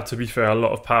do have, to be fair, a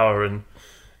lot of power in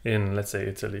let's say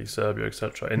Italy, Serbia,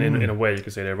 etc. In a way, you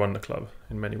could say they run the club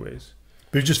in many ways.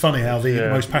 But it's just funny how the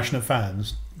most passionate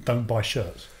fans don't buy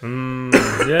shirts.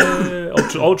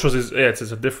 Ultras is it's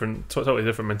a totally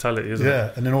different mentality, isn't it?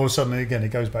 Yeah, and then all of a sudden, again, it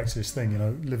goes back to this thing.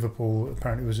 Liverpool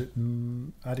apparently was it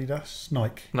Adidas,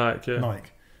 Nike.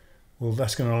 Well,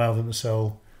 that's going to allow them to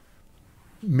sell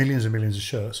millions and millions of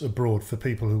shirts abroad for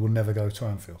people who will never go to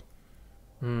Anfield.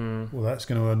 Well, that's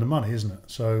going to earn the money, isn't it?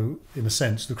 So, in a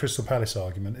sense, the Crystal Palace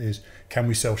argument is: can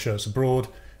we sell shirts abroad?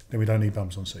 Then we don't need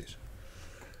bums on seats.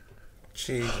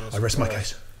 Jesus, I rest my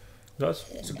case.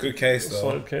 It's a good case, though.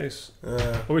 Solid case.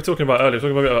 What were we talking about earlier?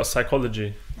 We were talking about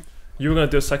psychology. You were going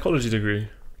to do a psychology degree.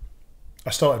 I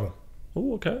started one.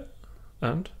 Oh, okay.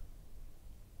 And?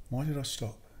 Why did I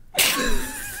stop?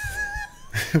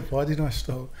 Why did I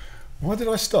stop? Why did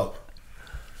I stop?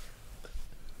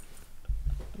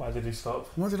 Why did he stop?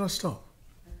 Why did I stop?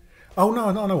 Oh, no,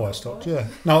 I know why I stopped, yeah.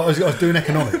 No, I was doing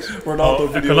economics.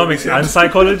 Economics and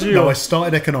psychology? No, I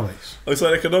started economics. Oh, you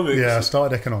started economics? Yeah, I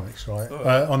started economics, right,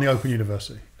 on the Open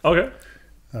University. Okay.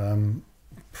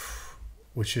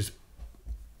 Which is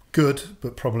good,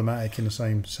 but problematic in the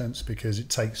same sense because it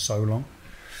takes so long.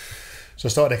 So I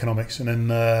started economics and then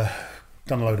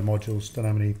done a load of modules, don't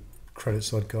know how many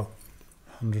credits I'd got,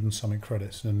 100 and something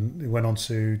credits, and it went on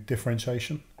to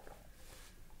differentiation,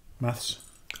 maths.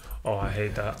 Oh, I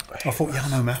hate that. I thought, I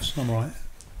know maths, I'm right.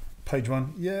 Page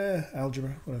 1, yeah,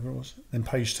 algebra, whatever it was. Then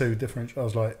page 2, differential. I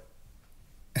was like,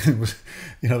 it was,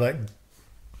 that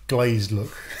glazed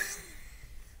look.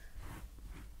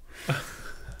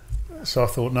 So I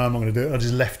thought, no, I'm not going to do it. I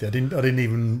just left it. I didn't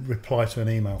even reply to an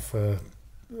email for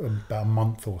about a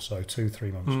month or so,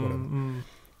 2-3 months, whatever.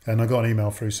 And I got an email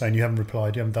through saying, you haven't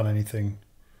replied, you haven't done anything.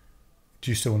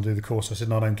 Do you still want to do the course? I said,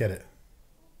 no, I don't get it.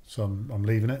 So I'm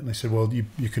leaving it. And they said, well,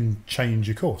 you can change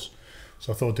your course.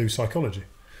 So I thought I'd do psychology.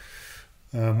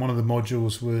 One of the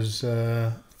modules was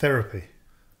therapy.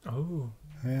 Oh.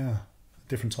 Yeah.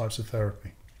 Different types of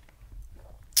therapy.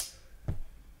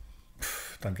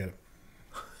 Don't get it.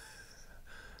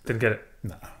 Didn't get it?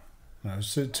 No, it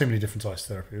was too many different types of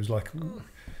therapy. It was like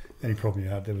any problem you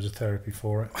had, there was a therapy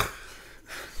for it.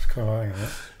 It's kind of like, hang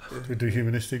on, do we do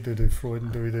humanistic, do we do Freud,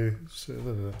 and do we do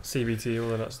CBT,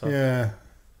 all of that stuff? Yeah.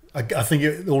 I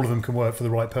think all of them can work for the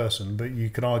right person, but you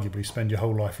can arguably spend your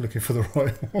whole life looking for the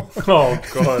right one. Oh,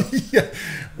 God. Yeah.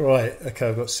 Right, okay,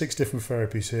 I've got 6 different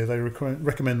therapies here. They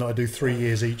recommend that I do 3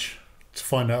 years each to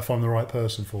find out if I'm the right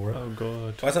person for it. Oh,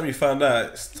 God. By the time you find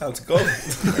out, it's time to go.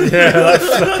 Yeah, that's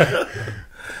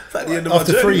at the end of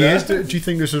After my journey, 3 years, do you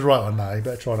think this was right one? No, you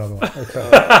better try another one.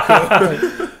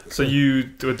 Okay. So you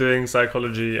were doing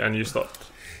psychology and you stopped?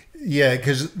 Yeah,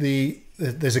 because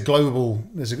there's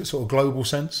a sort of global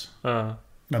sense. Now,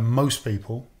 most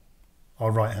people,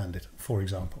 are right-handed, for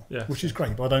example. Yeah. Which is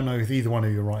great, but I don't know if either one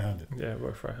of you are right-handed. Yeah,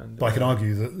 both right-handed. But I can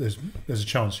argue that there's a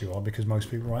chance you are, because most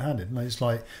people are right-handed. And it's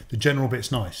like the general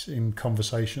bit's nice in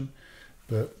conversation,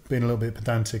 but being a little bit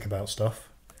pedantic about stuff.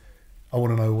 I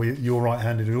want to know whether you're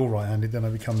right-handed or you're right-handed, then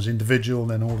it becomes individual,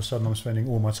 and then all of a sudden I'm spending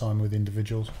all my time with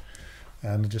individuals.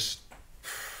 And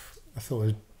I thought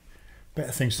there's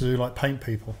better things to do, like paint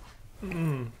people.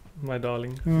 My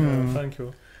darling. Yeah, thank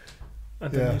you.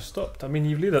 And then you stopped. I mean,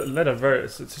 you've led a very...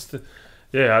 It's just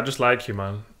I just like you,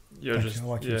 man. You're Thank you. I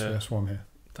like you too. That's why I'm here.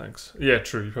 Thanks. Yeah,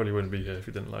 true. You probably wouldn't be here if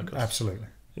you didn't like us. Absolutely.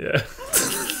 Yeah.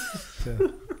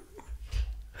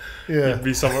 Yeah. You'd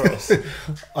be somewhere else.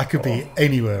 I could be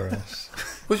anywhere else.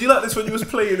 Was you like this when you was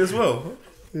playing as well?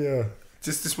 Yeah.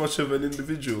 Just this much of an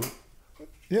individual?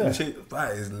 Yeah.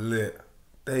 That is lit.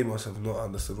 They must have not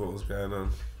understood what was going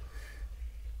on.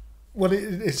 Well,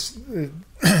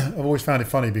 I've always found it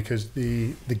funny because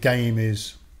the game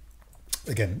is,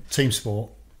 again, team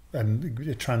sport, and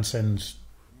it transcends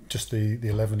just the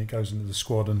 11. It goes into the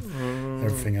squad and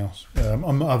everything else.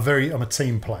 I'm a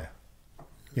team player.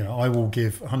 You know, I will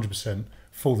give 100%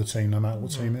 for the team, no matter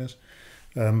what team it is.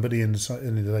 But at the end of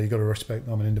the day, you've got to respect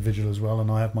I'm an individual as well, and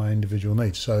I have my individual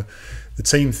needs. So the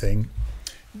team thing,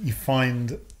 you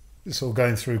find sort of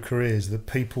going through careers that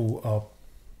people are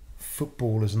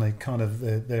footballers, and they kind of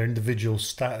their individual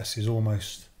status is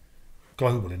almost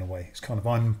global in a way. It's kind of,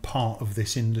 I'm part of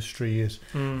this industry,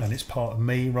 and it's part of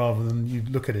me, rather than you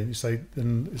look at it and you say,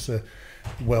 and it's a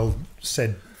well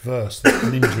said verse that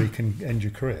an injury can end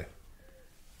your career.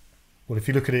 Well, if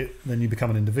you look at it, then you become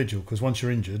an individual, because once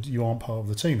you're injured, you aren't part of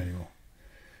the team anymore.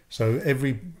 So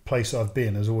every place I've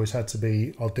been has always had to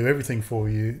be, I'll do everything for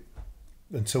you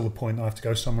until the point I have to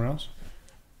go somewhere else.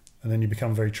 And then you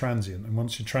become very transient. And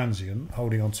once you're transient,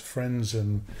 holding on to friends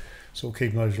and sort of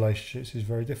keeping those relationships is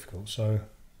very difficult. So,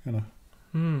 you know.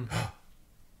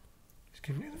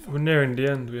 We're nearing the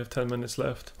end. We have 10 minutes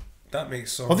left. That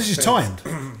makes so much sense. Oh, this is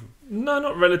timed? No,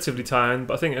 not relatively timed,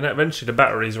 but I think eventually the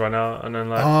batteries run out, and then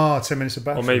like 10 minutes of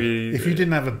battery. Or maybe if you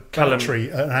didn't have an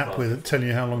app with telling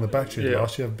you how long the battery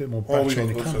lasts, you have a bit more battery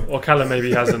in the car. Or Callum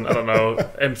maybe hasn't, I don't know,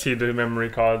 emptied the memory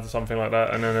card or something like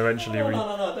that, and then eventually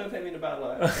No, don't pay me in a bad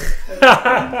light.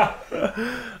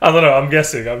 I don't know, I'm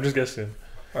just guessing.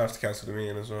 I have to cancel the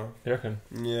meeting as well. You reckon?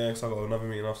 Yeah, because I've got another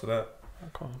meeting after that.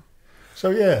 Okay. So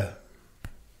yeah,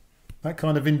 that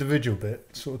kind of individual bit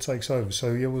sort of takes over.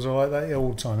 So yeah, was I like that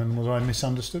all the time, and was I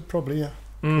misunderstood? Probably, yeah.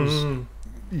 Because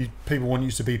people want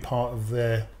you to be part of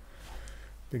their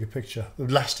bigger picture.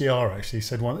 Last Diarra actually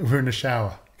said we're in the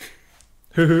shower.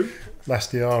 Who?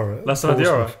 Last Diarra. Last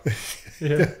Diarra.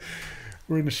 Yeah.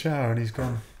 We're in the shower, and he's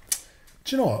gone,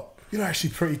 do you know what? You're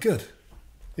actually pretty good,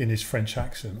 in his French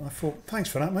accent. I thought, thanks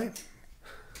for that, mate.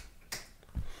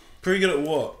 Pretty good at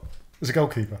what? As a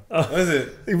goalkeeper. Oh, is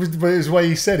it? It was the way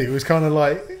he said it. It was kind of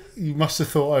like, you must have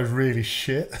thought I was really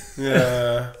shit.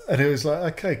 Yeah. And it was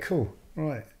like, okay, cool,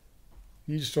 right.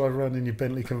 You just drive around in your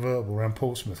Bentley convertible around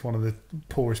Portsmouth, one of the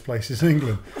poorest places in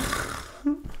England.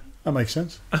 That makes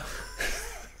sense. I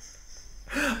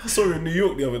saw him in New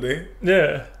York the other day.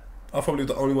 Yeah. I'm probably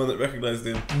the only one that recognised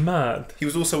him. Mad. He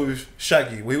was also with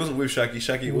Shaggy. Well, he wasn't with Shaggy.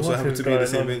 Shaggy also happened to be in the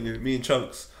same venue. Me and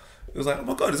Chunks. It was like, oh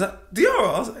my God, is that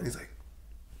Diarra? I was like, and he's like,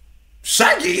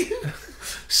 Shaggy?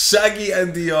 Shaggy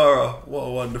and Diarra. What a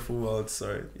wonderful world.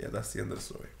 Sorry. Yeah, that's the end of the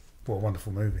story. What a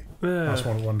wonderful movie. Yeah. That's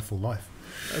what a wonderful life.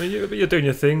 I mean, you're doing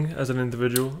your thing as an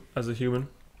individual, as a human.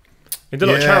 You did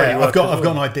a lot of charity work. I've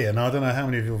got an idea. Now, I don't know how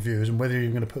many of your viewers and whether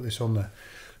you're going to put this on there.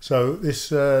 So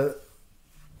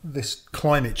this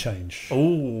climate change.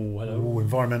 Oh, hello. Ooh,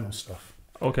 environmental stuff.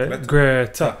 Okay.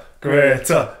 Greta.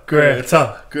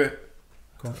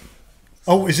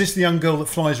 Oh, is this the young girl that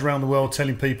flies around the world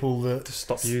telling people that to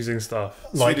stop using stuff,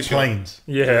 like Swedish planes?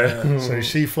 Yeah. So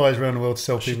she flies around the world to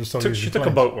tell people to stop using planes. She took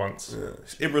a boat once.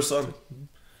 Yeah. Ibra's son.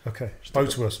 Okay.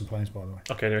 Boats worse than planes, by the way.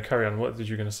 Okay, anyway, carry on. What did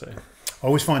you going to say? I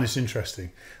always find this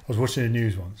interesting. I was watching the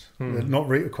news once, not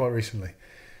quite recently.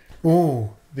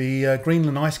 Oh, the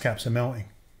Greenland ice caps are melting.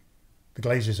 The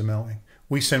glaciers are melting.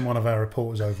 We sent one of our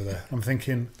reporters over there. I'm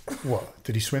thinking, what?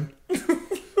 Did he swim?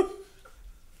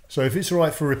 So if it's all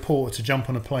right for a reporter to jump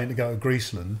on a plane to go to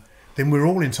Greeceland, then we're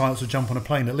all entitled to jump on a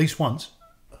plane at least once.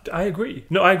 I agree.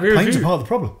 No, I agree with you. Planes are part of the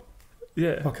problem.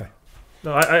 Yeah. Okay.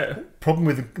 No, I problem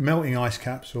with the melting ice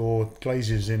caps or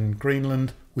glaciers in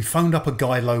Greenland, we phoned up a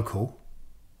guy local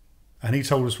and he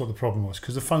told us what the problem was,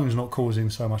 because the phone's not causing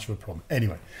so much of a problem.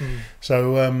 Anyway,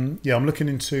 so yeah, I'm looking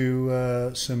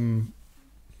into some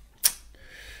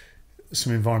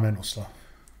environmental stuff.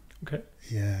 Okay.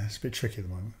 Yeah, it's a bit tricky at the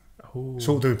moment. Ooh. It's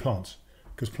all to do with plants,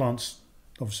 because plants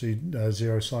obviously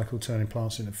zero cycle, turning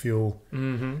plants into fuel,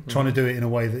 trying to do it in a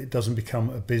way that it doesn't become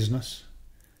a business.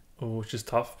 Oh, which is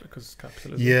tough because it's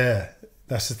capitalism. Yeah,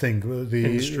 that's the thing. The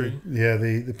industry.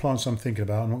 The plants I'm thinking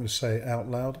about, I'm not going to say it out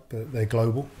loud, but they're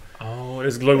global. Oh,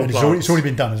 it's global and plants. It's already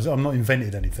been done. I'm not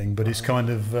invented anything, but it's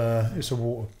kind of it's a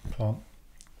water plant.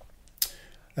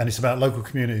 And it's about local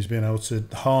communities being able to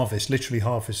literally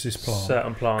harvest this plant,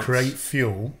 certain plants, create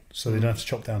fuel, so they don't have to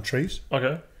chop down trees.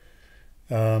 Okay.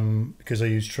 Because they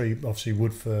use obviously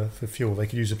wood for fuel. They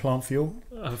could use a plant fuel.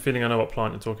 I have a feeling I know what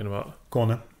plant you're talking about. Go on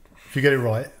then. If you get it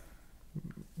right.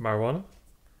 Marijuana?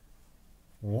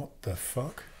 What the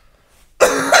fuck?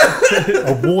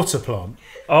 A water plant?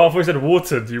 Oh, I thought you said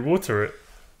watered. Do you water it?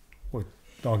 Well,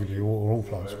 arguably you water all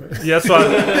plants. But Yeah, that's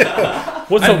right.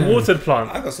 What's a watered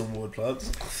plant? I got some water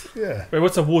plants. yeah. Wait,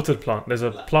 what's a watered plant? There's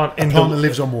a plant A plant that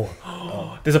lives on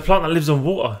water. There's a plant that lives on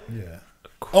water. Yeah.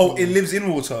 Oh, it lives in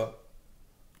water.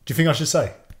 Do you think I should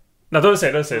say? No, don't say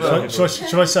it. Don't say it.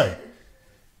 Should I say?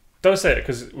 Don't say it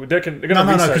because they're going to No,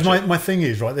 research because it. my thing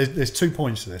is, right, there's 2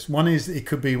 points to this. One is it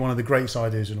could be one of the greatest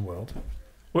ideas in the world.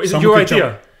 Well, is it Someone your could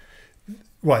idea?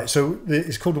 Right, so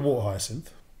it's called the water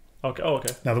hyacinth. Okay. Oh,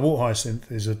 okay. Now, the water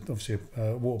hyacinth is obviously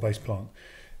a water-based plant.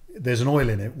 There's an oil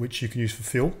in it which you can use for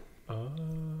fuel.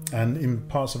 And in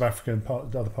parts of Africa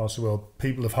and other parts of the world,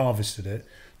 people have harvested it,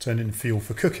 turned it into fuel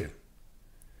for cooking.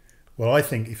 Well, I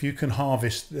think if you can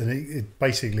harvest, and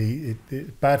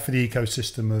it's bad for the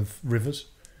ecosystem of rivers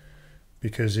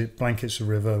because it blankets a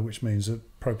river, which means that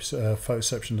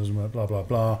photoception doesn't work, blah, blah,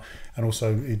 blah. And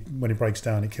also, when it breaks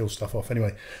down, it kills stuff off.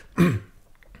 Anyway, you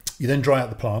then dry out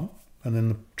the plant, and then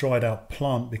the dried out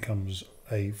plant becomes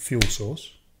a fuel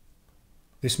source.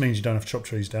 This means you don't have to chop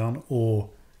trees down or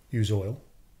use oil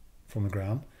from the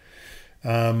ground.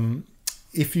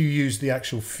 If you use the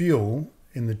actual fuel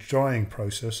in the drying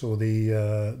process or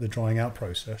the drying out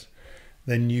process,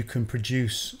 then you can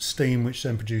produce steam, which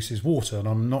then produces water. And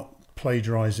I'm not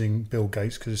plagiarising Bill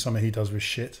Gates because it's something he does with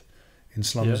shit in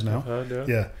slums now. I've heard,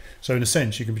 Yeah. So in a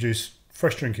sense, you can produce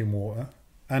fresh drinking water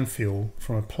and fuel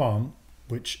from a plant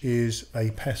which is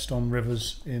a pest on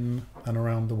rivers in and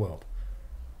around the world.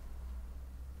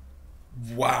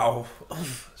 Wow.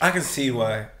 I can see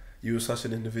why you were such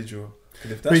an individual.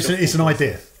 But it's an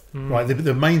idea, right?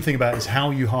 The main thing about it is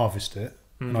how you harvest it.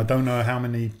 And I don't know how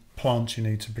many plants you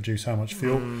need to produce how much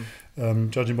fuel.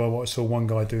 Judging by what I saw one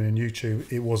guy doing on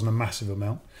YouTube, it wasn't a massive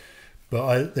amount.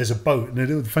 But there's a boat, and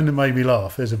the thing that made me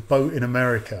laugh, there's a boat in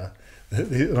America.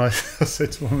 And I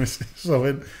said to him, so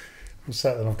I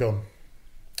sat there and I'm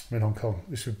in Hong Kong.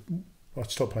 I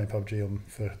stopped playing PUBG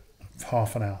for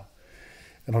half an hour.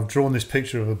 And I've drawn this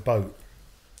picture of a boat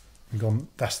and gone,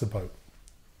 that's the boat.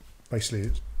 Basically,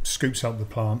 it scoops up the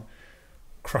plant,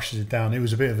 crushes it down. It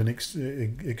was a bit of an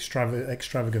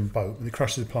extravagant boat. It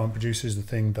crushes the plant, produces the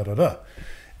thing, da-da-da.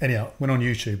 Anyhow, went on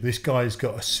YouTube. This guy's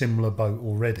got a similar boat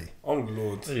already. Oh,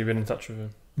 Lord. Have you been in touch with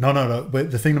him? No.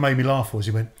 But the thing that made me laugh was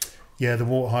he went, yeah, the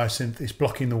water hyacinth is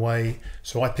blocking the way.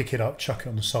 So I pick it up, chuck it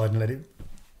on the side and let it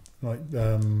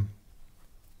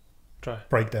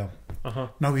break down.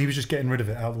 No, he was just getting rid of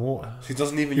it out of the water. So he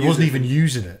doesn't even He wasn't even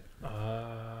using it.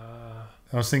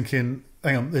 I was thinking,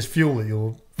 hang on, there's fuel that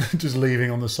you're just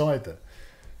leaving on the side there.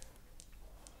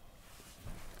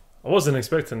 I wasn't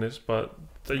expecting this, but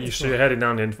you're heading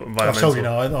down the environmental. I've told you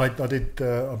now, I did.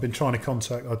 I've been trying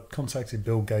to I contacted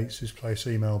Bill Gates, his place,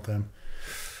 emailed them,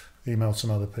 emailed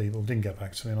some other people, didn't get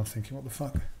back to me, and I'm thinking, what the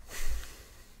fuck?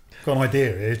 Got an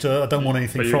idea here. I don't want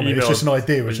anything from it. It's just an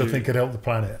idea which I think could help the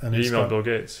planet. And you emailed Bill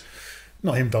Gates?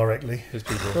 Not him directly. His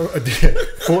people.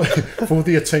 for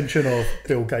the attention of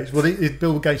Bill Gates. Well, the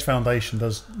Bill Gates Foundation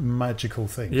does magical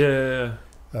things. Yeah.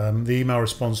 The email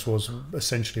response was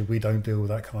essentially, we don't deal with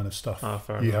that kind of stuff.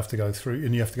 You have to go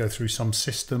through some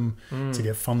system to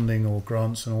get funding or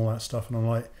grants and all that stuff. And I'm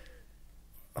like,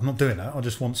 I'm not doing that. I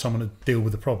just want someone to deal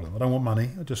with the problem. I don't want money.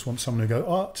 I just want someone to go,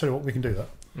 I'll tell you what, we can do that.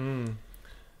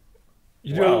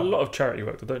 You do a lot of charity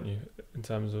work, don't you? In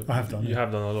terms of, I have done. You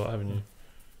have done a lot, haven't you?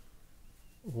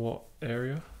 What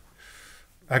area?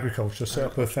 Agriculture. Set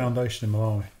up a foundation in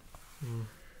Malawi,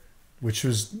 which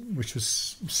was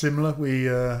similar.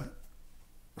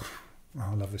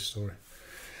 I love this story.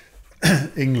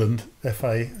 England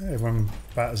FA, everyone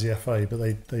batters the FA, but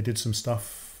they did some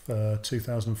stuff.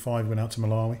 2005 went out to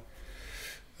Malawi.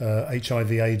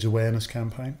 HIV/AIDS awareness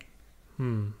campaign.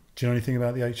 Do you know anything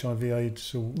about the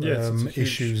HIV/AIDS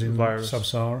issues in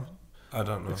Sub-Sahara? I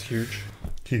don't know. It's huge.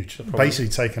 Basically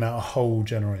taken out a whole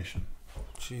generation.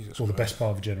 Jesus. Or the best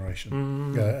part of a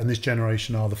generation. And this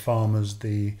generation are the farmers,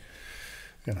 the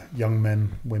young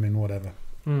men, women, whatever.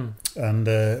 And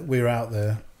we were out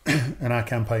there, and our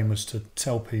campaign was to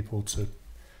tell people to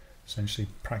essentially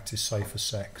practice safer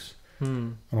sex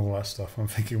and all that stuff. I'm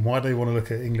thinking, why do they want to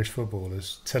look at English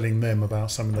footballers telling them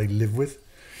about something they live with?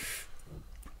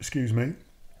 Excuse me.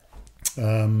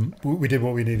 We did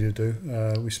what we needed to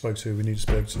do. We spoke to who we needed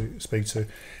to speak to.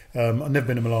 I'd never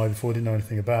been to Malawi before, didn't know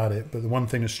anything about it, but the one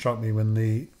thing that struck me when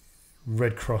the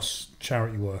Red Cross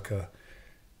charity worker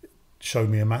showed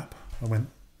me a map, I went,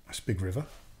 that's a big river,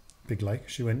 big lake.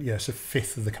 She went, yeah, it's a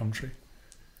fifth of the country.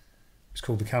 It's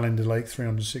called the Calendar Lake,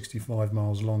 365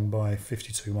 miles long by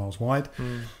 52 miles wide.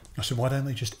 I said, why don't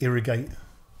they just irrigate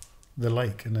the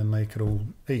lake and then they could all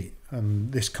eat?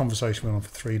 And this conversation went on for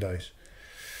 3 days.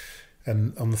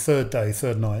 And on the third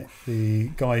night,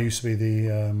 the guy who used to be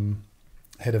the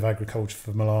head of agriculture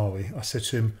for Malawi, I said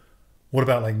to him, what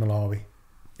about Lake Malawi?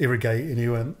 Irrigate. And he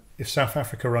went, if South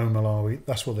Africa owned Malawi,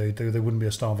 that's what they would do. There wouldn't be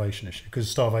a starvation issue,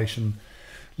 because starvation,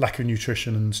 lack of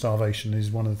nutrition and starvation is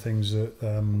one of the things that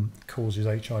causes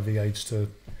HIV/AIDS to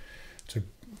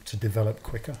develop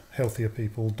quicker. Healthier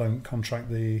people don't contract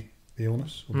the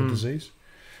illness or the disease.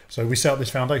 So we set up this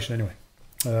foundation anyway.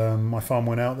 My farm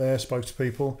went out there, spoke to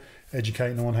people,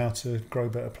 educating them on how to grow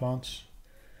better plants,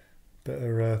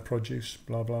 better produce,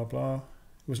 blah, blah, blah.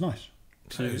 It was nice.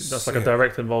 So that's like a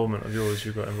direct involvement of yours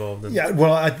you got involved in? Yeah,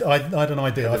 well, I had an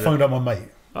idea. I phoned up my mate.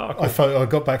 Oh, cool. I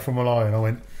got back from Malawi and I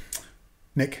went,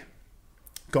 Nick,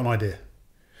 got an idea.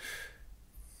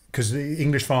 Because the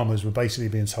English farmers were basically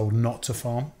being told not to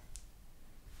farm.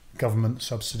 Government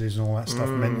subsidies and all that stuff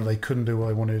meant that they couldn't do what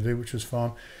they wanted to do, which was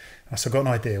farm. So I got an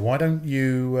idea. Why don't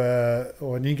you,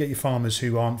 or you get your farmers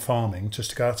who aren't farming just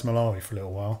to go out to Malawi for a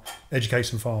little while, educate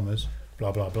some farmers,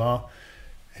 blah, blah, blah.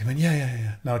 He went,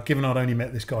 yeah. Now, given I'd only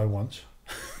met this guy once,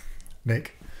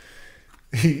 Nick,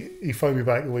 he phoned me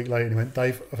back a week later and he went,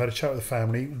 Dave, I've had a chat with the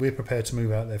family. We're prepared to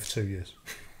move out there for 2 years.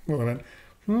 Well, I went,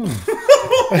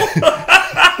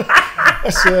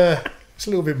 It's a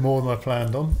little bit more than I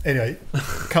planned on. Anyway,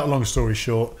 cut a long story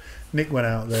short, Nick went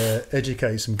out there,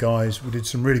 educated some guys. We did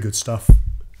some really good stuff.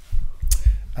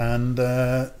 And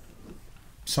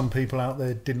some people out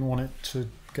there didn't want it to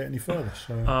get any further.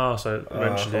 So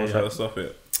eventually trying to stop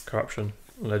it. Corruption,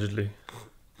 allegedly.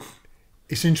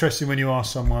 It's interesting when you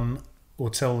ask someone or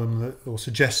tell them that, or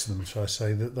suggest to them, shall I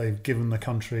say, that they've given the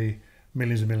country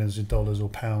millions and millions of dollars or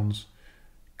pounds.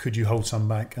 Could you hold some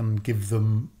back and give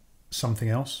them something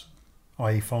else,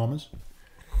 i.e. farmers?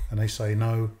 And they say,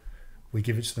 no, we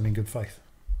give it to them in good faith.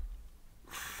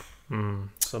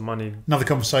 So money. Another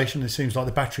conversation. It seems like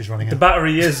the battery's running out. The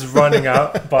battery is running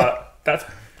out, but that's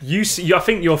I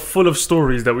think you're full of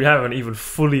stories that we haven't even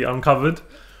fully uncovered.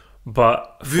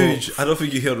 But Vuj, I don't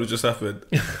think you heard what just happened.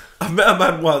 I've met a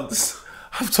man once.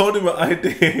 I've told him an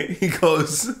idea. He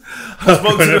goes, I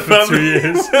spoke to the family. 2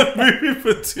 years. Moving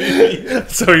for 2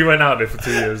 years. So you went out there for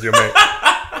 2 years, your mate?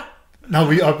 No,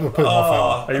 I put him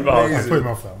off that one. I put him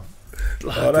off that one.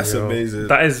 Oh, that's amazing.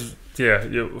 That is, yeah,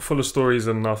 you're full of stories,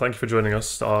 and thank you for joining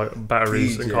us. Our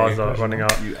batteries and cars are running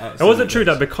out. It wasn't true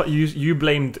that because you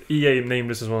blamed EA,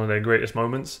 named this as one of their greatest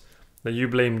moments, that you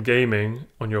blamed gaming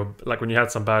on your, like when you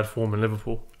had some bad form in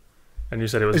Liverpool, and you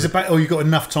said it was. You got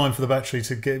enough time for the battery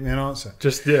to get me an answer?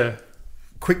 Just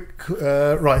quick.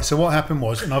 Right. So what happened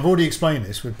was, and I've already explained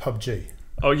this with PUBG.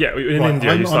 Oh yeah, in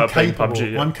India you started playing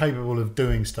PUBG. Yeah. I'm capable of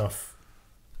doing stuff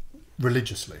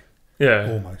religiously.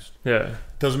 Yeah. Almost. Yeah.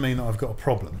 Doesn't mean that I've got a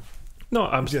problem. No,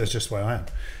 it's just the way I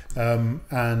am.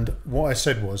 And what I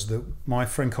said was that my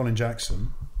friend Colin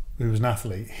Jackson, who was an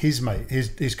athlete, his mate,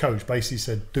 his coach basically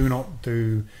said, do not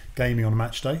do gaming on a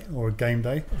match day or a game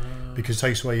day because it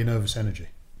takes away your nervous energy.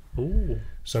 Ooh.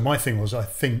 So my thing was, I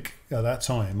think at that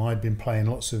time I'd been playing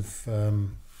lots of... Were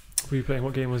you playing?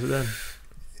 What game was it then?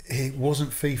 It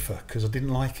wasn't FIFA because I didn't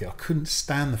like it. I couldn't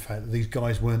stand the fact that these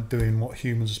guys weren't doing what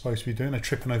humans are supposed to be doing. They're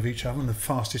tripping over each other, and the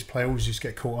fastest player always just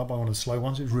get caught up by one of the slow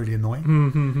ones. It was really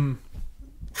annoying.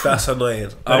 That's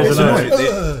annoying. It's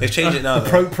annoying. They've changed it now.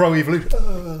 The Pro Evolution.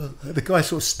 The guy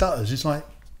sort of stutters. It's like,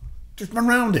 just run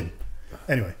around him.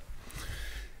 Anyway,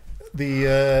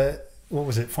 the what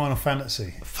was it? Final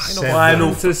Fantasy.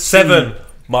 Final 7.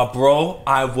 My bro,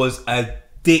 I was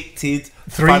addicted.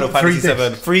 Final Fantasy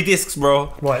 7. 3 discs,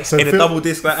 bro. Right, so in a double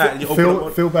disc like that. And you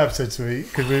Phil Babb said to me,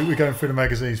 because we're going through the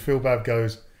magazines, Phil Babb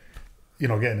goes, you're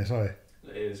not getting this, are you?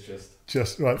 It is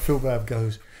just right. Phil Babb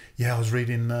goes, yeah, I was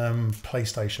reading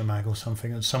PlayStation Mag or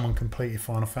something, and someone completed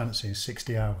Final Fantasy in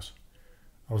 60 hours.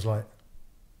 I was like,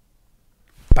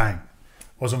 bang.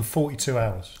 I was on 42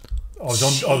 hours. I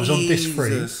was on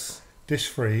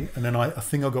disc free, and then I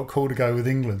think I got called to go with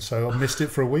England, so I missed it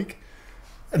for a week.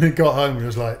 And then got home and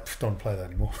was like, don't play that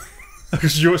anymore.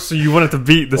 So you wanted to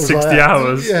beat the 60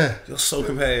 hours? Yeah. You're so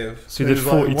competitive. So you did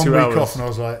 42 1 hours. week off, and I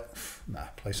was like, nah,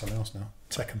 play something else now.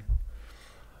 Tekken.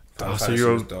 Fantasy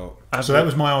was dope. So that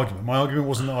was my argument. My argument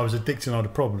wasn't that I was addicted and I had a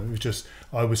problem. It was just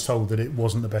I was told that it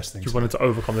wasn't the best thing. You wanted to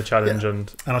overcome the challenge,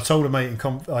 and I told a mate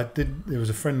there was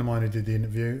a friend of mine who did the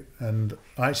interview, and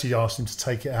I actually asked him to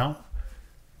take it out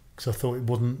because I thought it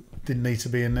didn't need to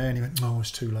be in there, and he went, "No,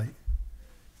 it's too late."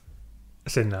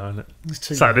 It's in now, isn't it?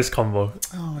 It's like this convo.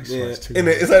 Oh, it's too late.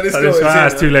 Late. It's like this.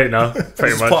 It's too late now. Pretty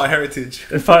much. It's part of heritage.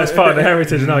 It's part of the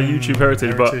heritage now, YouTube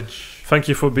heritage. But thank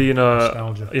you for being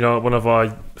one of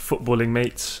our footballing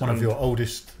mates, one of your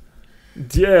oldest.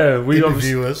 Yeah, we go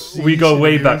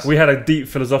way back. Viewers. We had a deep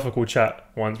philosophical chat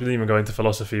once. We didn't even go into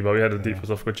philosophy, but we had a deep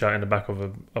philosophical chat in the back of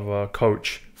a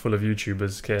coach full of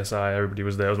YouTubers, KSI. Everybody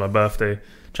was there. It was my birthday,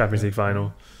 Champions League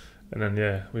final, and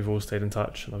then we've all stayed in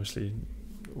touch, and obviously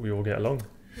we all get along.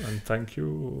 And thank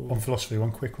you. On philosophy,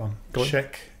 one quick one.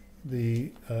 Check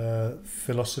the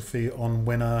philosophy on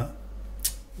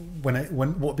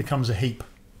what becomes a heap.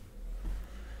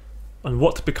 And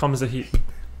what becomes a heap?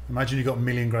 Imagine you've got 1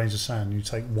 million grains of sand. You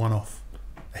take one off.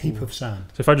 A heap of sand.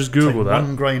 So if I just Google that,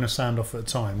 1 grain of sand off at a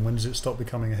time. When does it stop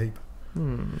becoming a heap?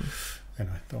 Anyway,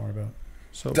 don't worry about it.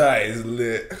 So that is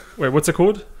lit. Wait, what's it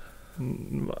called?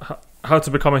 How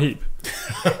to become a heap?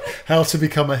 How to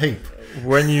become a heap?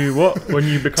 When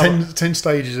you become 10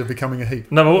 stages of becoming a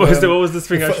heap. No, but what was this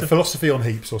thing? Philosophy on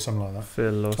heaps or something like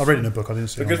that. I read it in a book. I didn't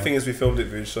see it. The good thing is we filmed it,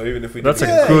 Vuj, so even if we that's a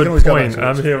good point.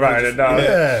 I'm here writing it down.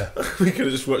 Yeah, we could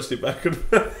have just watched it back.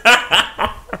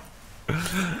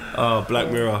 Oh, Black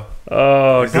Mirror.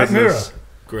 Oh, Black Mirror.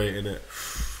 Great, innit?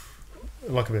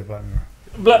 I like a bit of Black Mirror.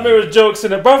 Black Mirror jokes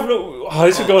in it, bruv. Look,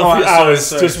 this could go on for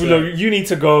hours. Look, you need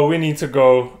to go. We need to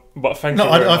go. But thank you.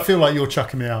 I feel like you're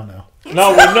chucking me out now.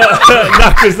 No, we're not.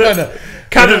 No.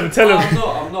 Callum, tell him.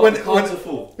 I'm not. The cards are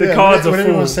full. The cards are full. When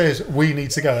anyone says we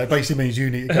need to go, that basically means you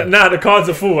need to go. Nah, the cards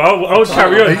are full. I'll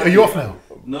carry on. Are you off now?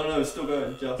 No, it's still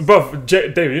going. Just. Bruv,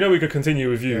 David, you know we could continue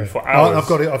with you for hours.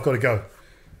 I've got to go.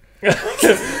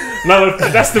 No,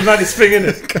 that's the maddest thing,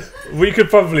 isn't it? We could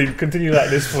probably continue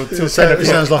like this till 10 o'clock. It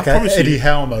sounds like an Eddie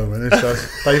Howe moment.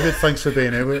 David, thanks for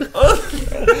being here.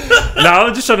 No,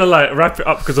 I'm just trying to wrap it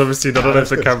up because obviously I don't know if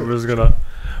the camera's gonna.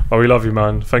 Oh, we love you,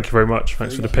 man. Thank you very much.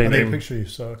 Thanks for the painting. I need a picture of you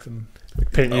so I can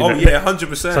paint you. Oh yeah,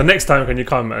 100%. So next time, can you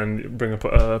come and bring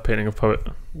a painting of Poet?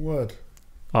 Word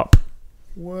up.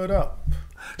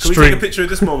 Can we take a picture of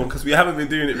this moment because we haven't been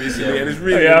doing it recently and it's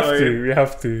really annoying. We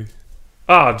have to.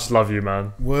 I just love you,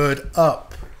 man. Word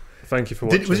up. Thank you for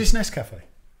watching. Was this Nescafe?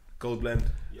 Gold blend.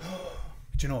 Do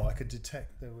you know what? I could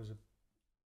detect there was a